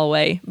in the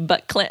hallway,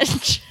 butt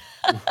clench.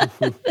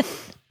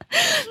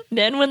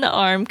 Then when the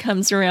arm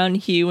comes around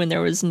Hugh when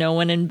there was no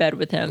one in bed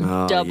with him,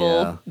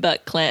 double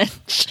butt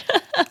clench.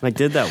 Like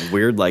did that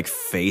weird like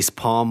face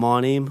palm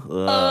on him. Ugh.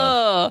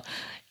 Oh.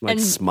 Like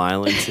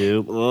smiling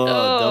too.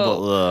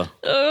 Oh.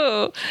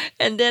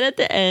 And then at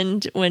the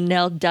end, when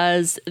Nell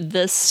does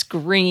the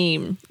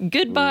scream,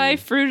 goodbye,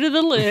 Fruit of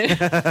the Loom.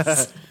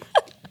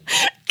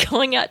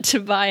 Going out to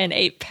buy an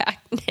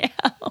 8-pack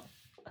now.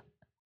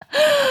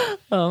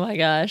 Oh my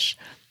gosh.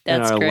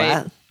 That's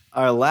great.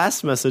 Our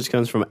last message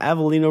comes from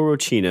Avellino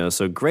Rocino.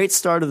 So great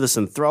start of this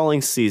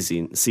enthralling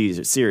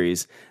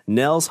series.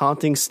 Nell's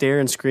haunting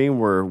stare and scream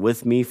were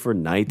with me for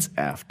nights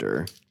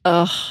after.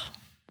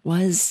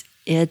 Was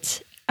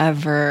it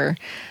ever?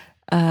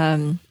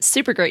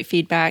 Super great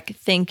feedback.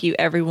 Thank you,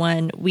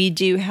 everyone. We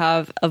do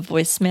have a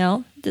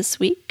voicemail this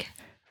week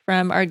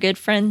from our good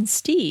friend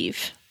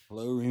Steve.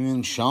 Hello, Rima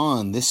and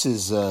Sean. This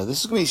is gonna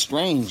be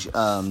strange.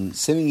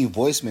 Sending you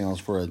voicemails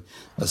for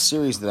a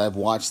series that I've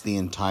watched the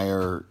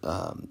entire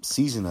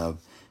season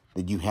of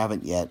that you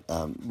haven't yet.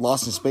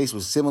 Lost in Space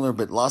was similar,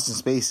 but Lost in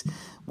Space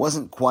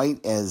wasn't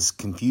quite as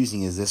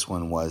confusing as this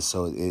one was.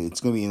 So it's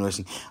gonna be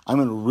interesting. I'm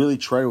gonna really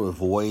try to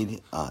avoid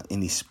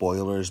any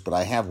spoilers, but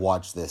I have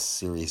watched this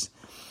series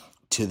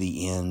to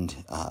the end.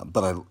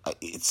 But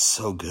it's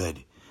so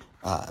good.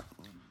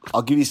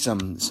 I'll give you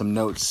some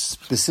notes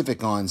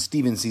specific on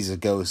Stephen Sees a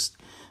Ghost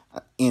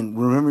and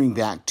remembering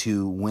back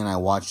to when I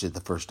watched it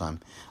the first time.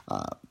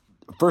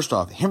 First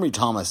off, Henry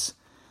Thomas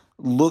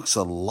looks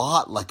a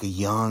lot like a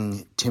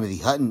young Timothy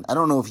Hutton. I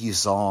don't know if you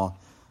saw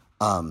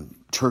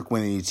Turk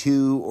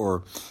 182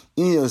 or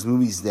any of those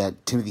movies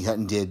that Timothy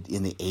Hutton did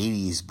in the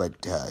 80s, but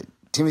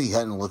Timothy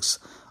Hutton looks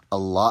a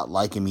lot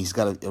like him. He's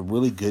got a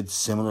really good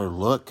similar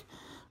look.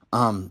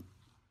 Carla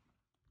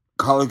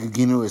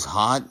Gugino is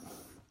hot.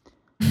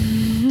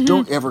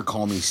 Don't ever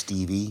call me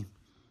Stevie.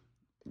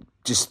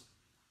 Just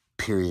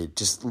period.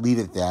 Just leave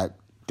it at that.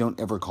 Don't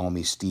ever call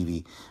me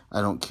Stevie.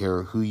 I don't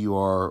care who you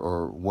are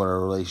or what our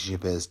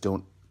relationship is.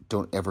 Don't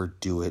ever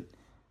do it.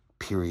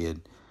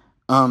 Period.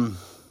 The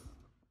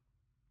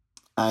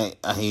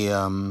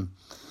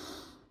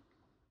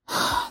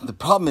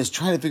problem is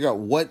trying to figure out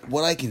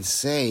what I can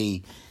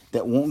say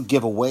that won't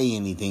give away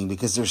anything,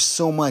 because there's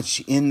so much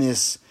in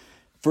this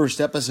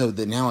first episode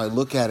that now I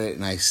look at it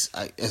and I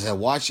as I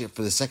watch it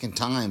for the second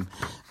time,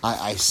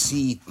 I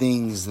see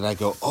things that I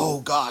go,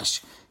 oh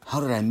gosh,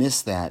 how did I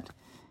miss that?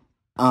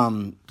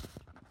 But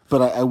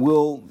I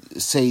will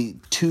say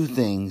two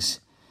things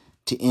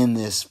to end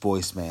this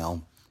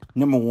voicemail.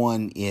 Number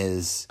one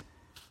is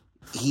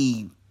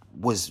he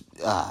was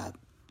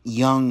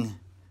young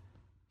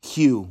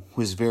Hugh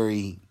was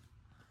very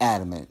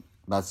adamant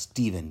about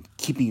Stephen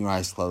keeping your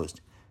eyes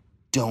closed.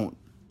 Don't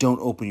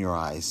open your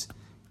eyes.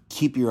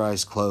 Keep your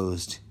eyes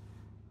closed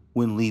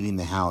when leaving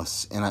the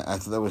house. And I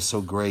thought that was so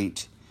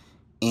great.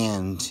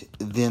 And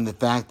then the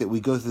fact that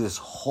we go through this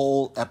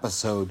whole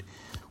episode,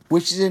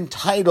 which is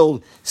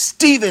entitled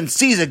Stephen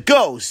Sees a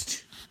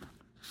Ghost.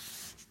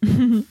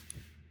 And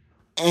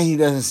he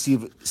doesn't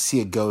see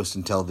a ghost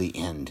until the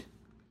end.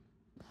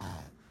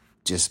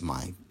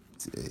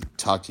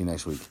 Talk to you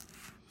next week.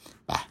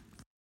 Bye.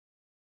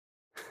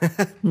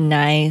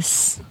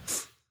 Nice.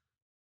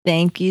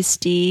 Thank you,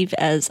 Steve,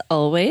 as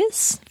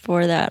always,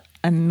 for that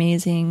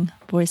amazing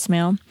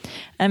voicemail.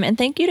 And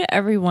thank you to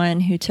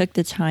everyone who took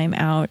the time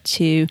out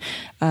to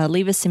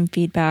leave us some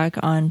feedback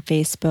on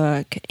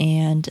Facebook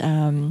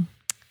and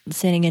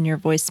sending in your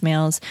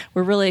voicemails.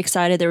 We're really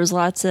excited. There was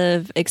lots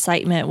of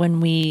excitement when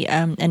we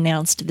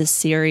announced this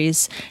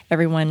series.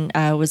 Everyone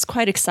was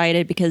quite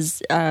excited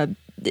because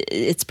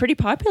it's pretty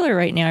popular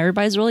right now.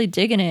 Everybody's really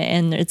digging it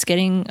and it's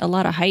getting a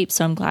lot of hype.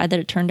 So I'm glad that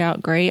it turned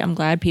out great. I'm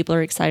glad people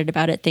are excited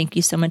about it. Thank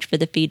you so much for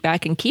the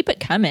feedback and keep it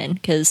coming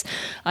because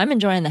I'm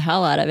enjoying the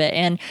hell out of it.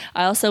 And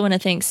I also want to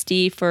thank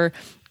Steve for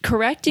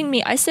correcting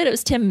me. I said it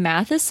was Tim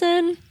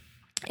Matheson.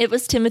 It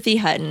was Timothy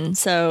Hutton.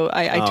 So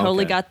I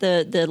totally got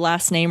the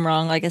last name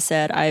wrong. Like I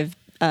said, I've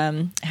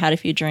had a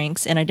few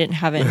drinks and I didn't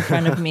have it in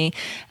front of me.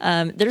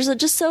 There's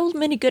just so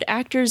many good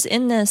actors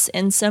in this,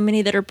 and so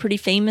many that are pretty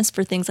famous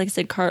for things. Like I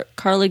said,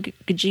 Carla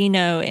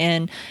Gugino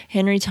and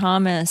Henry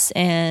Thomas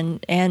and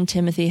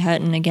Timothy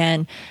Hutton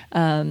again.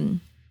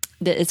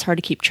 It's hard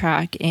to keep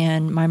track,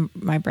 and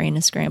my brain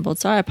is scrambled.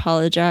 So I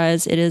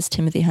apologize. It is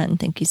Timothy Hutton.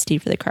 Thank you,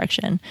 Steve, for the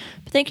correction.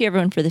 But thank you,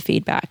 everyone, for the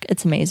feedback.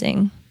 It's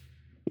amazing.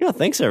 Yeah,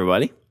 thanks,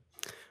 everybody.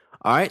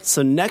 All right,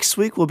 so next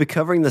week we'll be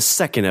covering the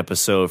second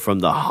episode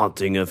from The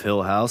Haunting of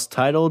Hill House,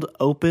 titled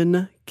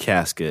Open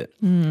Casket.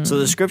 So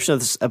the description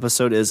of this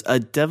episode is: a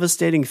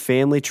devastating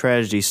family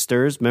tragedy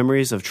stirs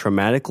memories of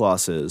traumatic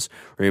losses,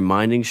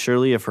 reminding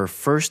Shirley of her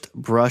first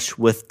brush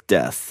with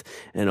death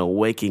and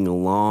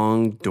awaking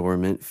long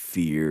dormant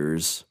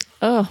fears.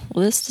 Oh,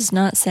 well, this does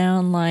not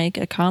sound like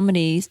a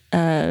comedy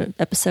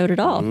episode at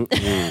all.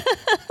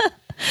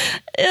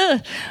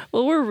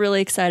 Well, we're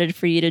really excited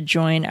for you to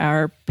join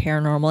our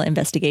paranormal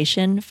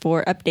investigation.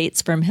 For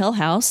updates from Hill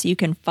House, you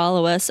can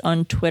follow us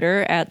on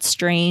Twitter at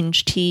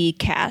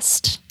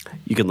StrangeTcast.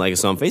 You can like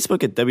us on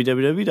Facebook at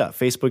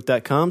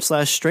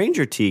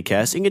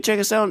www.facebook.com/StrangerTcast. You can check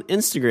us out on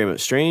Instagram at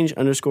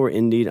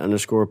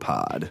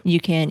strange_indeed_pod. You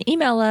can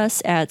email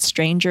us at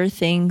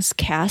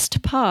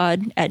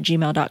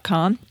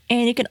strangerthingscastpod@gmail.com.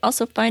 And you can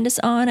also find us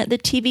on the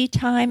TV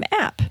Time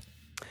app.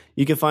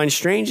 You can find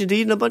Strange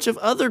Indeed and a bunch of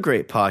other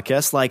great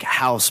podcasts like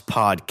House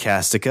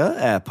Podcastica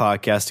at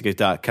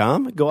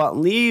podcastica.com. Go out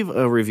and leave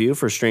a review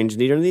for Strange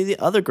Indeed or any of the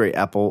other great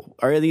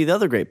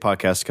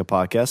Podcastica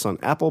podcasts on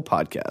Apple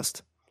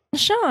Podcast.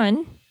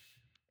 Sean,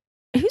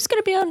 who's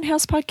going to be on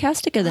House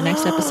Podcastica the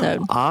next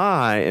episode?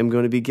 I am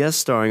going to be guest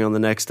starring on the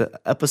next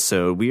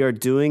episode. We are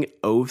doing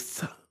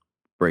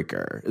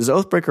Oathbreaker. Is it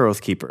Oathbreaker or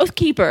Oathkeeper?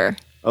 Oathkeeper.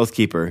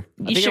 Oathkeeper.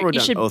 I think I wrote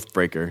down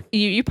Oathbreaker.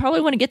 You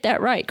probably want to get that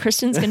right.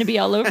 Kristen's going to be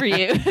all over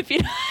you if you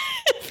don't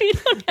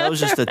have that was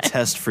just a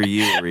test for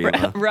you,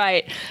 Rima.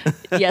 Right.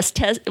 Yes.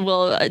 Test.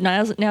 Well,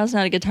 now's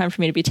not a good time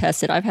for me to be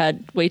tested. I've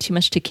had way too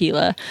much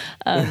tequila.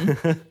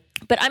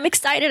 But I'm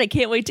excited. I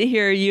can't wait to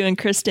hear you and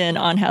Kristen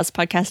on House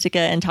Podcastica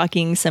and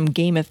talking some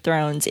Game of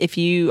Thrones. If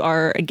you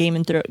are a Game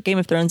of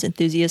Thrones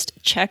enthusiast,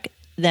 check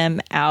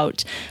them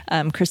out.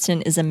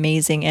 Kristen is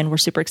amazing, and we're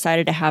super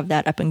excited to have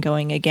that up and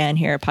going again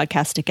here at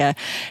Podcastica.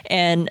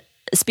 And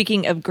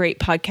speaking of great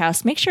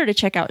podcasts, make sure to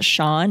check out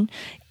Sean.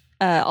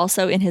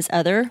 Also in his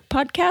other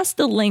podcast,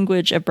 The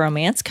Language of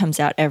Bromance, comes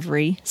out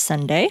every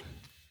Sunday.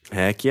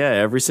 Heck yeah,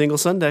 every single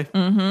Sunday.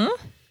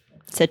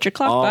 Set your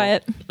clock by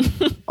it.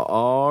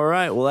 All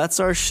right, well, that's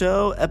our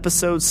show,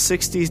 episode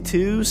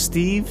 62,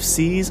 Steve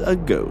Sees a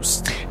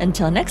Ghost.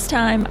 Until next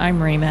time,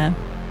 I'm Rima.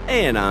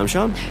 And I'm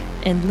Sean.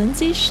 And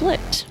Lindsay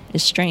Schlicht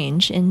is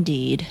strange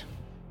indeed.